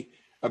celebrity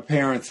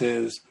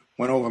appearances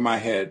went over my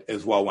head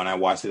as well when I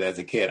watched it as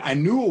a kid. I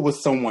knew it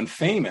was someone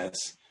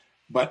famous,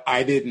 but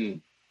I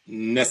didn't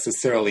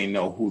necessarily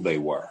know who they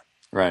were.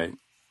 Right.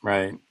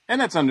 And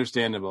that's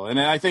understandable. And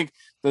I think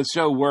the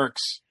show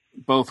works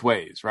both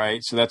ways,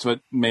 right? So that's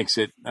what makes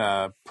it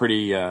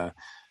pretty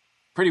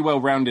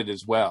well-rounded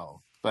as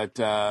well. But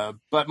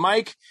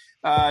Mike,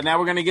 now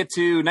we're going to get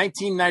to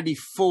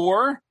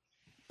 1994.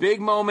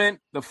 Big moment,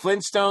 the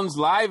Flintstones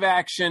live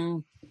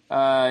action.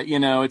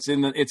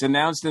 It's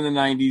announced in the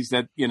 90s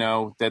that,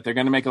 that they're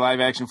going to make a live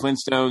action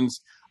Flintstones.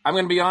 I'm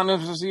going to be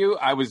honest with you.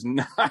 I was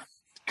not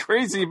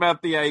crazy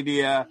about the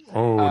idea.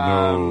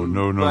 Oh,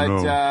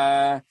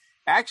 no.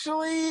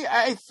 Actually,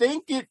 I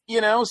think it,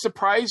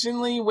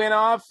 surprisingly went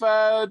off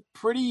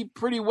pretty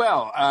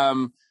well.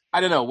 I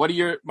don't know. What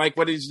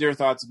is your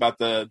thoughts about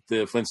the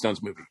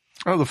Flintstones movie?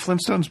 Oh, the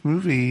Flintstones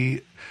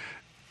movie,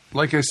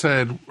 like I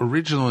said,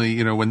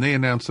 originally, when they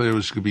announced that it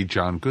was going to be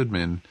John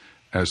Goodman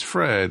as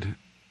Fred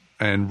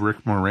and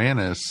Rick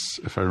Moranis,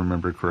 if I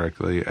remember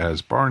correctly,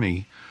 as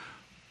Barney,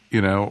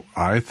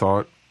 I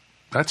thought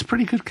that's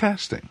pretty good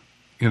casting.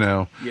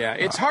 Yeah,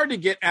 it's hard to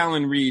get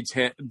Alan Reed's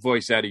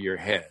voice out of your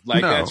head.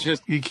 That's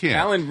just you can't.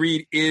 Alan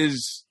Reed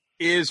is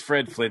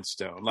Fred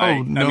Flintstone.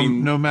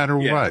 No matter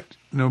what.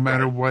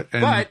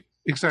 And but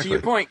exactly to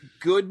your point,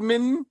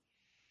 Goodman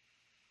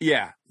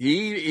Yeah,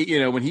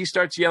 he when he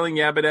starts yelling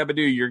yabba dabba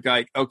doo, you're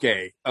like,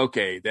 okay,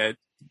 that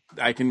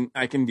I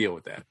can deal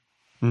with that.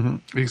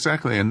 Mm-hmm.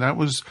 Exactly, and that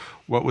was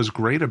what was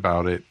great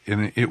about it,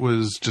 and it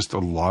was just a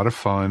lot of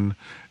fun,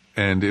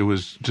 and it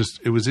was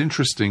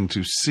interesting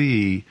to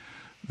see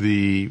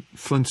the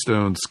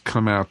Flintstones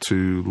come out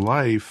to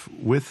life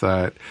with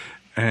that,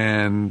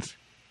 and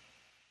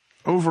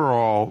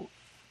overall,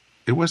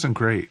 it wasn't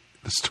great.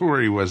 The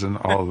story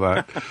wasn't all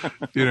that.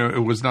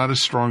 It was not a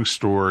strong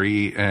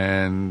story,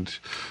 and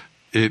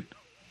it,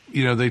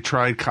 they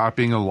tried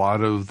copying a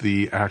lot of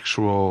the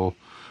actual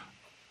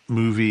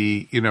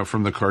movie,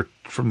 from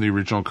the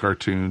original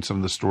cartoon, some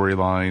of the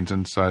storylines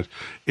and such.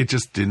 It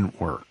just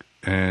didn't work.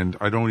 And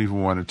I don't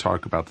even want to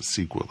talk about the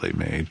sequel they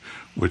made,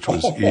 which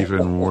was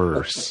even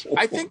worse.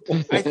 I think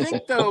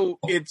though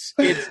it's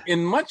in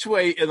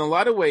a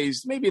lot of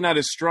ways, maybe not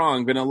as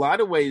strong, but in a lot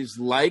of ways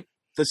like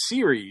the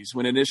series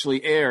when it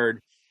initially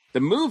aired. The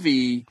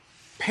movie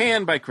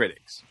panned by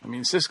critics. I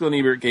mean, Siskel and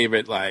Ebert gave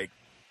it like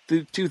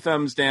two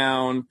thumbs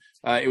down.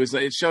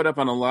 It showed up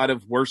on a lot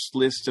of worst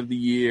lists of the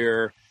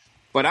year.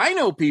 But I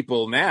know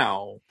people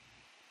now,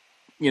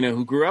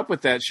 who grew up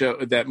with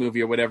that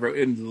movie or whatever,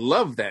 and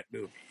love that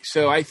movie.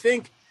 So I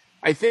think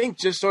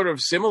just sort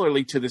of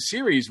similarly to the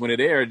series when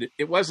it aired,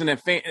 it wasn't a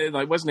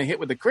hit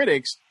with the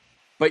critics,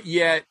 but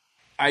yet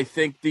I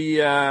think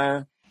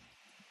the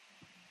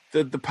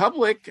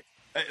public,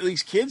 at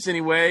least kids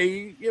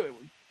anyway,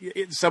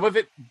 some of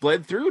it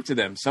bled through to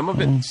them. Some of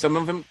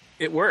them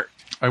it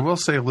worked. I will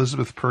say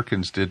Elizabeth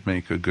Perkins did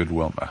make a good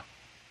Wilma.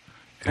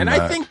 And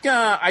I think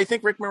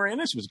Rick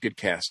Moranis was good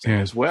casting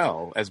as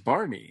well as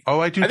Barney.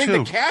 Oh, I do too. I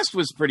think the cast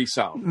was pretty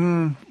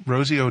solid.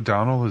 Rosie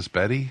O'Donnell as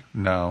Betty?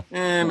 No.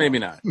 Maybe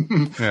not.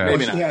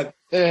 Maybe not.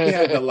 She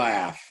had the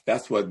laugh.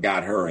 That's what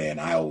got her in,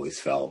 I always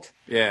felt.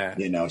 Yeah.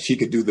 She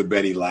could do the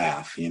Betty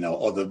laugh,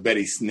 or the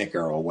Betty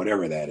snicker or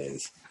whatever that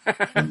is. But,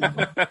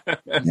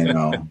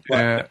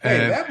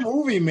 hey, that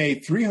movie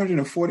made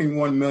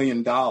 $341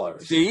 million.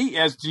 See?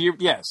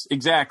 Yes,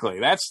 exactly.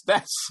 That's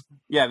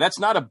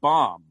not a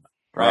bomb.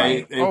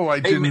 Right. I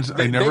didn't.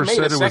 I never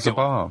said it was a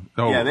bomb.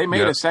 No. Yeah, they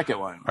made a second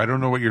one. I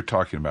don't know what you're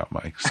talking about,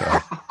 Mike. So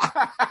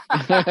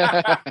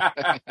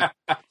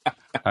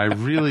I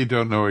really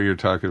don't know what you're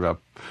talking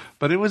about.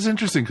 But it was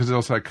interesting because it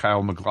also had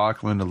Kyle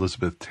MacLachlan,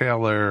 Elizabeth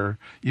Taylor,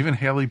 even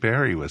Halle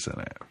Berry was in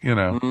it.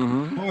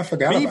 Mm-hmm. Oh, I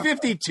forgot about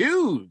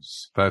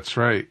B-52s. That's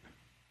right.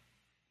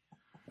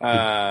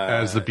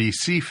 As the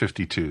BC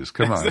 52s.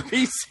 Come on. The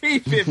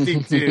BC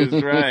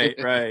 52s.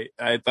 Right.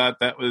 I thought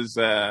that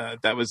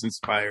was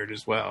inspired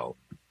as well.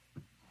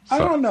 I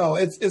don't know.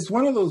 It's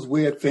one of those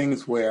weird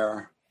things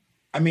where,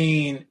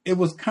 it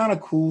was kind of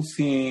cool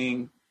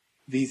seeing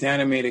these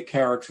animated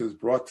characters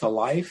brought to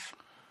life.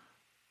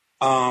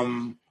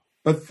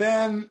 But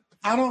then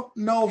I don't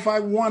know if I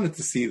wanted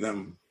to see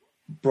them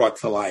brought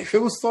to life.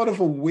 It was sort of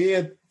a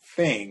weird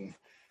thing.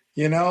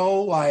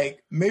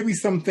 Like maybe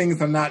some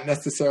things are not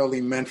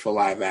necessarily meant for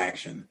live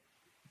action.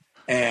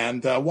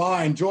 And while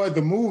I enjoyed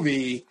the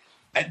movie,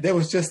 there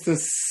was just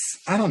this,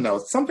 I don't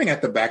know, something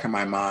at the back of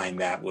my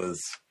mind that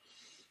was,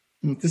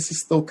 this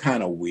is still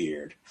kind of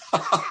weird.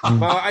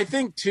 Well, I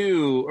think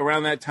too,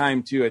 around that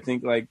time too, I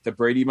think like the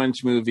Brady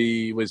Bunch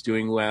movie was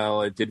doing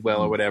well, it did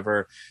well or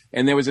whatever.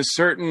 And there was a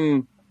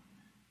certain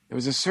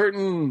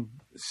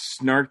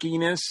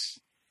snarkiness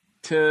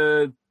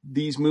to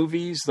these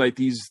movies, like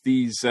these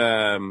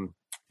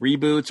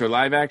reboots or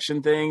live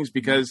action things,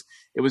 because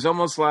it was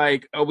almost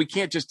like, oh, we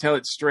can't just tell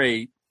it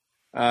straight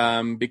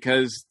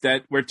because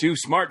that we're too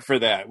smart for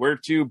that. We're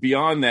too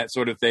beyond that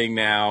sort of thing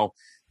now.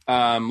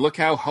 Look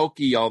how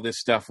hokey all this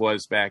stuff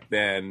was back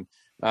then.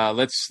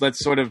 Let's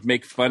sort of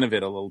make fun of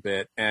it a little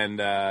bit. And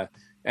to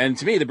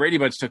me, the Brady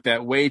Bunch took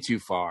that way too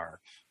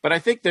far. But I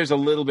think there's a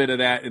little bit of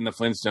that in the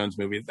Flintstones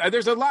movie.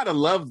 There's a lot of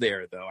love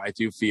there, though. I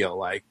do feel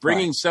like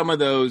bringing some of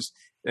those,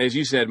 as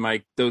you said,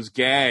 Mike, those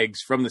gags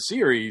from the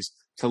series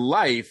to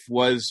life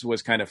was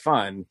kind of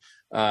fun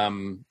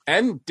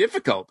and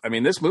difficult. I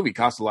mean, this movie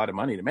cost a lot of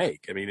money to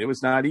make. I mean, it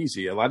was not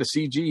easy. A lot of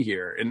CG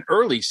here, and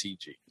early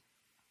CG.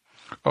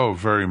 Oh,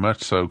 very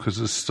much so, because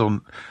this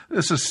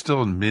is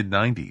still in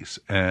mid-90s,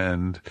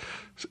 and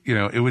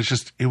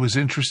it was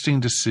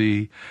interesting to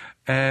see.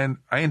 And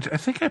I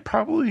think I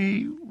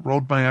probably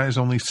rolled my eyes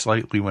only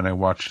slightly when I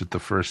watched it the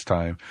first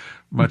time.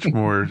 Much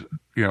more,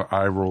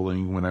 eye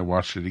rolling when I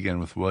watched it again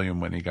with William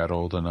when he got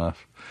old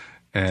enough.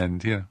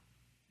 And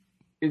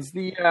is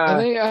the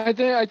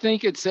I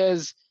think it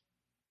says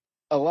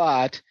a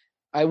lot.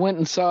 I went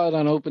and saw it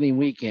on opening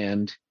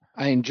weekend.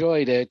 I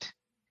enjoyed it,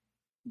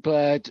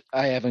 but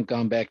I haven't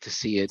gone back to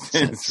see it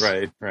since.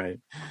 Right.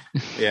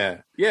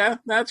 Yeah,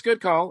 that's a good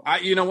call.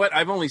 You know what?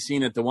 I've only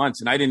seen it the once,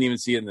 and I didn't even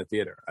see it in the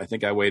theater. I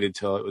think I waited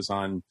till it was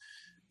on,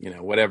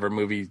 whatever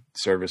movie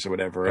service or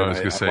whatever. I was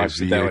going to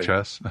say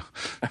VHS.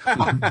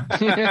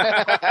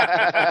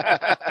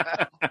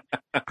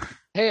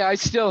 Hey, I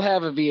still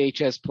have a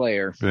VHS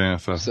player. Yeah.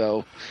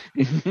 So.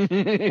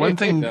 One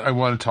thing I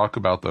want to talk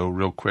about, though,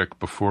 real quick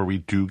before we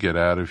do get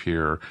out of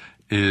here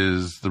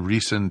is the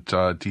recent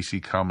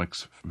DC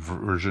Comics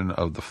version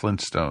of the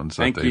Flintstones.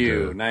 Thank that they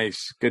you. did. Nice.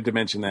 Good to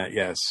mention that.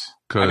 Yes.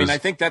 I mean, I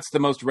think that's the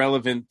most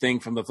relevant thing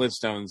from the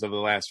Flintstones of the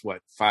last,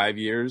 5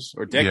 years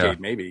or decade,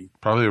 maybe.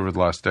 Probably over the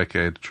last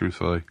decade,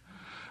 truthfully.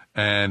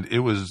 And it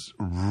was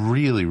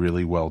really,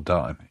 really well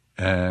done.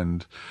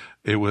 And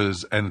it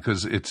was, and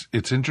because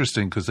it's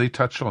interesting because they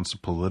touched on some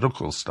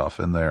political stuff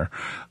in there,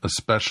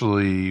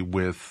 especially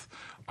with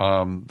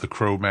the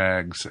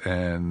Cro-Mags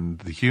and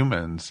the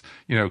humans,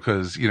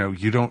 because,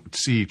 you don't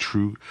see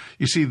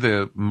you see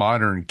the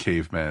modern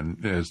cavemen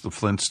as the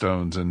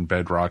Flintstones and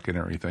Bedrock and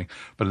everything.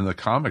 But in the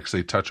comics,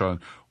 they touch on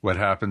what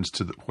happened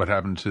to the the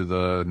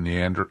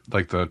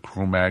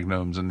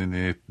Cro-Magnons and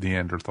the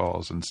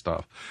Neanderthals and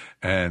stuff.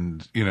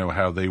 And,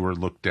 how they were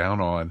looked down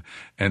on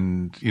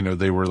and,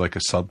 they were like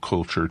a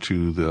subculture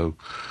to the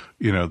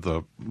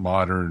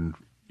modern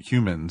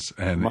humans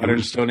and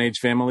modern Stone Age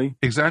family.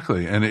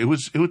 Exactly. And it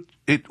was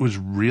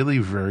really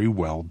very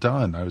well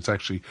done. I was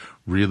actually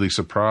really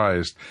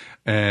surprised.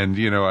 And,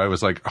 I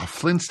was like, a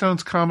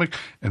Flintstones comic?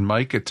 And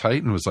Mike at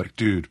Titan was like,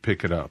 dude,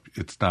 pick it up.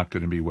 It's not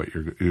going to be what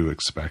you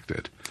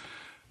expected.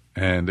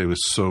 And I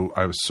was so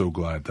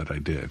glad that I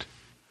did.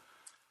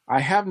 I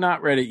have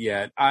not read it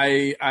yet.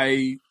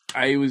 I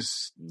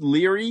was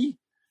leery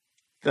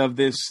of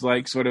this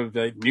sort of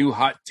the new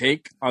hot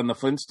take on the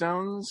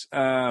Flintstones.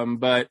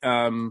 But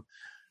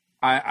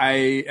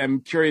I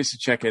am curious to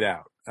check it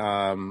out.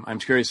 I'm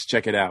curious to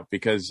check it out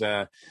because,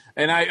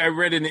 and I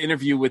read an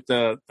interview with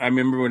I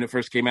remember when it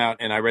first came out,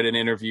 and I read an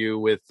interview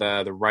with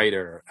the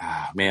writer.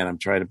 Man, I'm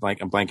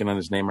blanking on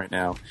his name right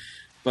now.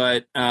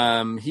 But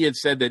he had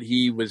said that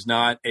he was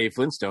not a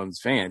Flintstones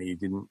fan. He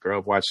didn't grow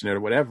up watching it or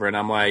whatever. And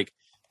I'm like,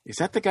 is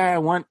that the guy I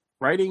want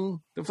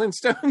writing the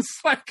Flintstones?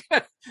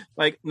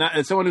 like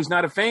not someone who's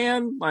not a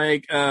fan.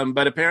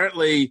 But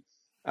apparently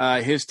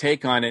his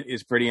take on it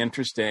is pretty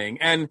interesting,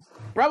 and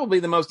probably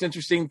the most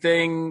interesting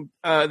thing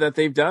that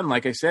they've done,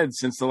 like I said,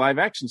 since the live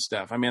action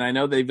stuff. I mean, I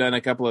know they've done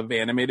a couple of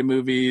animated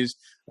movies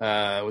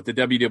with the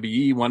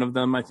WWE, one of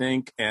them, I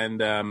think,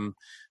 and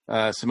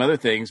some other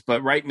things.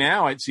 But right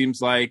now, it seems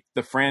like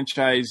the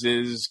franchise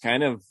is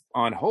kind of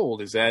on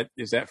hold. Is that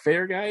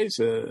fair, guys?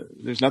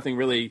 There's nothing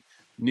really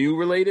new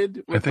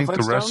related with I think the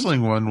the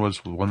wrestling one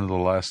was one of the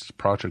last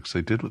projects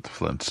they did with the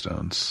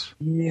Flintstones.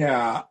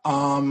 Yeah.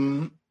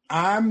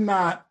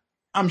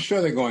 I'm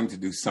sure they're going to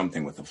do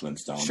something with the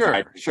Flintstones.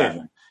 Sure.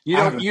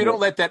 You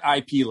don't let that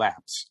IP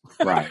lapse.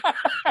 Right.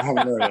 I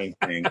haven't heard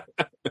anything.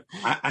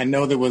 I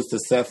know there was the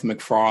Seth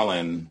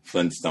MacFarlane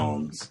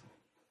Flintstones.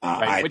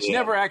 Right, which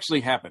never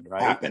actually happened,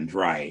 right? Happened,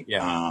 right.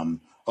 Yeah.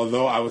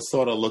 Although I was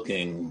sort of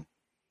looking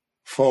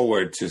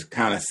forward to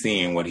kind of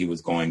seeing what he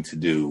was going to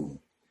do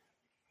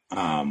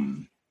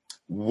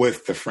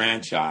with the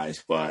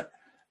franchise, but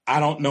I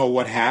don't know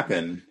what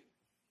happened.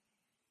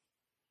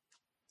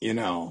 I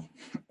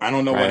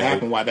don't know what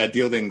happened, why that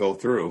deal didn't go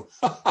through.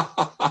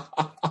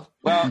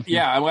 Well,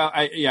 yeah.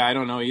 I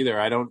don't know either.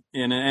 I don't,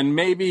 and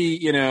maybe,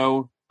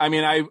 I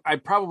mean, I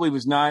probably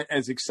was not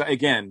as excited.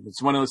 Again,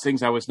 it's one of those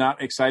things I was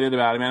not excited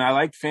about. I mean, I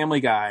liked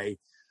Family Guy,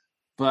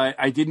 but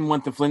I didn't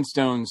want the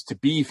Flintstones to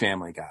be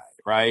Family Guy,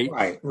 right?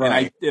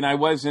 Right. And I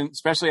wasn't,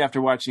 especially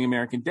after watching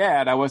American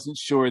Dad, I wasn't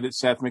sure that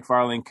Seth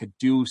MacFarlane could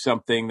do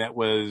something that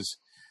was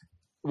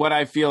what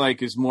I feel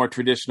like is more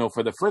traditional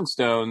for the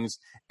Flintstones.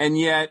 And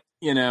yet,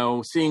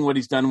 seeing what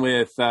he's done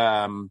with,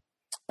 that's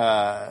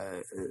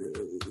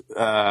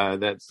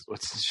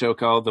what's the show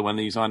called? The one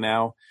that he's on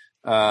now,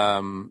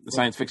 the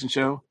science fiction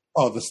show.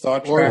 Oh, the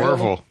Star Trek.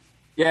 Orville.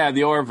 Yeah,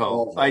 the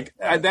Orville.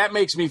 That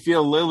makes me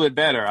feel a little bit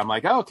better. I'm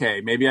like,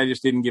 okay, maybe I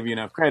just didn't give you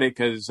enough credit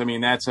because I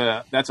mean that's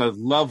a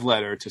love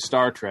letter to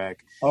Star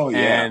Trek. Oh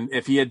yeah. And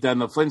if he had done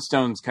the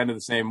Flintstones kind of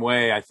the same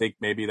way, I think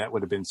maybe that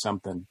would have been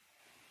something.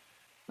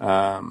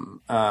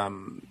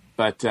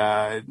 But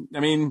I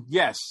mean,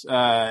 yes.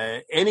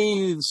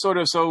 Any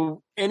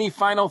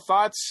final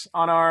thoughts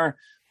on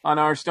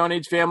our Stone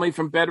Age family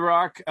from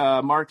Bedrock?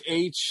 Mark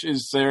H,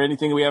 is there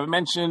anything we haven't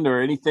mentioned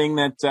or anything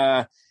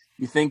that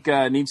you think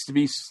needs to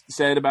be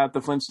said about the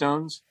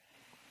Flintstones?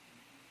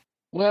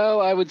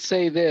 Well, I would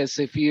say this.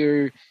 If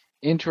you're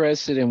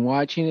interested in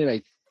watching it,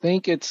 I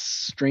think it's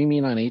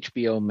streaming on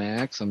HBO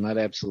Max. I'm not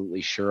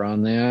absolutely sure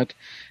on that.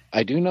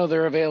 I do know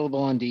they're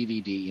available on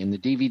DVD, and the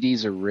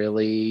DVDs are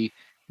really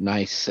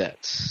nice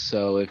sets.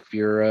 So if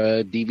you're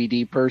a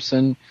DVD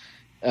person,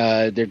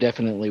 they're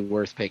definitely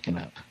worth picking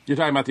up. You're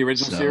talking about the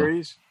original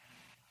series?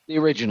 The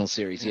original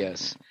series,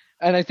 yes.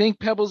 And I think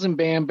Pebbles and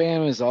Bam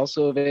Bam is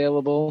also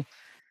available.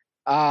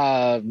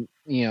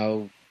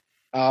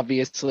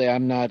 Obviously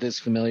I'm not as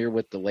familiar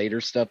with the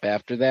later stuff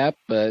after that,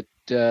 but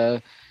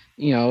if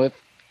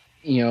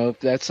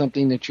that's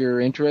something that you're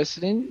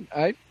interested in,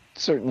 I'd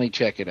certainly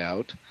check it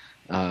out.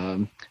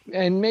 And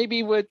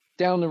maybe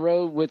down the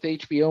road with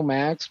HBO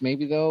Max,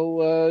 maybe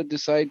they'll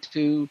decide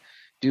to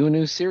do a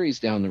new series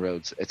down the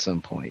road at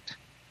some point.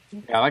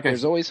 Yeah,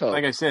 there's always hope.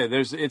 Like I said,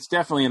 it's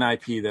definitely an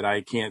IP that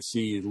I can't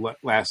see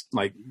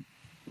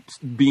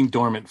being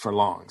dormant for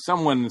long.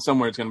 Someone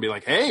somewhere is going to be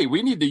like, "Hey,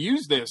 we need to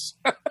use this."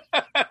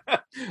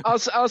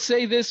 I'll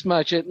say this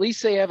much: at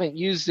least they haven't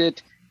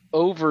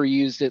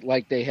overused it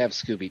like they have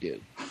Scooby-Doo.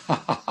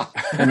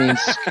 I mean,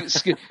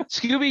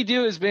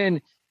 Scooby-Doo has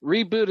been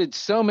rebooted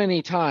so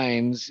many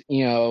times.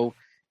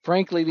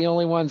 Frankly, the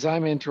only ones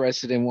I'm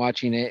interested in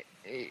rewatching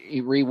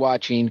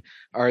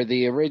are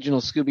the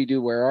original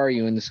Scooby-Doo, Where Are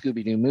You, and the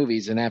Scooby-Doo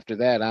movies, and after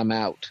that, I'm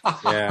out.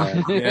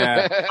 Yeah.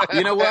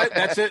 You know what?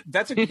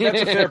 That's a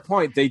fair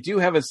point. They do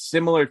have a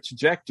similar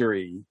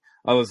trajectory,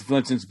 although the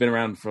Flintstones have been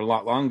around for a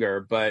lot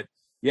longer. But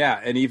yeah,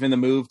 and even the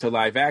move to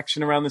live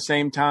action around the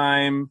same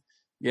time.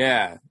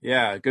 Yeah.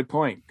 Good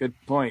point.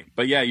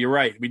 But yeah, you're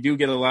right. We do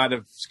get a lot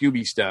of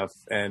Scooby stuff,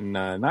 and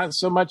not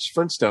so much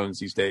Flintstones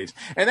these days.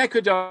 And that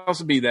could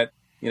also be that,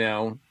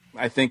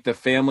 I think the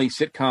family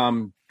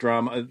sitcom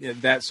drama,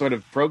 that sort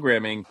of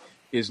programming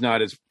is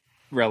not as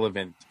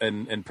relevant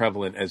and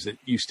prevalent as it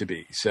used to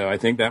be. So I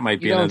think that might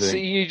be another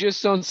thing. You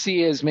just don't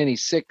see as many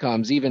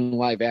sitcoms, even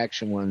live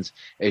action ones,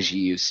 as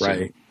you used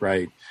to.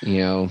 Right.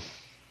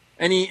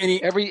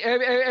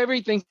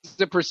 Everything's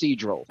a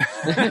procedural.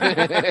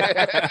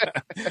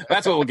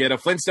 That's what we'll get, a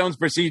Flintstones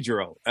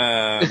procedural.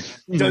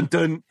 Dun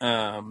dun.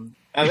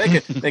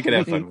 They could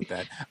have fun with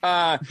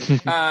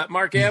that.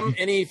 Mark M.,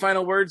 any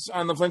final words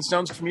on the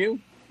Flintstones from you?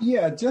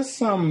 Yeah, just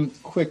some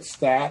quick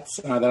stats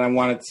that I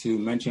wanted to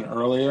mention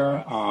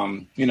earlier.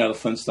 The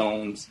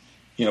Flintstones,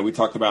 we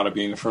talked about it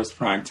being the first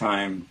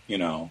primetime,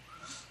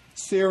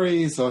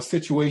 series or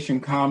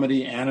situation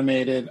comedy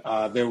animated.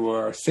 There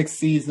were 6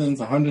 seasons,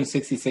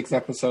 166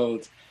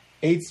 episodes,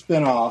 8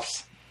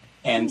 spinoffs,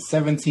 and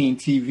 17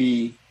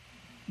 TV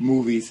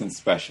movies and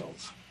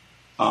specials.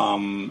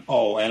 And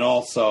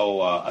also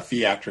a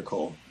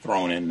theatrical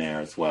thrown in there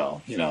as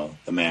well.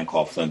 The Man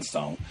Called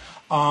Flintstone.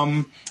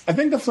 I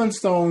think the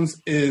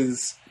Flintstones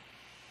is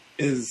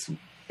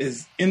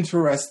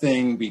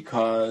interesting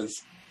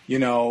because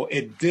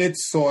it did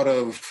sort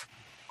of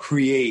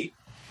create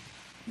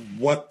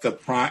what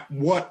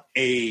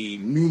a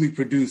newly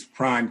produced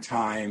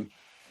primetime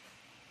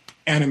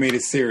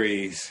animated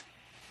series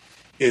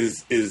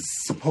is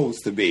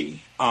supposed to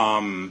be.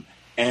 And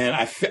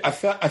I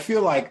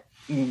feel like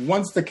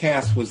once the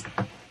cast was,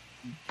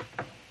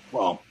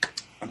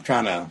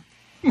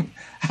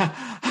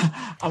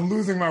 I'm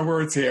losing my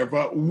words here,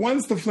 but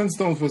once the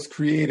Flintstones was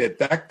created,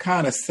 that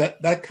kind of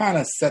set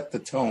the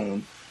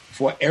tone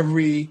for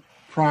every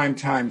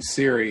primetime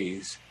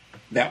series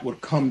that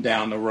would come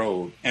down the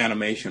road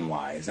animation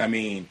wise. I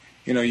mean,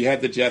 you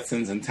had the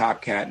Jetsons and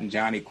Top Cat and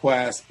Johnny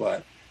Quest,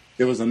 but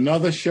there was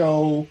another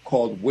show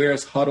called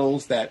Where's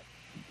Huddles that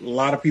a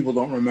lot of people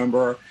don't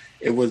remember.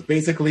 It was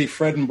basically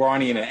Fred and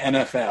Barney in an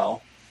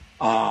NFL.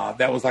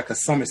 That was like a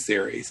summer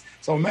series.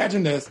 So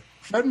imagine this.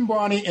 Fred and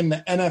Barney in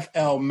the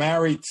NFL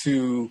married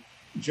to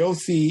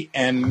Josie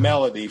and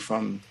Melody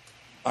from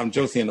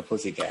Josie and the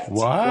Pussycats.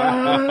 What?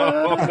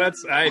 Wow.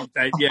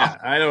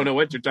 I don't know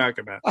what you're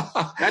talking about.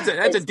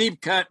 That's a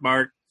deep cut,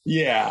 Mark.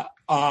 Yeah.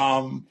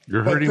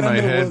 You're hurting my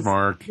head,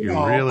 Mark.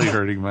 You're really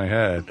hurting my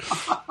head.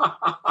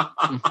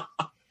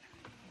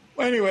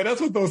 Well, anyway, that's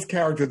what those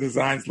character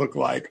designs look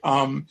like.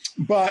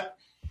 But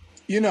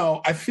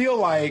I feel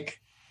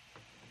like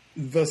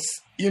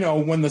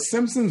when The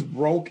Simpsons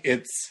broke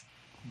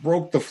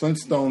the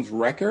Flintstones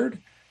record,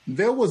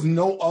 there was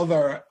no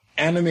other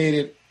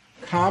animated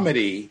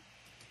comedy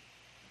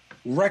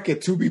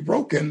record to be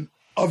broken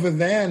other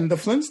than the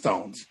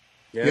Flintstones.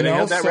 Yeah, they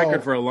held that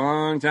record for a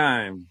long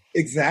time.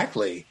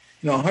 Exactly.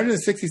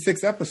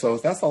 166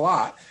 episodes, that's a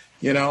lot,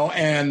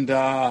 and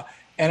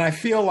I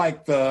feel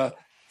like the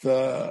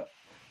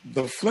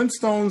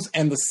Flintstones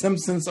and the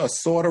Simpsons are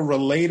sort of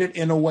related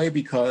in a way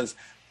because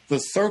the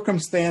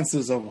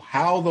circumstances of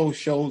how those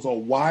shows or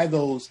why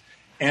those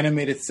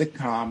animated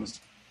sitcoms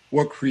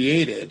were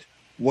created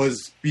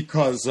was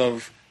because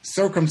of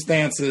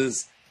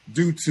circumstances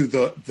due to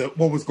the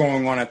what was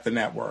going on at the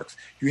networks.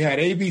 You had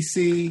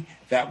ABC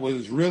that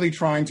was really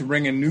trying to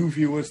bring in new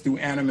viewers through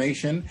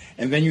animation,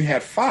 and then you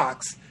had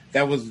Fox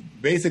that was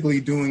basically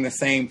doing the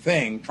same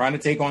thing, trying to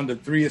take on the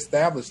 3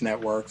 established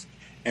networks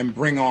and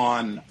bring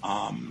on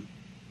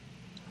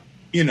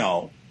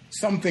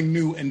something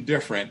new and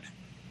different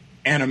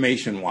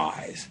animation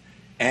wise.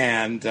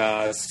 And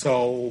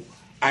so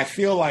I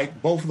feel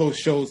like both of those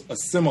shows are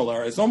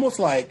similar. It's almost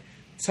like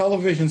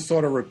television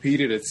sort of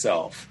repeated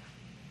itself.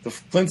 The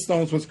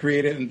Flintstones was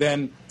created, and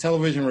then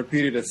television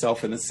repeated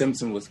itself, and The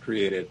Simpsons was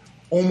created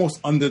almost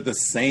under the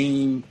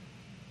same,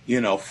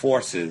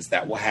 forces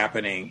that were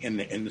happening in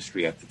the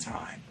industry at the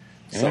time.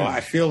 Yeah. So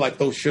I feel like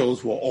those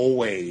shows will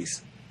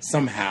always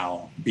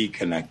somehow be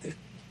connected.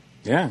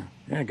 Yeah,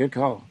 good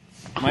call.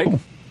 Mike?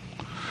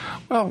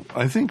 Well,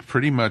 I think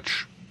pretty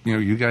much,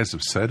 you guys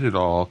have said it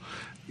all.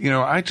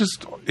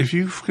 If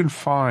you can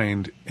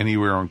find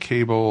anywhere on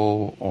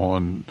cable,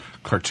 on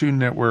Cartoon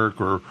Network,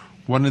 or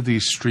one of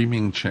these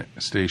streaming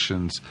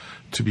stations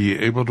to be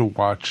able to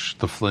watch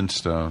the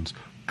Flintstones,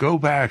 go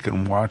back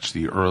and watch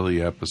the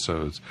early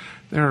episodes.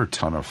 They're a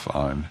ton of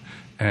fun.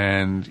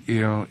 And,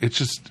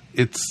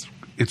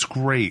 it's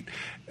great.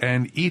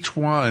 And each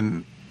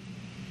one,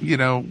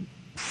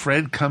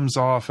 Fred comes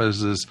off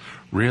as this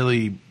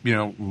really,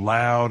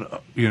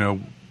 loud,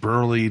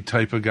 burly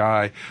type of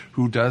guy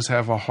who does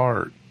have a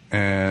heart.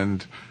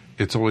 And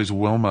it's always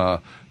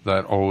Wilma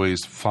that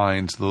always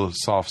finds the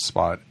soft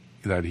spot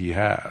that he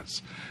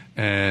has.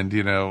 And,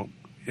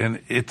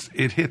 and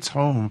it hits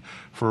home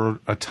for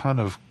a ton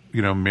of,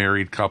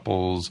 married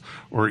couples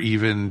or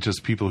even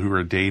just people who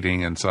are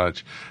dating and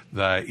such,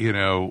 that,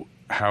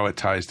 how it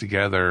ties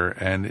together.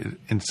 And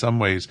in some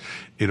ways,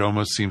 it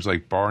almost seems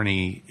like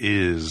Barney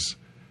is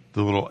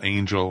the little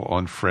angel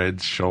on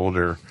Fred's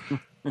shoulder.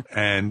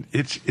 And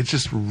it's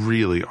just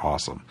really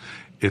awesome.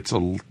 It's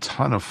a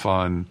ton of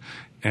fun.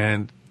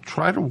 And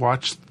try to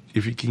watch,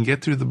 if you can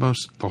get through the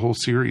whole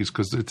series,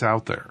 because it's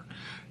out there.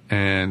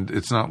 And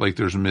it's not like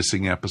there's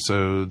missing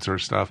episodes or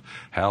stuff.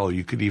 Hell,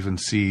 you could even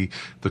see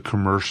the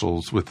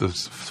commercials with the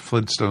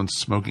Flintstones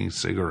smoking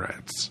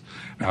cigarettes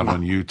out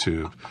on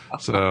YouTube.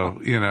 So,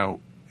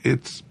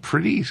 it's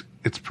pretty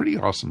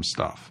awesome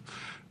stuff.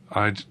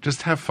 I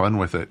just have fun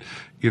with it.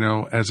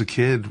 As a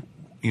kid,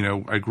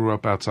 I grew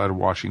up outside of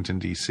Washington,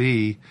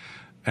 D.C.,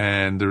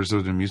 and there's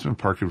an amusement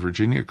park in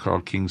Virginia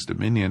called King's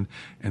Dominion,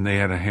 and they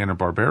had a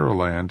Hanna-Barbera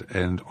land,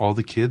 and all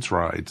the kids'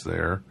 rides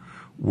there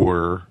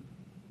were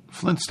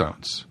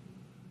Flintstones,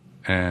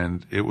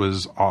 and it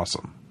was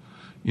awesome.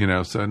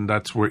 So and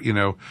that's where,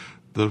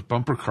 the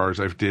bumper cars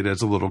I did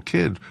as a little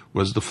kid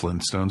was the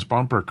Flintstones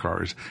bumper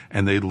cars,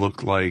 and they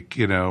looked like,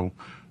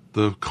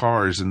 the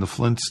cars in the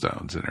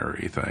Flintstones and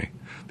everything.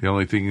 The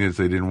only thing is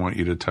they didn't want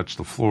you to touch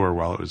the floor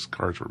while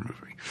cars were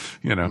moving,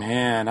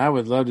 Man, I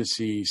would love to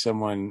see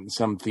some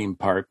theme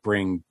park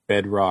bring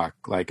Bedrock,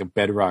 like a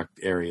Bedrock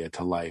area,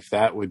 to life.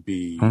 That would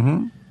be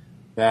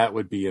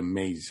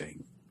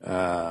amazing.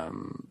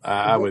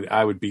 I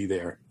would be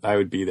there. I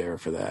would be there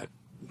for that.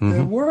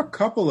 There were a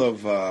couple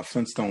of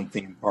Flintstone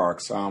theme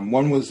parks.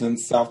 One was in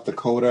South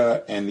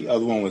Dakota, and the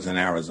other one was in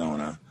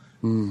Arizona.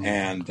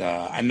 And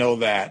I know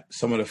that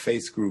some of the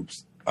face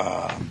groups,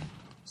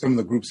 some of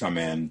the groups I'm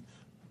in,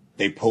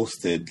 they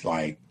posted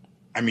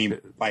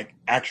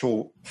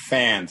actual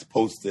fans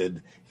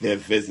posted their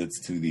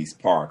visits to these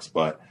parks.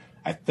 But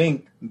I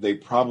think they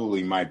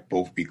probably might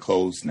both be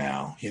closed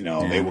now.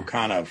 They were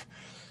kind of,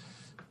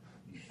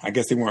 I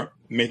guess they weren't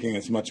making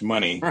as much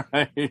money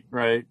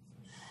right.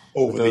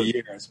 over the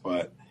years.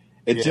 But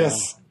it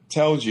just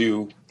tells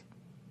you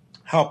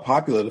how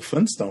popular the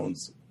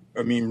Flintstones,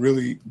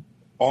 really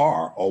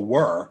are or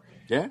were.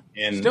 Yeah,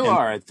 still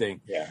are, I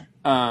think. Yeah.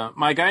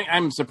 Mike,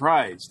 I'm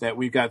surprised that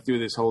we got through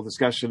this whole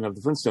discussion of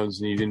the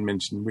Flintstones and you didn't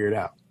mention Weird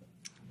Al.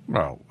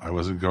 Well, I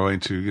wasn't going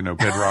to,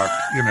 Bedrock,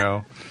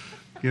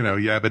 yabba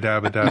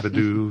dabba dabba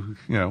doo.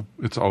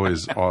 It's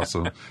always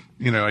awesome.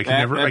 I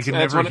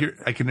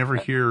can never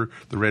hear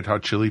the Red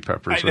Hot Chili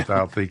Peppers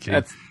without thinking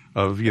of,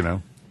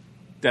 Dabba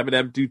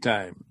dabba doo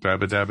time.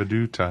 Dabba dabba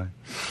doo time.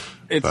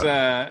 It's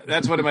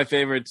that's one of my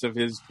favorites of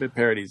his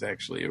parodies,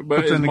 actually.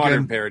 But his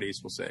modern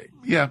parodies, we'll say.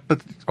 Yeah,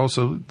 but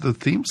also the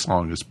theme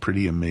song is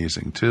pretty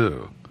amazing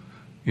too.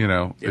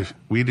 If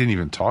we didn't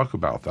even talk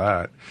about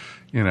that,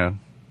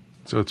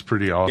 so it's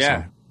pretty awesome.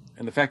 Yeah,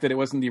 and the fact that it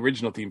wasn't the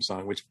original theme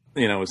song, which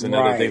was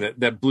another thing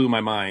that blew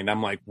my mind.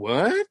 I'm like,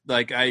 what?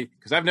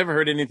 Because I've never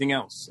heard anything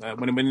else.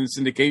 When it went in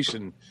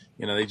syndication,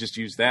 they just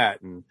used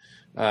that, and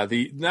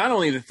not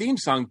only the theme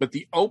song, but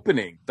the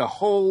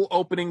whole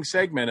opening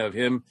segment of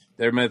him.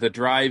 They're at the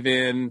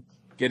drive-in,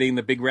 getting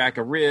the big rack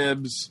of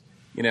ribs,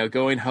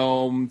 going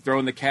home,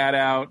 throwing the cat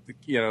out,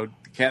 the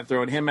cat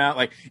throwing him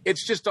out.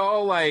 It's just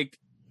all in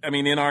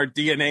our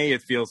DNA,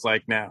 it feels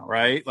like now,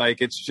 right?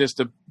 It's just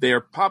they're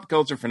a pop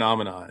culture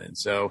phenomenon. And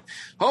so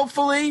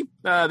hopefully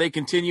they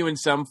continue in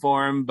some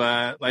form,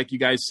 but like you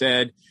guys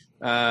said,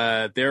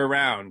 they're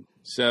around.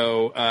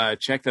 So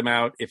check them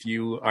out if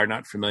you are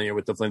not familiar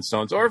with the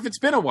Flintstones, or if it's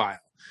been a while.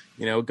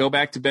 Go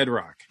back to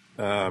Bedrock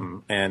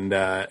and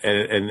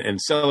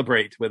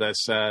celebrate with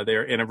us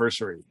their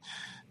anniversary,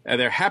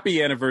 their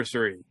happy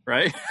anniversary,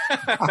 right?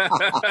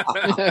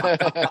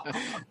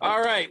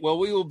 All right. Well,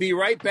 we will be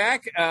right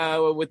back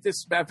with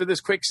this after this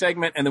quick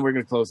segment, and then we're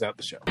going to close out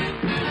the show.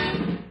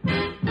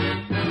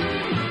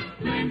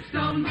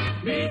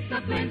 Flintstones, meet the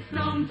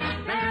Flintstones.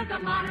 They're the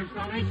modern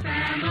Stone Age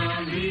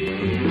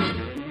family.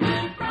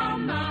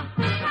 From the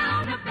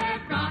town of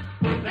Bedrock,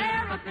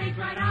 they're a page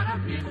right out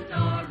of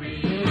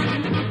history.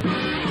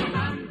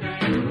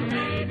 Someday,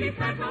 maybe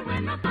Fred will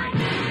win the fight,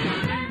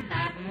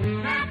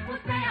 and that will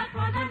stay out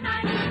for the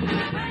night.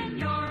 When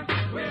you're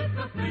with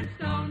the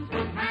Flintstones,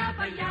 have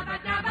a yabba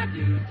dabba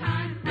doo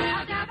time,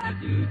 a dabba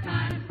doo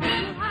time.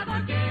 We'll have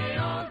a gay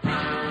old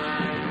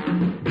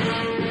time.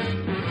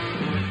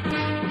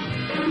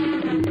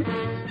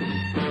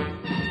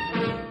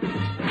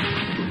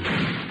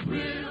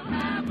 We'll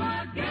have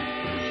a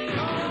gay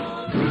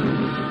old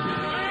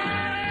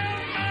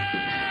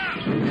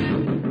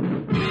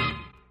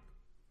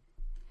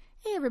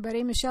Hey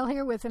everybody, Michelle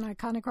here with an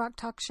Iconic Rock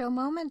Talk Show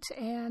moment,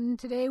 and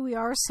today we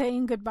are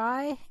saying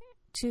goodbye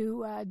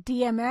to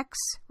DMX,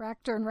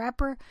 actor and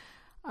rapper.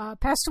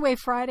 Passed away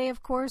Friday,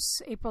 of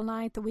course, April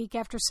 9th, the week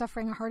after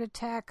suffering a heart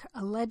attack,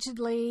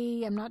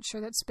 allegedly, I'm not sure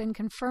that's been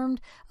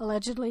confirmed,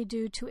 allegedly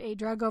due to a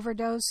drug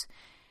overdose.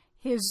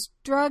 His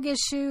drug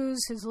issues,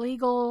 his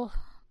legal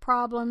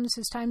problems,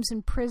 his times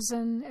in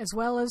prison, as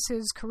well as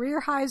his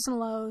career highs and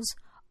lows,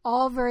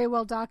 all very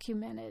well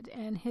documented.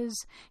 And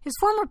his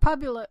former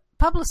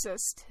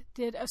publicist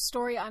did a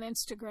story on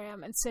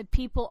Instagram and said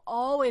people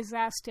always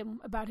asked him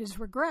about his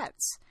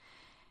regrets.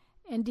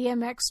 And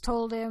DMX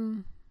told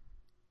him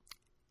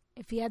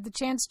if he had the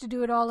chance to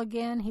do it all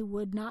again, he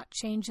would not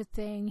change a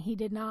thing. He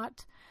did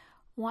not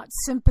want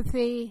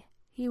sympathy.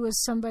 He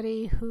was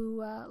somebody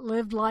who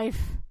lived life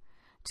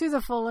to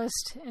the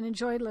fullest and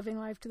enjoyed living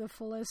life to the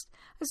fullest.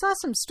 I saw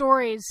some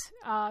stories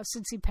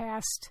since he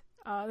passed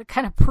that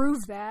kind of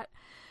prove that.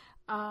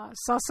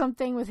 Saw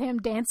something with him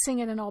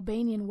dancing at an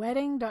Albanian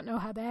wedding. Don't know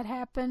how that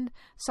happened.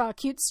 Saw a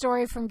cute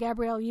story from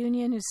Gabrielle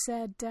Union who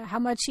said how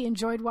much he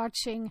enjoyed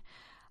watching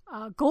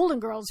Golden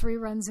Girls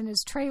reruns in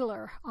his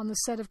trailer on the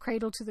set of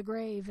Cradle to the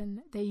Grave, and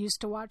they used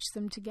to watch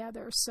them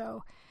together.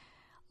 So,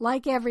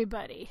 like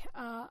everybody,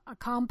 a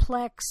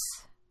complex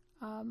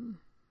and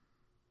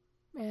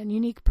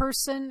unique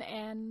person,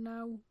 and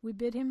we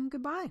bid him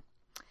goodbye.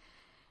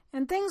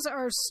 And things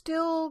are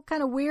still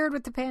kind of weird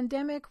with the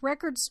pandemic.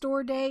 Record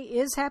Store Day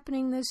is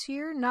happening this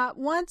year, not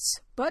once,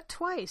 but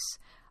twice.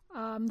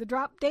 The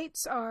drop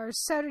dates are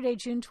Saturday,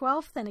 June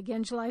 12th, and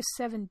again July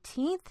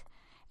 17th.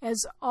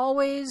 As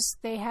always,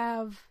 they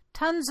have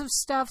tons of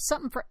stuff,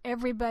 something for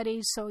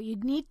everybody, so you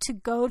need to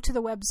go to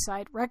the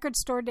website,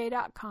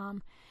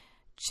 recordstoreday.com,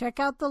 check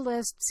out the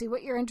list, see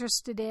what you're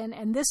interested in,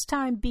 and this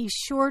time be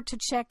sure to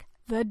check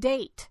the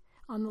date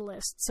on the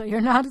list so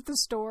you're not at the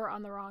store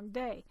on the wrong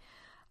day.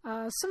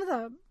 Some of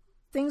the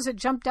things that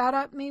jumped out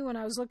at me when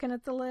I was looking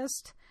at the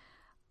list,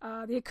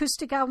 the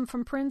acoustic album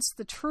from Prince,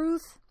 The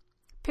Truth,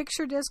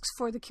 picture discs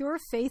for The Cure,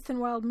 Faith and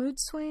Wild Mood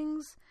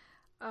Swings,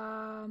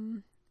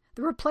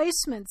 The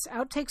Replacements,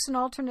 outtakes and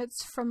alternates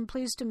from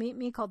Pleased to Meet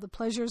Me called The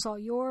Pleasure's All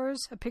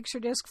Yours, a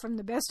picture disc from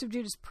The Best of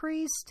Judas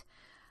Priest,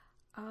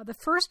 the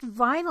first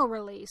vinyl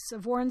release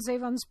of Warren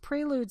Zevon's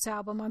Preludes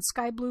album on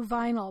Sky Blue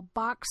vinyl,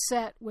 box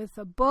set with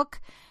a book.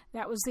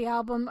 That was the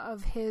album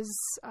of his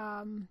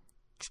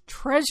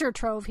treasure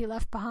trove he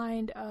left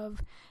behind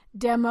of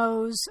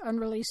demos,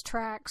 unreleased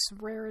tracks,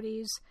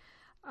 rarities.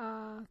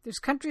 There's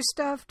country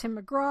stuff, Tim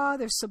McGraw,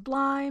 there's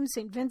Sublime,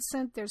 St.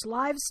 Vincent, there's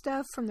live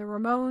stuff from the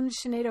Ramones,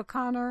 Sinead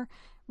O'Connor,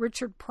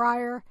 Richard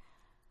Pryor.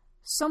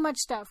 So much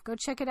stuff. Go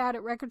check it out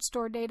at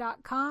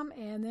recordstoreday.com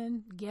and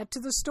then get to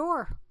the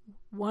store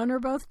one or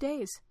both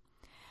days.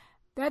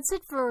 That's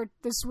it for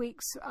this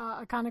week's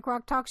Iconic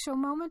Rock Talk Show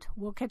moment.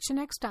 We'll catch you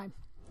next time.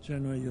 Ya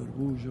no hay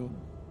orgullo,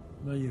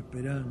 no hay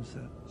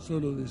esperanza,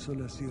 solo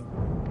desolación.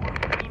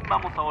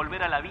 Vamos a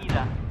volver a la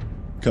vida.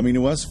 Coming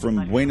to us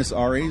from Buenos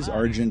Aires,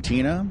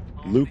 Argentina,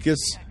 Lucas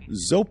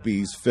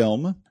Zoppi's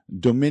film,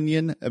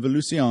 Dominion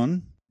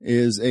Evolucion,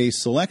 is a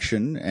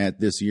selection at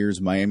this year's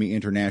Miami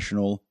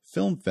International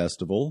Film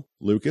Festival.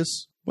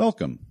 Lucas,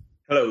 welcome.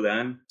 Hello,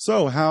 Dan.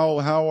 So, how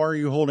are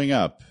you holding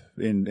up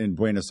in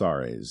Buenos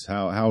Aires?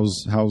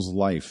 How's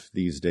life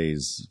these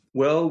days?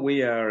 Well,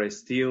 we are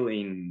still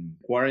in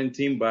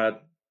quarantine,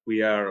 but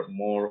we are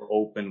more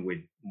open with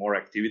more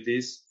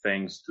activities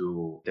thanks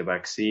to the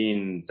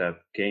vaccine that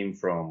came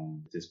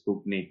from the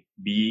Sputnik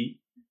V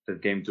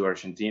that came to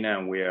Argentina,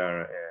 and we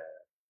are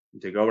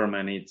the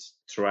government is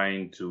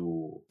trying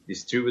to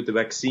distribute the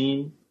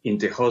vaccine in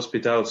the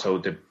hospital.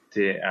 So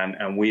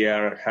and we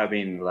are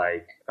having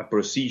like a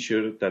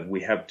procedure that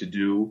we have to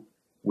do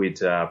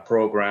with a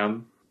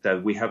program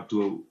that we have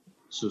to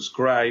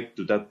subscribe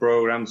to that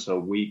program so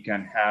we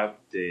can have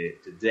the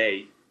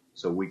date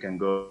so we can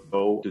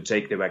go to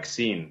take the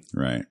vaccine.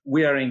 Right.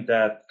 We are in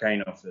that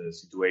kind of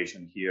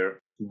situation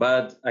here,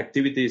 but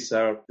activities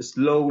are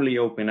slowly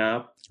open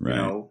up. Right.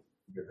 You know,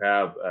 you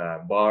have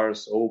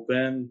bars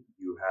open,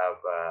 you have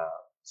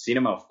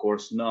cinema, of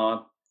course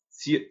not.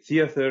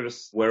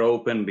 Theaters were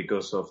open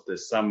because of the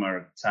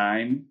summer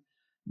time,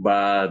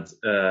 but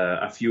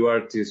a few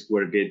artists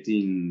were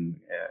getting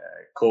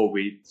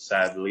COVID,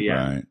 sadly, right.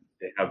 And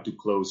they have to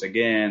close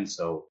again.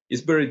 So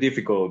it's very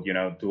difficult, you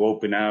know, to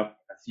open up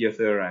a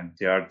theater and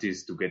the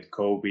artists to get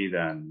COVID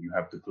and you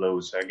have to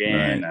close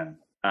again. Right.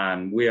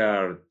 And we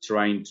are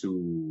trying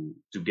to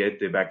get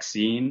the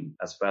vaccine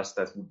as fast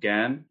as we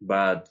can,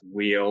 but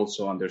we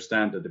also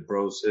understand that the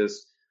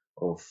process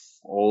of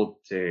all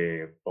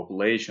the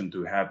population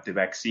to have the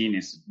vaccine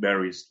is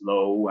very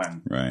slow,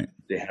 and right.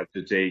 They have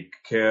to take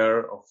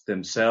care of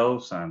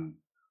themselves, and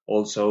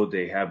also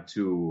they have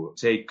to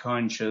take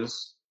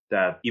conscious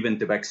that even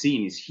the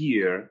vaccine is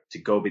here,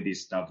 the COVID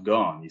is not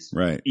gone. It's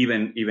right.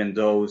 Even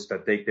those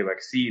that take the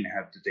vaccine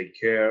have to take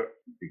care,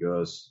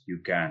 because you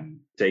can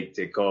take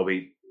the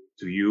COVID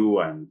to you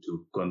and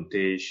to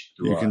contage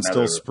to you can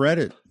still spread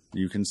it.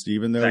 You can,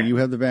 even though you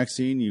have the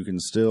vaccine, you can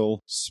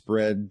still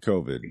spread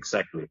COVID.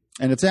 Exactly.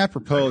 And it's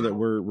apropos that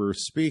we're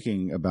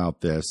speaking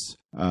about this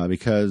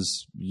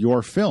because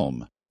your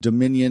film,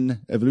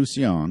 Dominion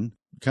Evolucion,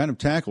 kind of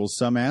tackles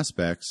some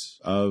aspects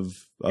of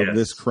Yes.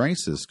 this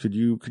crisis. Could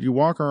you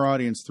walk our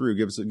audience through?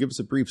 Give us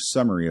a brief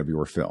summary of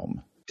your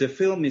film. The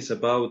film is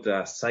about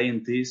a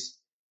scientist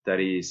that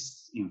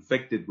is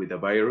infected with a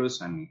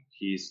virus, and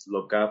he's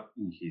locked up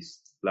in his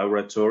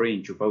laboratory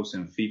in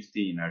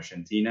 2050 in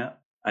Argentina.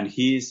 And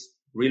he's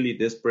really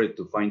desperate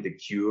to find a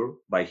cure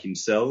by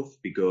himself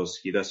because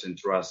he doesn't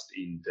trust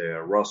in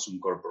the Rosum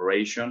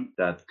Corporation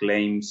that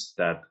claims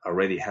that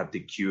already have the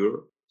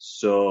cure.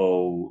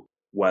 So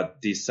what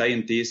this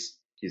scientist,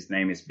 his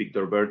name is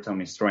Victor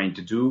Bertom, is trying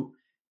to do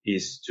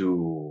is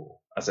to,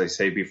 as I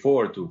said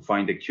before, to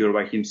find a cure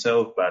by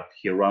himself, but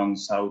he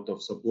runs out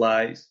of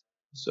supplies.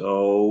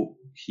 So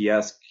he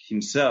asked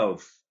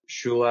himself,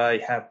 should I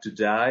have to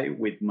die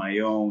with my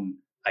own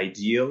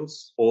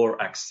ideals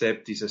or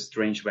accept this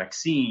strange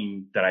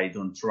vaccine that I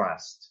don't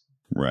trust?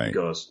 Right.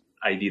 Because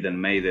I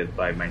didn't make it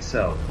by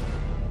myself.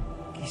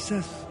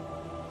 Quizás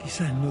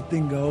no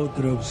tenga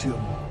otra opción.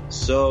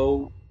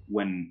 So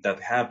when that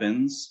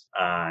happens,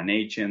 an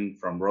agent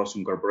from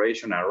Rosum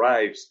Corporation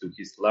arrives to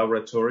his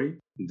laboratory.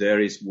 There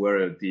is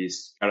where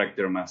this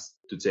character must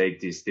to take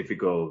this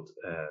difficult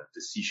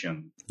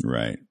decision.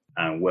 Right.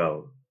 And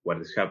well, what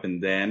has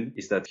happened then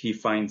is that he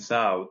finds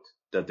out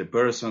that the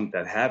person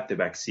that had the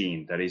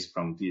vaccine that is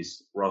from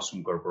this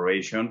Rosum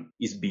Corporation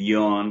is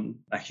beyond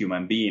a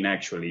human being.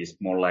 Actually, it's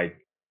more like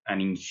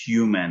an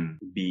inhuman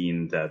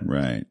being that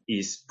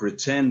is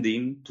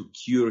pretending to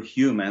cure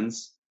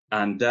humans.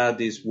 And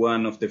that is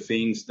one of the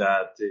things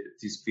that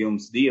this film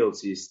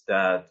deals, is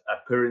that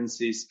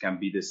appearances can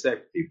be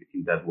deceptive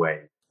in that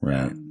way.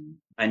 Right.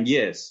 And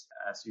yes,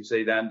 as you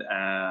say, Dan,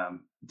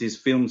 this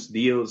film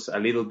deals a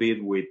little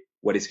bit with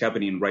what is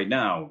happening right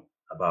now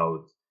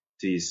about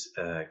this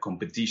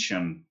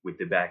competition with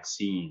the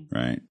vaccine.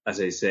 Right.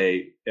 As I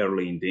say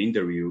early in the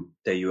interview,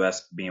 that you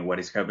asked me what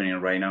is happening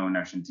right now in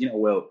Argentina.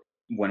 Well,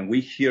 when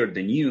we hear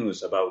the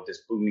news about the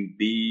Sputnik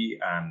V,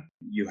 and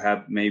you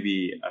have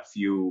maybe a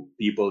few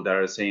people that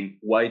are saying,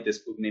 why the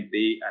Sputnik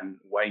V and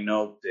why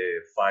not the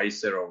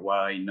Pfizer, or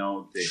why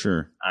not the...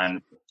 Sure.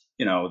 And,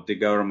 you know, the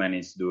government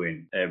is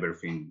doing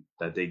everything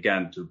that they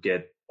can to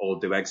get all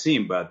the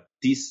vaccine. But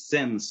this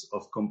sense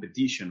of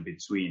competition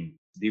between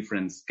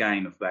different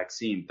kind of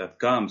vaccine that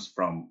comes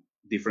from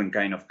different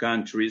kind of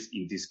countries,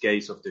 in this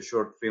case of the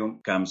short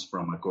film, comes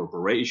from a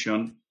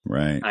corporation.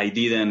 Right. I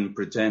didn't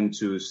pretend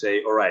to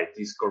say, all right,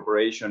 this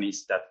corporation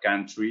is that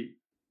country.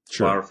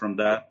 Sure. Far from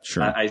that.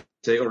 Sure. I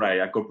say, all right,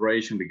 a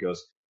corporation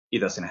because it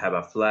doesn't have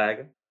a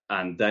flag.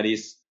 And that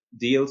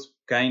deals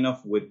kind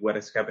of with what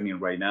is happening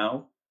right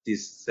now,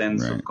 this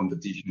sense of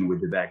competition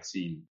with the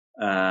vaccine.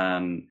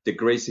 And the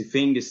crazy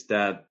thing is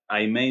that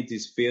I made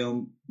this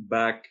film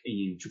back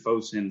in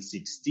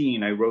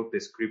 2016. I wrote the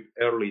script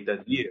early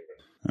that year.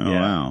 Oh,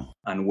 wow.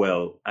 And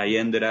well, I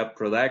ended up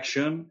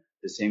production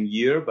the same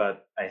year,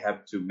 but I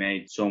had to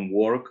make some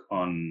work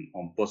on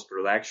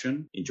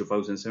post-production in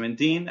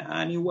 2017.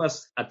 And it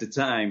was, at the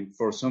time,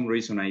 for some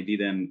reason, I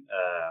didn't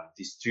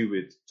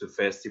distribute to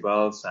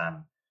festivals.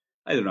 And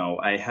I don't know,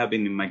 I have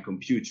it in my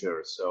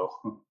computer.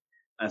 So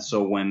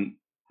when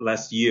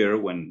last year,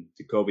 when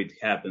the COVID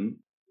happened,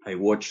 I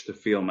watched the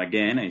film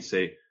again. I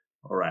say,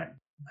 all right,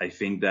 I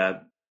think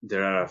that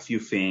there are a few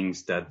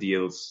things that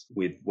deals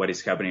with what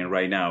is happening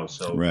right now.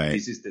 So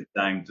this is the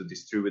time to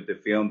distribute the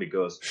film,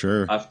 because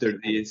after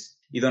this,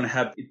 you don't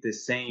have the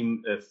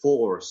same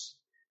force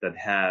that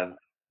had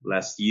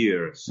last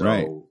year.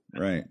 So,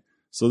 right.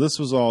 So this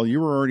was all,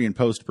 you were already in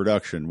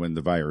post-production when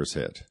the virus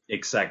hit.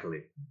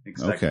 Exactly.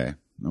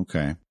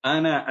 Okay.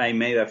 And I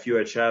made a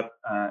few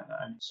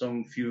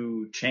some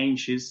few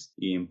changes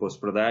in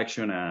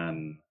post-production.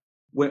 And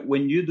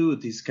when you do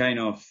this kind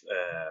of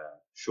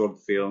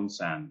short films,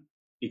 and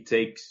it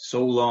takes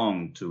so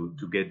long to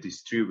get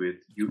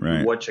distributed, you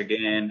watch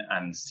again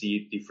and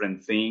see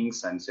different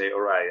things and say,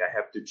 all right, I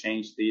have to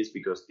change this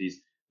because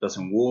this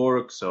doesn't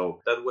work. So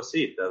that was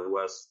it. That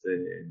was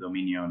the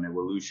Dominion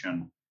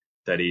evolution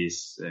that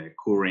is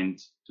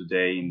current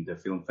today in the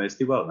film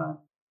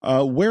festival.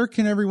 Where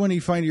can everyone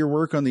find your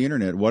work on the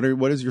internet?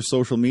 What is your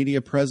social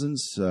media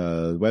presence,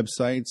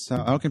 websites?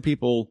 How can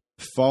people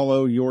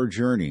follow your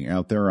journey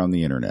out there on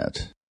the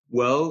internet?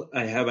 Well,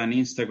 I have an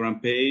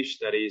Instagram page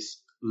that is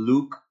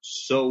Luke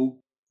Soap,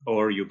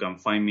 or you can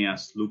find me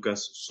as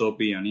Lucas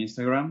Soapy on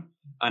Instagram.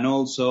 And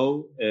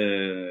also,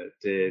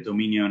 the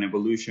Dominion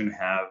Evolution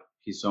have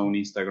his own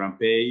Instagram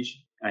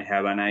page. I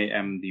have an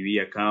IMDb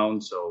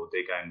account, so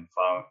they can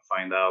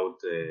find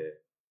out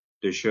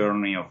the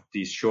journey of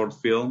this short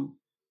film,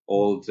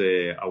 all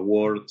the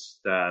awards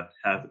that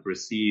have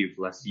received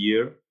last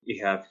year. He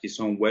have his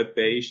own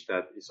webpage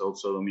that is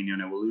also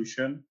Dominion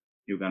Evolution.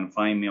 You can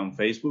find me on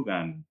Facebook,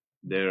 and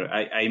there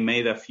I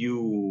made a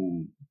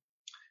few.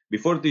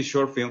 Before this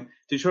short film,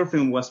 the short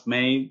film was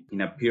made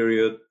in a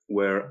period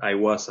where I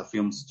was a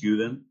film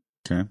student.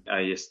 Okay.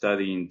 I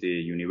studied in the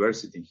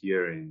university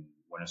here in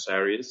Buenos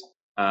Aires,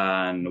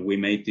 and we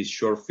made this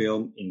short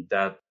film in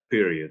that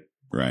period.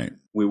 Right.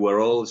 We were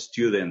all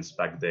students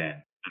back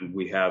then, and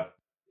we have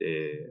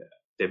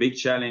the big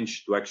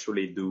challenge to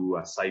actually do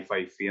a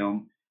sci-fi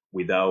film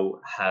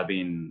without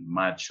having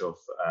much of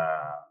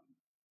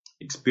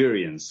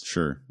experience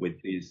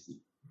with this.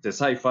 The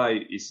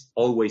sci-fi is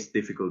always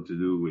difficult to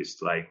do.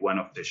 It's like one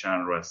of the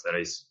genres that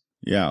is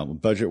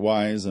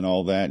budget-wise and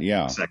all that.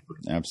 Yeah, exactly,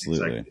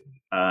 absolutely. Exactly.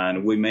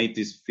 And we made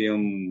this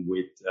film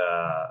with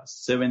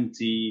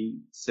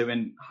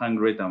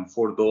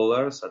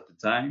 $704 at the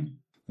time.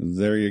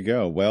 There you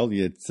go. Well,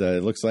 it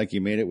looks like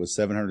you made it with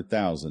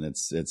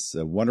 $700,000. It's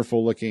a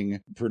wonderful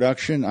looking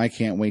production. I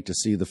can't wait to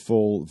see the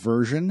full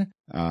version.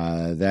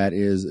 That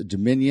is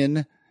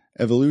Dominion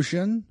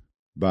Evolution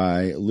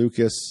by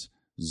Lucas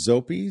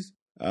Zopes.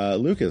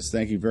 Lucas,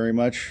 thank you very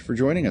much for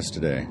joining us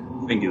today.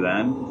 Thank you,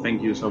 Dan.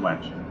 Thank you so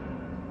much.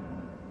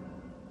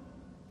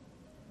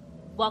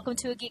 Welcome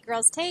to A Geek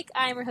Girl's Take.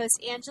 I'm your host,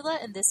 Angela,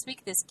 and this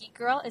week this Geek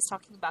Girl is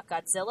talking about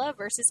Godzilla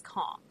vs.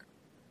 Kong.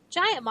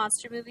 Giant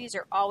monster movies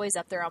are always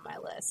up there on my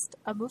list.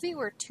 A movie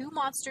where two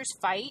monsters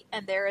fight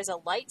and there is a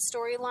light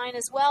storyline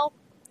as well.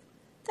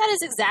 That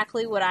is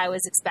exactly what I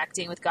was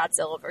expecting with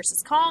Godzilla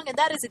vs. Kong, and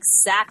that is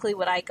exactly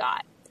what I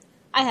got.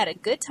 I had a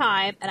good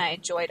time, and I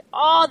enjoyed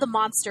all the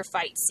monster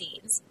fight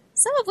scenes,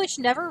 some of which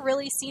never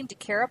really seemed to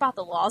care about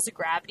the laws of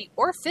gravity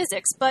or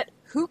physics, but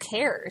who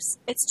cares?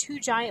 It's two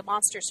giant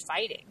monsters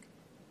fighting.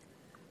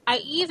 I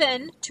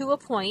even, to a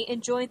point,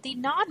 enjoyed the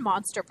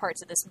non-monster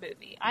parts of this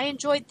movie. I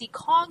enjoyed the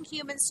Kong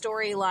human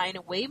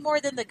storyline way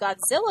more than the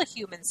Godzilla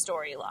human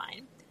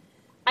storyline.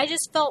 I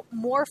just felt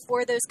more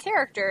for those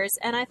characters,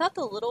 and I thought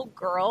the little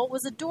girl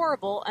was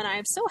adorable, and I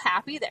am so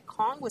happy that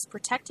Kong was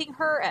protecting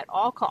her at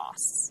all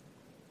costs.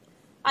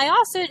 I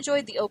also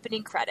enjoyed the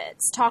opening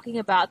credits, talking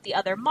about the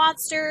other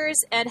monsters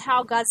and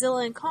how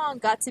Godzilla and Kong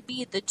got to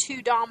be the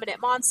two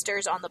dominant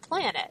monsters on the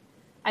planet.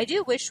 I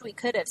do wish we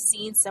could have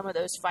seen some of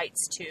those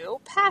fights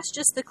too, past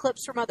just the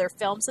clips from other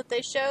films that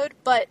they showed,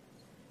 but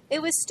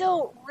it was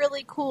still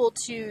really cool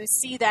to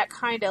see that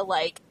kind of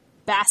like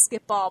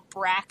basketball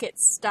bracket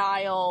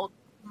style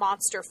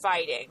monster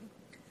fighting,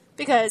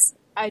 because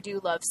I do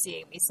love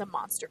seeing me some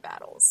monster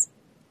battles.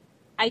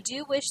 I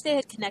do wish they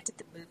had connected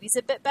the movies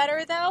a bit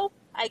better though.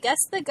 I guess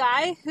the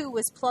guy who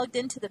was plugged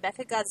into the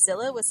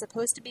Mechagodzilla was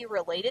supposed to be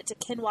related to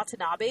Ken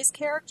Watanabe's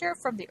character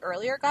from the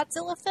earlier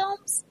Godzilla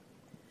films.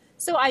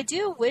 So I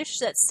do wish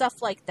that stuff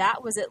like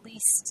that was at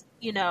least,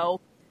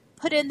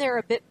 put in there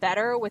a bit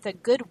better with a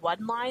good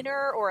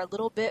one-liner or a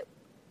little bit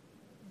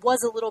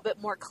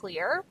more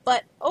clear.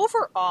 But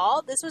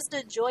overall, this was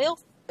an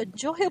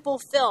enjoyable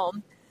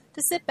film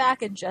to sit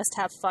back and just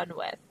have fun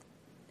with.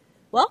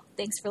 Well,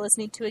 thanks for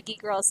listening to A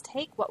Geek Girl's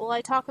Take. What will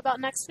I talk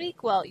about next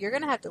week? Well, you're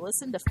going to have to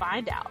listen to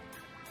find out.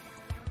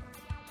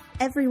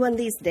 Everyone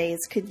these days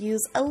could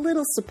use a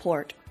little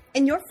support,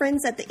 and your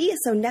friends at the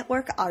ESO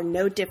Network are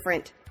no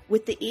different.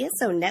 With the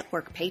ESO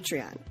Network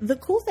Patreon, the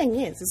cool thing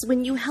is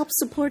when you help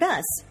support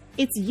us,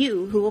 it's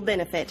you who will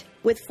benefit.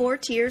 With 4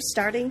 tiers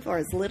starting for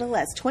as little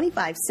as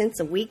 25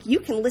 cents a week, you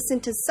can listen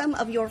to some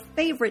of your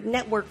favorite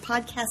network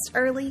podcasts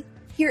early,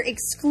 hear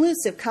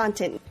exclusive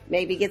content,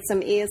 maybe get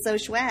some ESO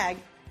swag,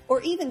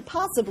 or even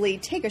possibly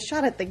take a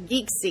shot at the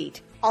geek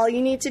seat. All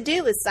you need to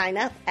do is sign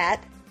up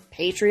at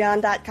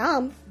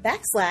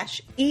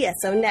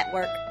patreon.com/ESO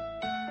Network.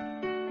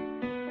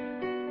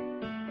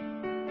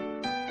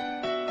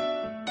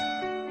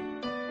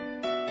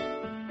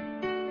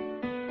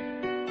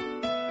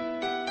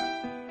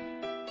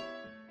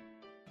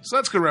 So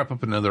that's going to wrap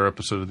up another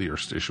episode of the Earth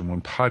Station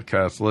 1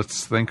 podcast.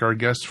 Let's thank our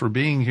guests for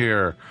being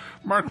here.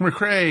 Mark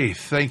McRae,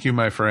 thank you,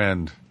 my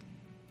friend.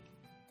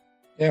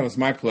 Yeah, it was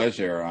my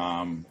pleasure.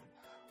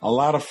 A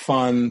lot of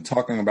fun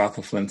talking about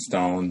the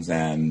Flintstones,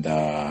 and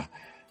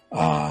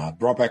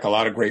brought back a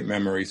lot of great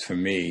memories for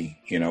me,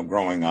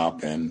 growing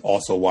up and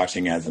also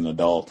watching as an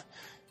adult.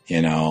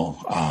 I've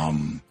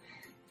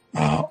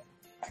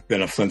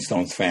been a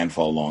Flintstones fan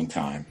for a long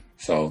time.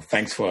 So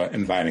thanks for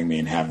inviting me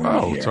and having me here.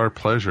 Oh, it's our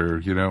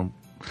pleasure.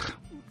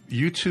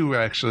 You two,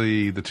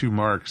 actually, the two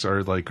Marks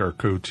are like our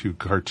go-to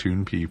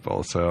cartoon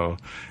people. So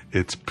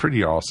it's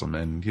pretty awesome.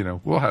 And,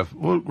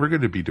 we're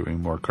going to be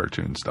doing more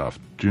cartoon stuff.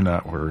 Do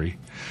not worry.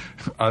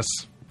 Us,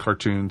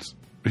 cartoons,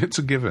 it's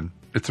a given.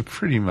 It's a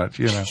pretty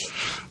much,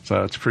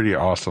 so it's pretty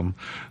awesome.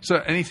 So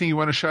anything you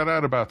want to shout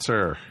out about,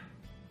 sir?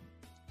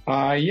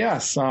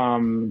 Yes.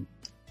 You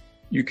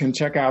can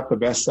check out the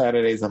Best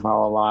Saturdays of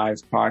Our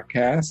Lives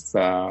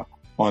podcast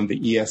on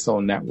the ESO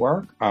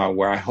Network,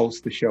 where I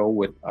host the show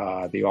with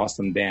the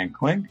awesome Dan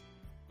Klink.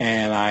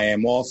 And I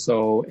am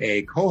also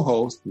a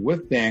co-host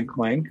with Dan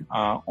Klink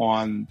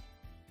on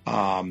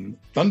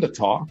Thunder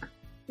Talk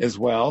as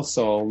well.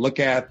 So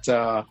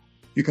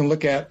you can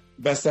look at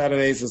Best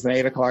Saturdays as an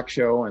 8 o'clock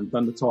show, and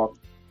Thunder Talk,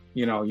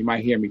 you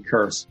might hear me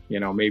curse,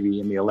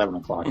 maybe in the 11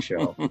 o'clock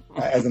show,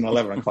 as an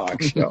 11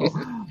 o'clock show.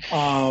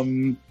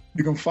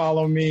 You can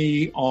follow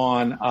me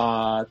on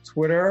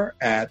Twitter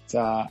at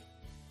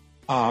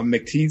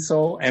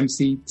McTeasol,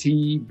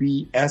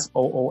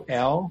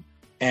 MCTBSOOL,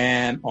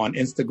 and on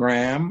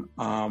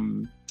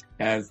Instagram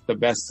as the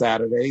Best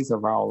Saturdays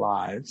of Our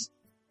Lives.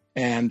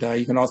 And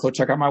you can also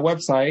check out my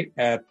website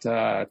at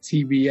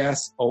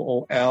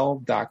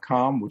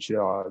tvsool.com, which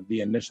are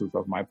the initials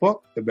of my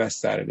book, The Best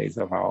Saturdays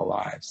of Our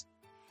Lives.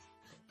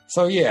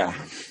 So, yeah,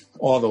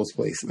 all those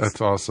places. That's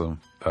awesome.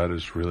 That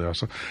is really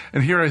awesome.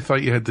 And here I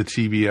thought you had the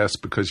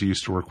TBS because you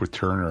used to work with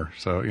Turner.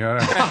 So, yeah.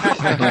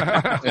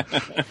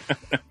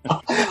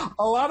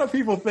 A lot of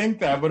people think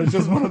that, but it's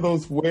just one of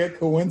those weird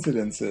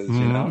coincidences,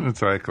 you know?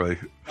 Exactly.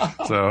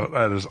 So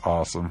that is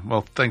awesome.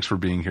 Well, thanks for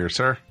being here,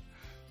 sir.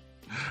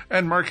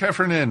 And Mark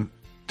Heffernan,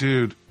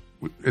 dude,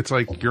 it's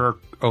like you're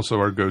also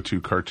our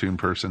go-to cartoon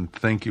person.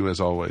 Thank you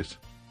as always.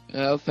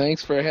 Well,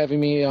 thanks for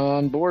having me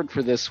on board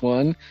for this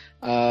one.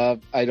 I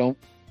don't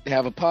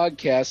have a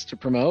podcast to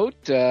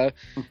promote,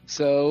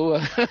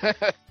 so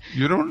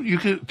do you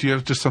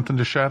have just something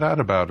to shout out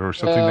about or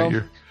something that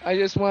you're? I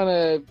just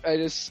wanted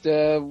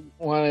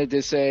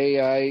to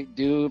say I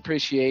do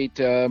appreciate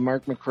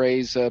Mark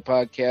McRae's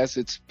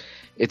podcast.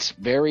 It's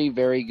very,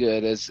 very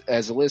good.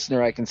 As a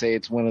listener, I can say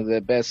it's one of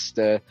the best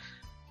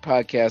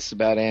podcasts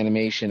about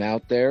animation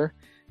out there.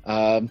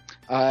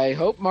 I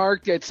hope,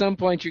 Mark, at some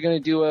point you're going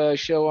to do a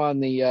show on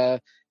the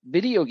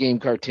video game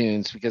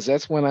cartoons, because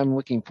that's one I'm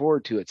looking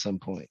forward to at some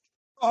point.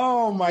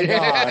 Oh, my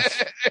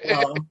gosh.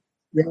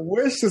 Your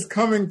wish is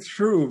coming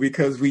true,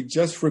 because we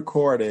just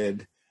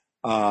recorded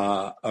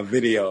a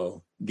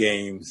video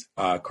games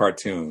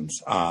cartoons.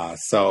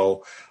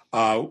 So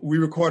we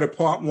recorded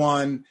part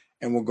 1,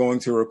 and we're going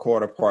to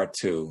record a part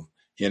 2.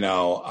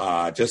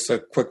 Just a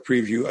quick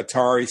preview: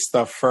 Atari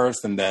stuff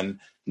first, and then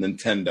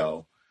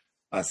Nintendo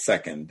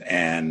second,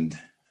 and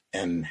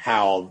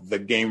how the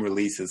game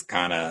releases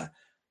kind of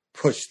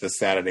push the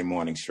Saturday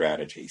morning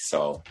strategy.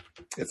 So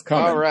it's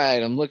coming. All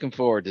right, I'm looking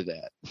forward to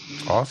that.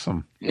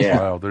 Awesome. Yeah.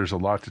 Wow, there's a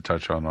lot to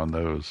touch on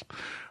those.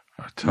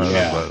 A ton of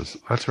those.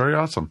 That's very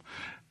awesome.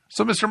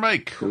 So, Mr.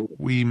 Mike,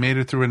 we made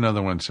it through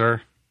another one,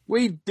 sir.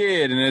 We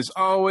did, and as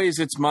always,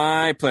 it's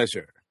my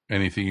pleasure.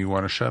 Anything you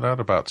want to shout out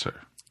about, sir?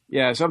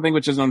 Yeah, something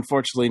which is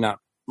unfortunately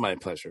not my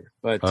pleasure.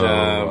 But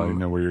I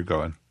know where you're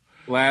going.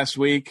 Last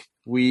week,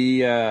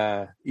 we,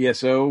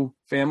 ESO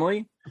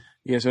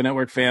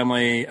Network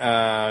family,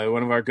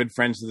 one of our good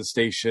friends of the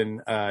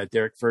station,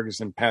 Derek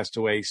Ferguson, passed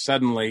away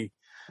suddenly,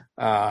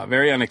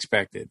 very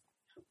unexpected.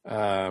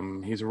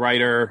 He's a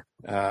writer,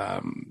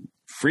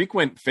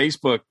 frequent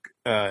Facebook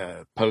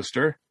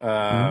poster,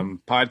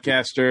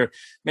 podcaster.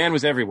 Man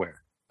was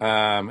everywhere.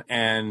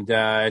 And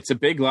it's a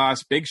big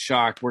loss, big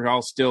shock. We're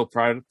all still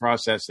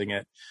processing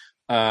it.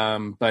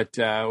 But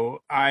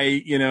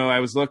I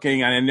was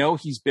looking, and I know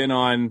he's been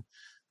on.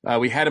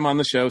 We had him on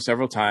the show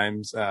several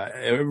times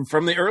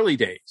from the early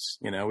days.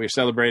 We're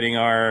celebrating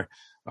our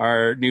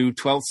new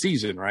 12th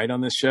season, right,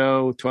 on this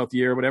show, 12th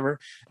year, whatever.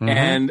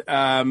 Mm-hmm.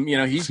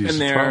 And he's season been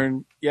there.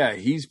 12. Yeah,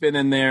 he's been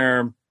in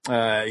there.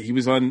 He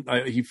was on.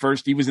 He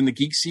was in the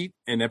Geek Seat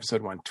in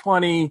episode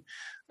 120.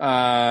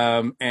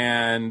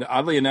 And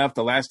oddly enough,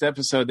 the last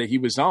episode that he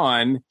was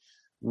on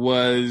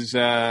was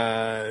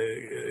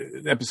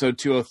episode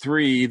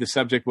 203. The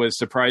subject was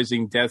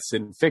surprising deaths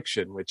in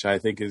fiction, which I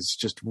think is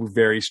just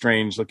very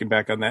strange looking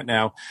back on that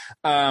now.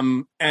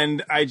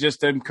 And I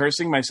just am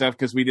cursing myself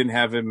because we didn't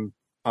have him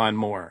on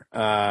more.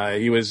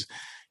 He was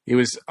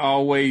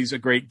always a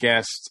great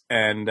guest.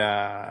 And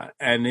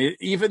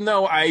even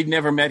though I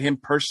never met him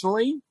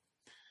personally,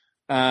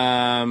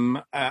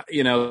 through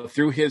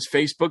his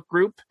Facebook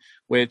group,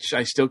 which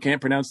I still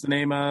can't pronounce the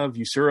name of,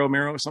 Yusuro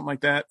Miro or something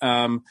like that.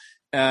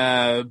 But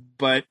I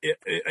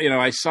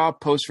saw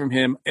posts from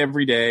him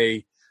every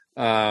day.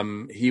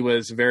 He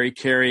was a very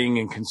caring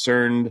and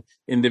concerned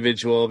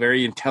individual,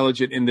 very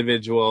intelligent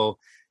individual.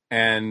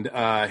 And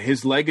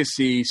his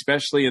legacy,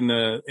 especially in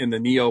the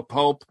neo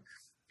pulp,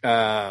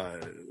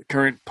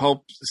 current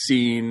pulp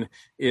scene,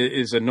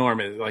 is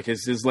enormous. Like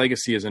his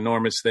legacy is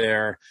enormous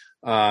there.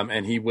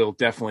 And he will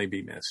definitely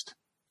be missed.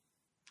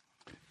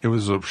 It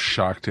was a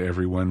shock to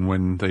everyone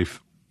when I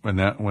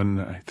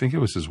think it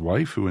was his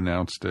wife who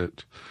announced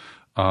it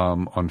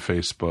on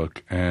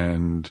Facebook,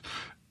 and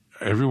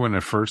everyone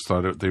at first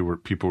thought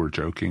people were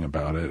joking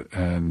about it,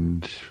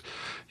 and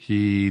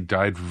he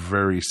died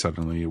very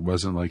suddenly. It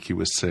wasn't like he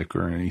was sick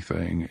or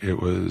anything.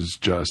 It was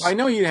just. I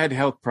know he had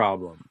health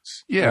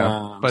problems.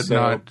 Yeah, but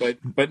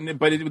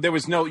there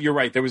was no. You're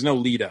right. There was no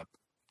lead up.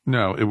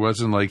 No, it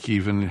wasn't like he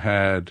even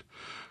had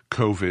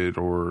COVID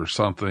or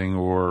something,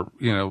 or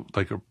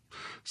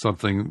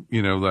something,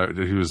 that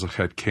he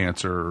had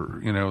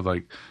cancer,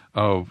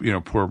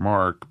 poor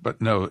Mark.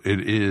 But no,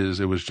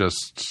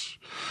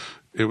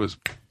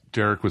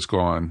 Derek was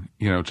gone,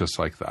 just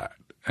like that.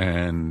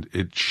 And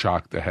it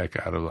shocked the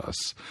heck out of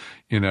us.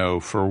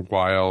 For a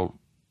while,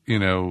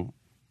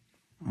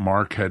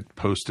 Mark had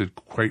posted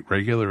quite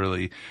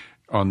regularly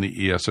on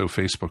the ESO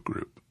Facebook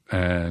group.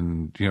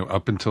 And,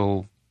 up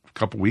until a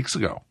couple weeks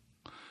ago,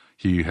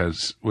 he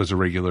was a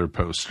regular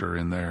poster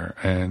in there.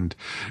 And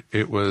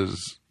it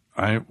was,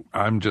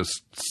 I'm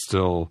just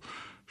still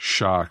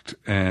shocked,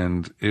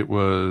 and it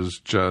was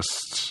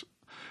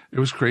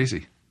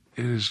crazy.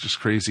 It is just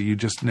crazy. You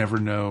just never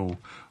know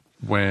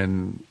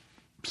when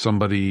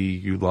somebody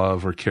you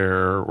love or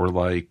care or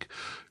like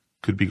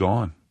could be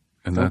gone.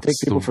 And don't take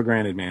people for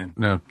granted, man.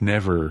 No,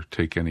 never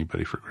take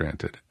anybody for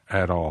granted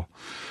at all.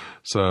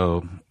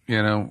 So,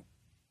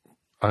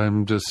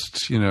 I'm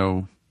just,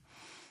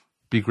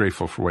 be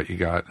grateful for what you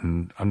got.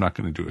 And I'm not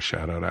going to do a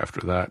shout out after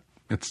that.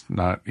 It's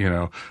not,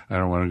 I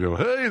don't want to go,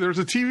 hey, there's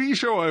a TV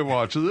show I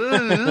watch.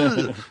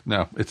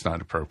 No, it's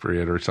not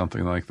appropriate or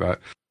something like that.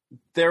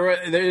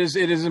 It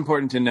is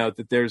important to note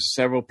that there's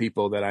several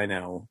people that I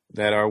know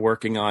that are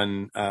working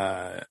on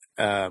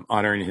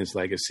honoring his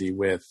legacy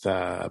with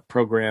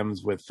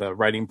programs, with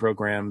writing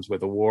programs,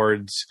 with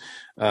awards,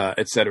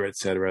 et cetera, et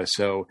cetera.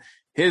 So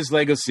his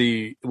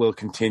legacy will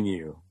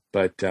continue.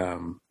 But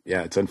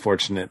it's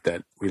unfortunate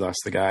that we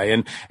lost the guy.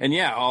 And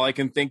yeah, all I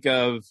can think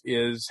of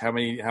is how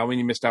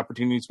many missed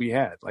opportunities we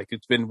had. Like,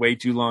 it's been way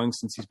too long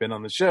since he's been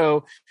on the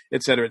show,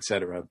 et cetera, et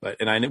cetera.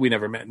 But I know we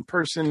never met in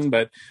person.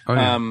 But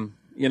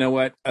you know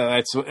what?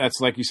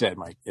 That's like you said,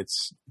 Mike.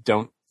 It's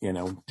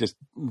just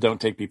don't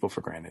take people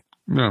for granted.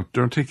 No,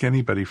 don't take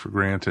anybody for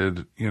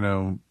granted.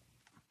 And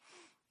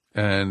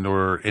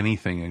or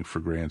anything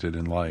for granted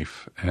in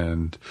life.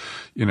 And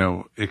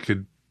it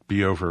could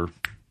be over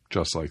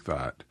just like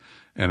that.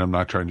 And I'm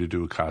not trying to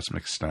do a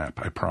cosmic snap,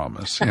 I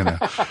promise. No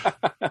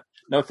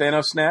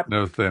Thanos snap?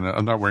 No Thanos.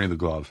 I'm not wearing the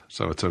glove,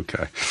 so it's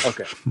okay.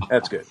 Okay,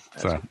 that's good.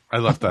 I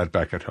left that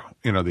back at home,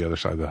 the other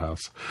side of the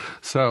house.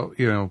 So,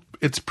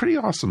 it's pretty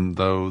awesome,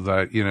 though,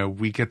 that,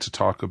 we get to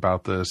talk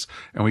about this,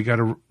 and we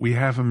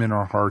have him in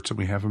our hearts and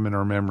we have him in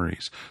our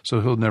memories.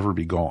 So he'll never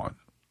be gone.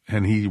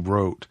 And he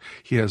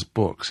has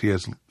books, he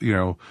has,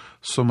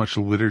 so much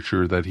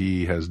literature that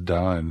he has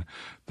done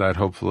that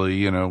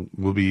hopefully,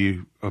 will be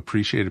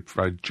appreciated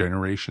by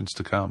generations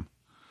to come.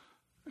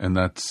 And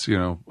that's,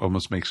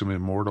 almost makes him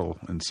immortal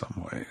in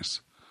some ways.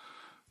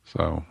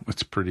 So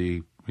it's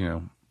pretty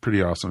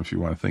awesome if you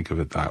want to think of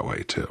it that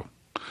way too.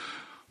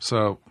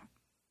 So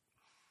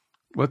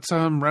let's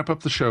wrap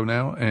up the show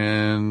now.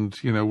 And,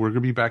 we're going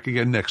to be back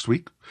again next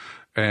week.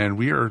 And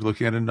we are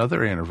looking at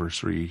another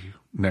anniversary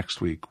next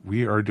week.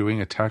 We are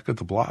doing Attack of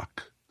the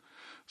Block.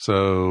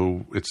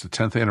 So it's the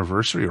 10th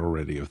anniversary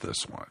already of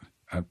this one.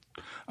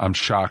 I'm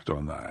shocked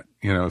on that.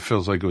 It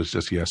feels like it was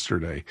just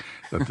yesterday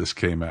that this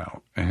came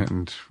out.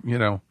 And,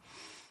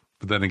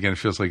 but then again, it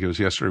feels like it was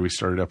yesterday we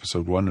started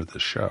episode 1 of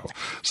this show.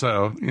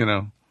 So,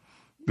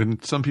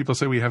 and some people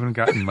say we haven't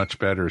gotten much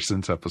better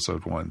since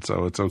episode 1.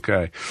 So it's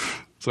okay.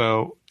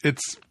 So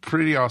it's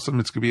pretty awesome.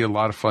 It's going to be a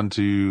lot of fun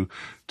to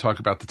talk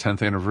about the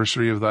 10th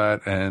anniversary of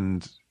that.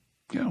 And,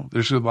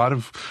 there's a lot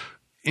of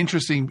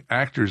interesting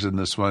actors in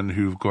this one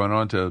who've gone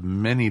on to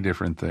many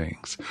different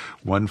things.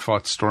 One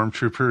fought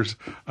stormtroopers,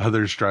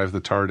 others drive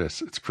the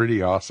TARDIS. It's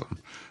pretty awesome.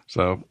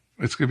 So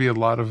it's going to be a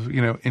lot of,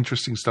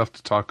 interesting stuff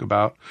to talk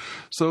about.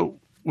 So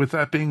with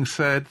that being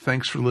said,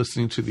 thanks for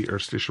listening to the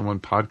Earth Station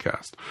 1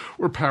 podcast.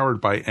 We're powered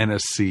by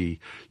NSC.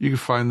 You can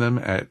find them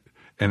at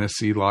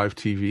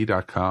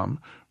nsclivetv.com.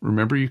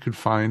 Remember, you can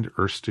find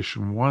Earth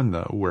Station 1,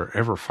 though,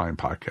 wherever fine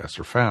podcasts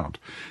are found,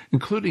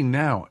 including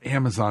now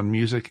Amazon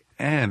Music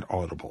and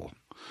Audible.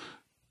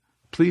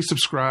 Please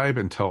subscribe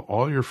and tell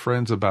all your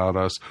friends about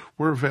us.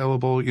 We're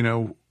available,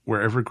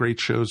 wherever great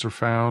shows are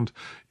found.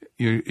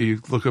 You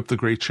look up the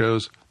great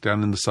shows,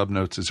 down in the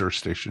subnotes is Earth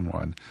Station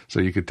 1.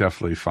 So you could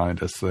definitely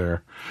find us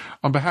there.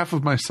 On behalf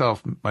of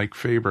myself, Mike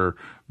Faber,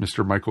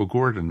 Mr. Michael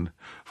Gordon,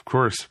 of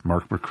course,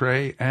 Mark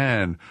McRae,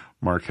 and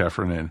Mark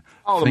Heffernan.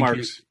 All the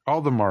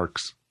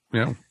marks.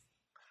 And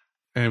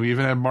we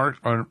even had Mark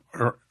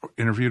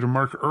interviewed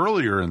Mark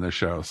earlier in the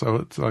show. So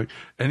it's like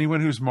anyone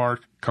who's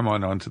Mark, come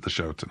on to the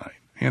show tonight.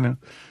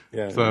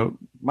 Yeah. So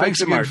thanks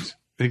again.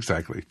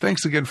 Exactly.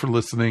 Thanks again for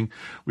listening.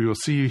 We will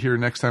see you here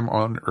next time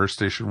on Earth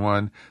Station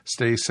 1.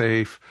 Stay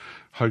safe.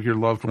 Hug your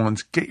loved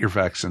ones. Get your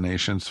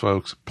vaccinations,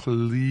 folks.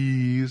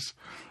 Please.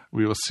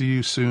 We will see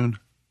you soon.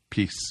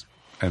 Peace.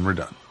 And we're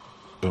done.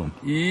 Boom.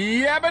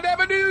 Yabba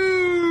dabba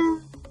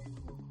doo!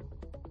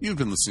 You've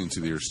been listening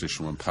to the Earth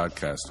Station 1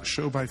 podcast, a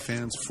show by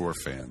fans for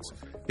fans.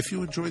 If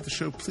you enjoyed the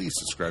show, please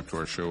subscribe to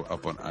our show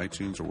up on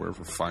iTunes or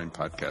wherever fine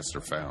podcasts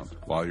are found.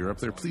 While you're up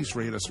there, please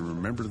rate us and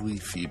remember to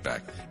leave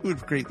feedback. It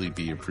would greatly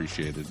be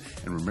appreciated.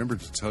 And remember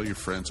to tell your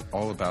friends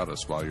all about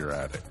us while you're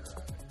at it.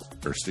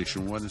 Earth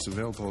Station 1 is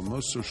available on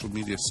most social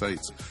media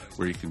sites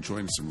where you can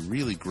join some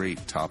really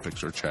great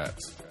topics or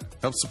chats.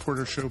 Help support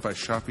our show by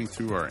shopping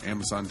through our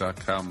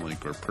Amazon.com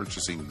link or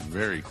purchasing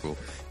very cool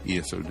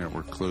ESO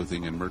Network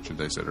clothing and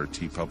merchandise at our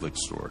TeePublic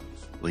store.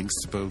 Links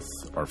to both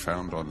are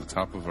found on the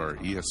top of our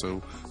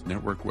ESO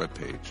Network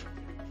webpage.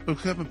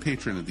 Become a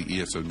patron of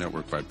the ESO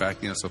Network by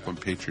backing us up on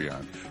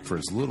Patreon for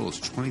as little as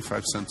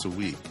 25 cents a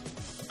week.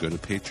 Go to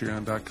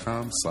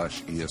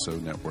patreon.com/ESO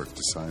Network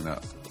to sign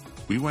up.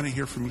 We want to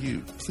hear from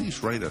you.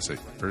 Please write us at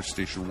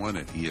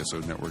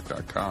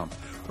earthstation1@esonetwork.com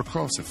or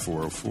call us at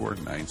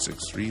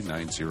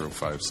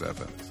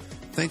 404-963-9057.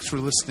 Thanks for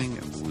listening,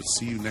 and we'll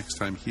see you next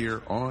time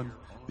here on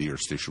the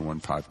Earth Station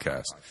 1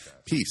 podcast.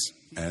 Peace,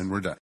 and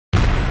we're done.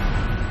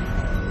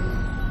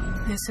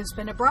 This has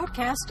been a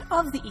broadcast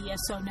of the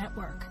ESO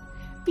Network.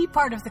 Be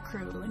part of the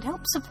crew and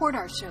help support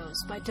our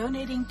shows by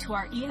donating to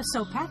our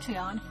ESO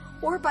Patreon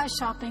or by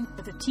shopping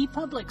at the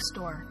TeePublic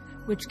store,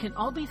 which can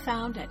all be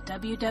found at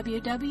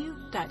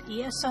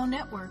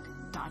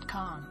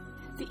www.esonetwork.com.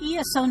 The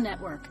ESO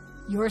Network,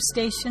 your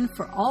station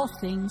for all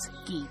things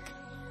geek.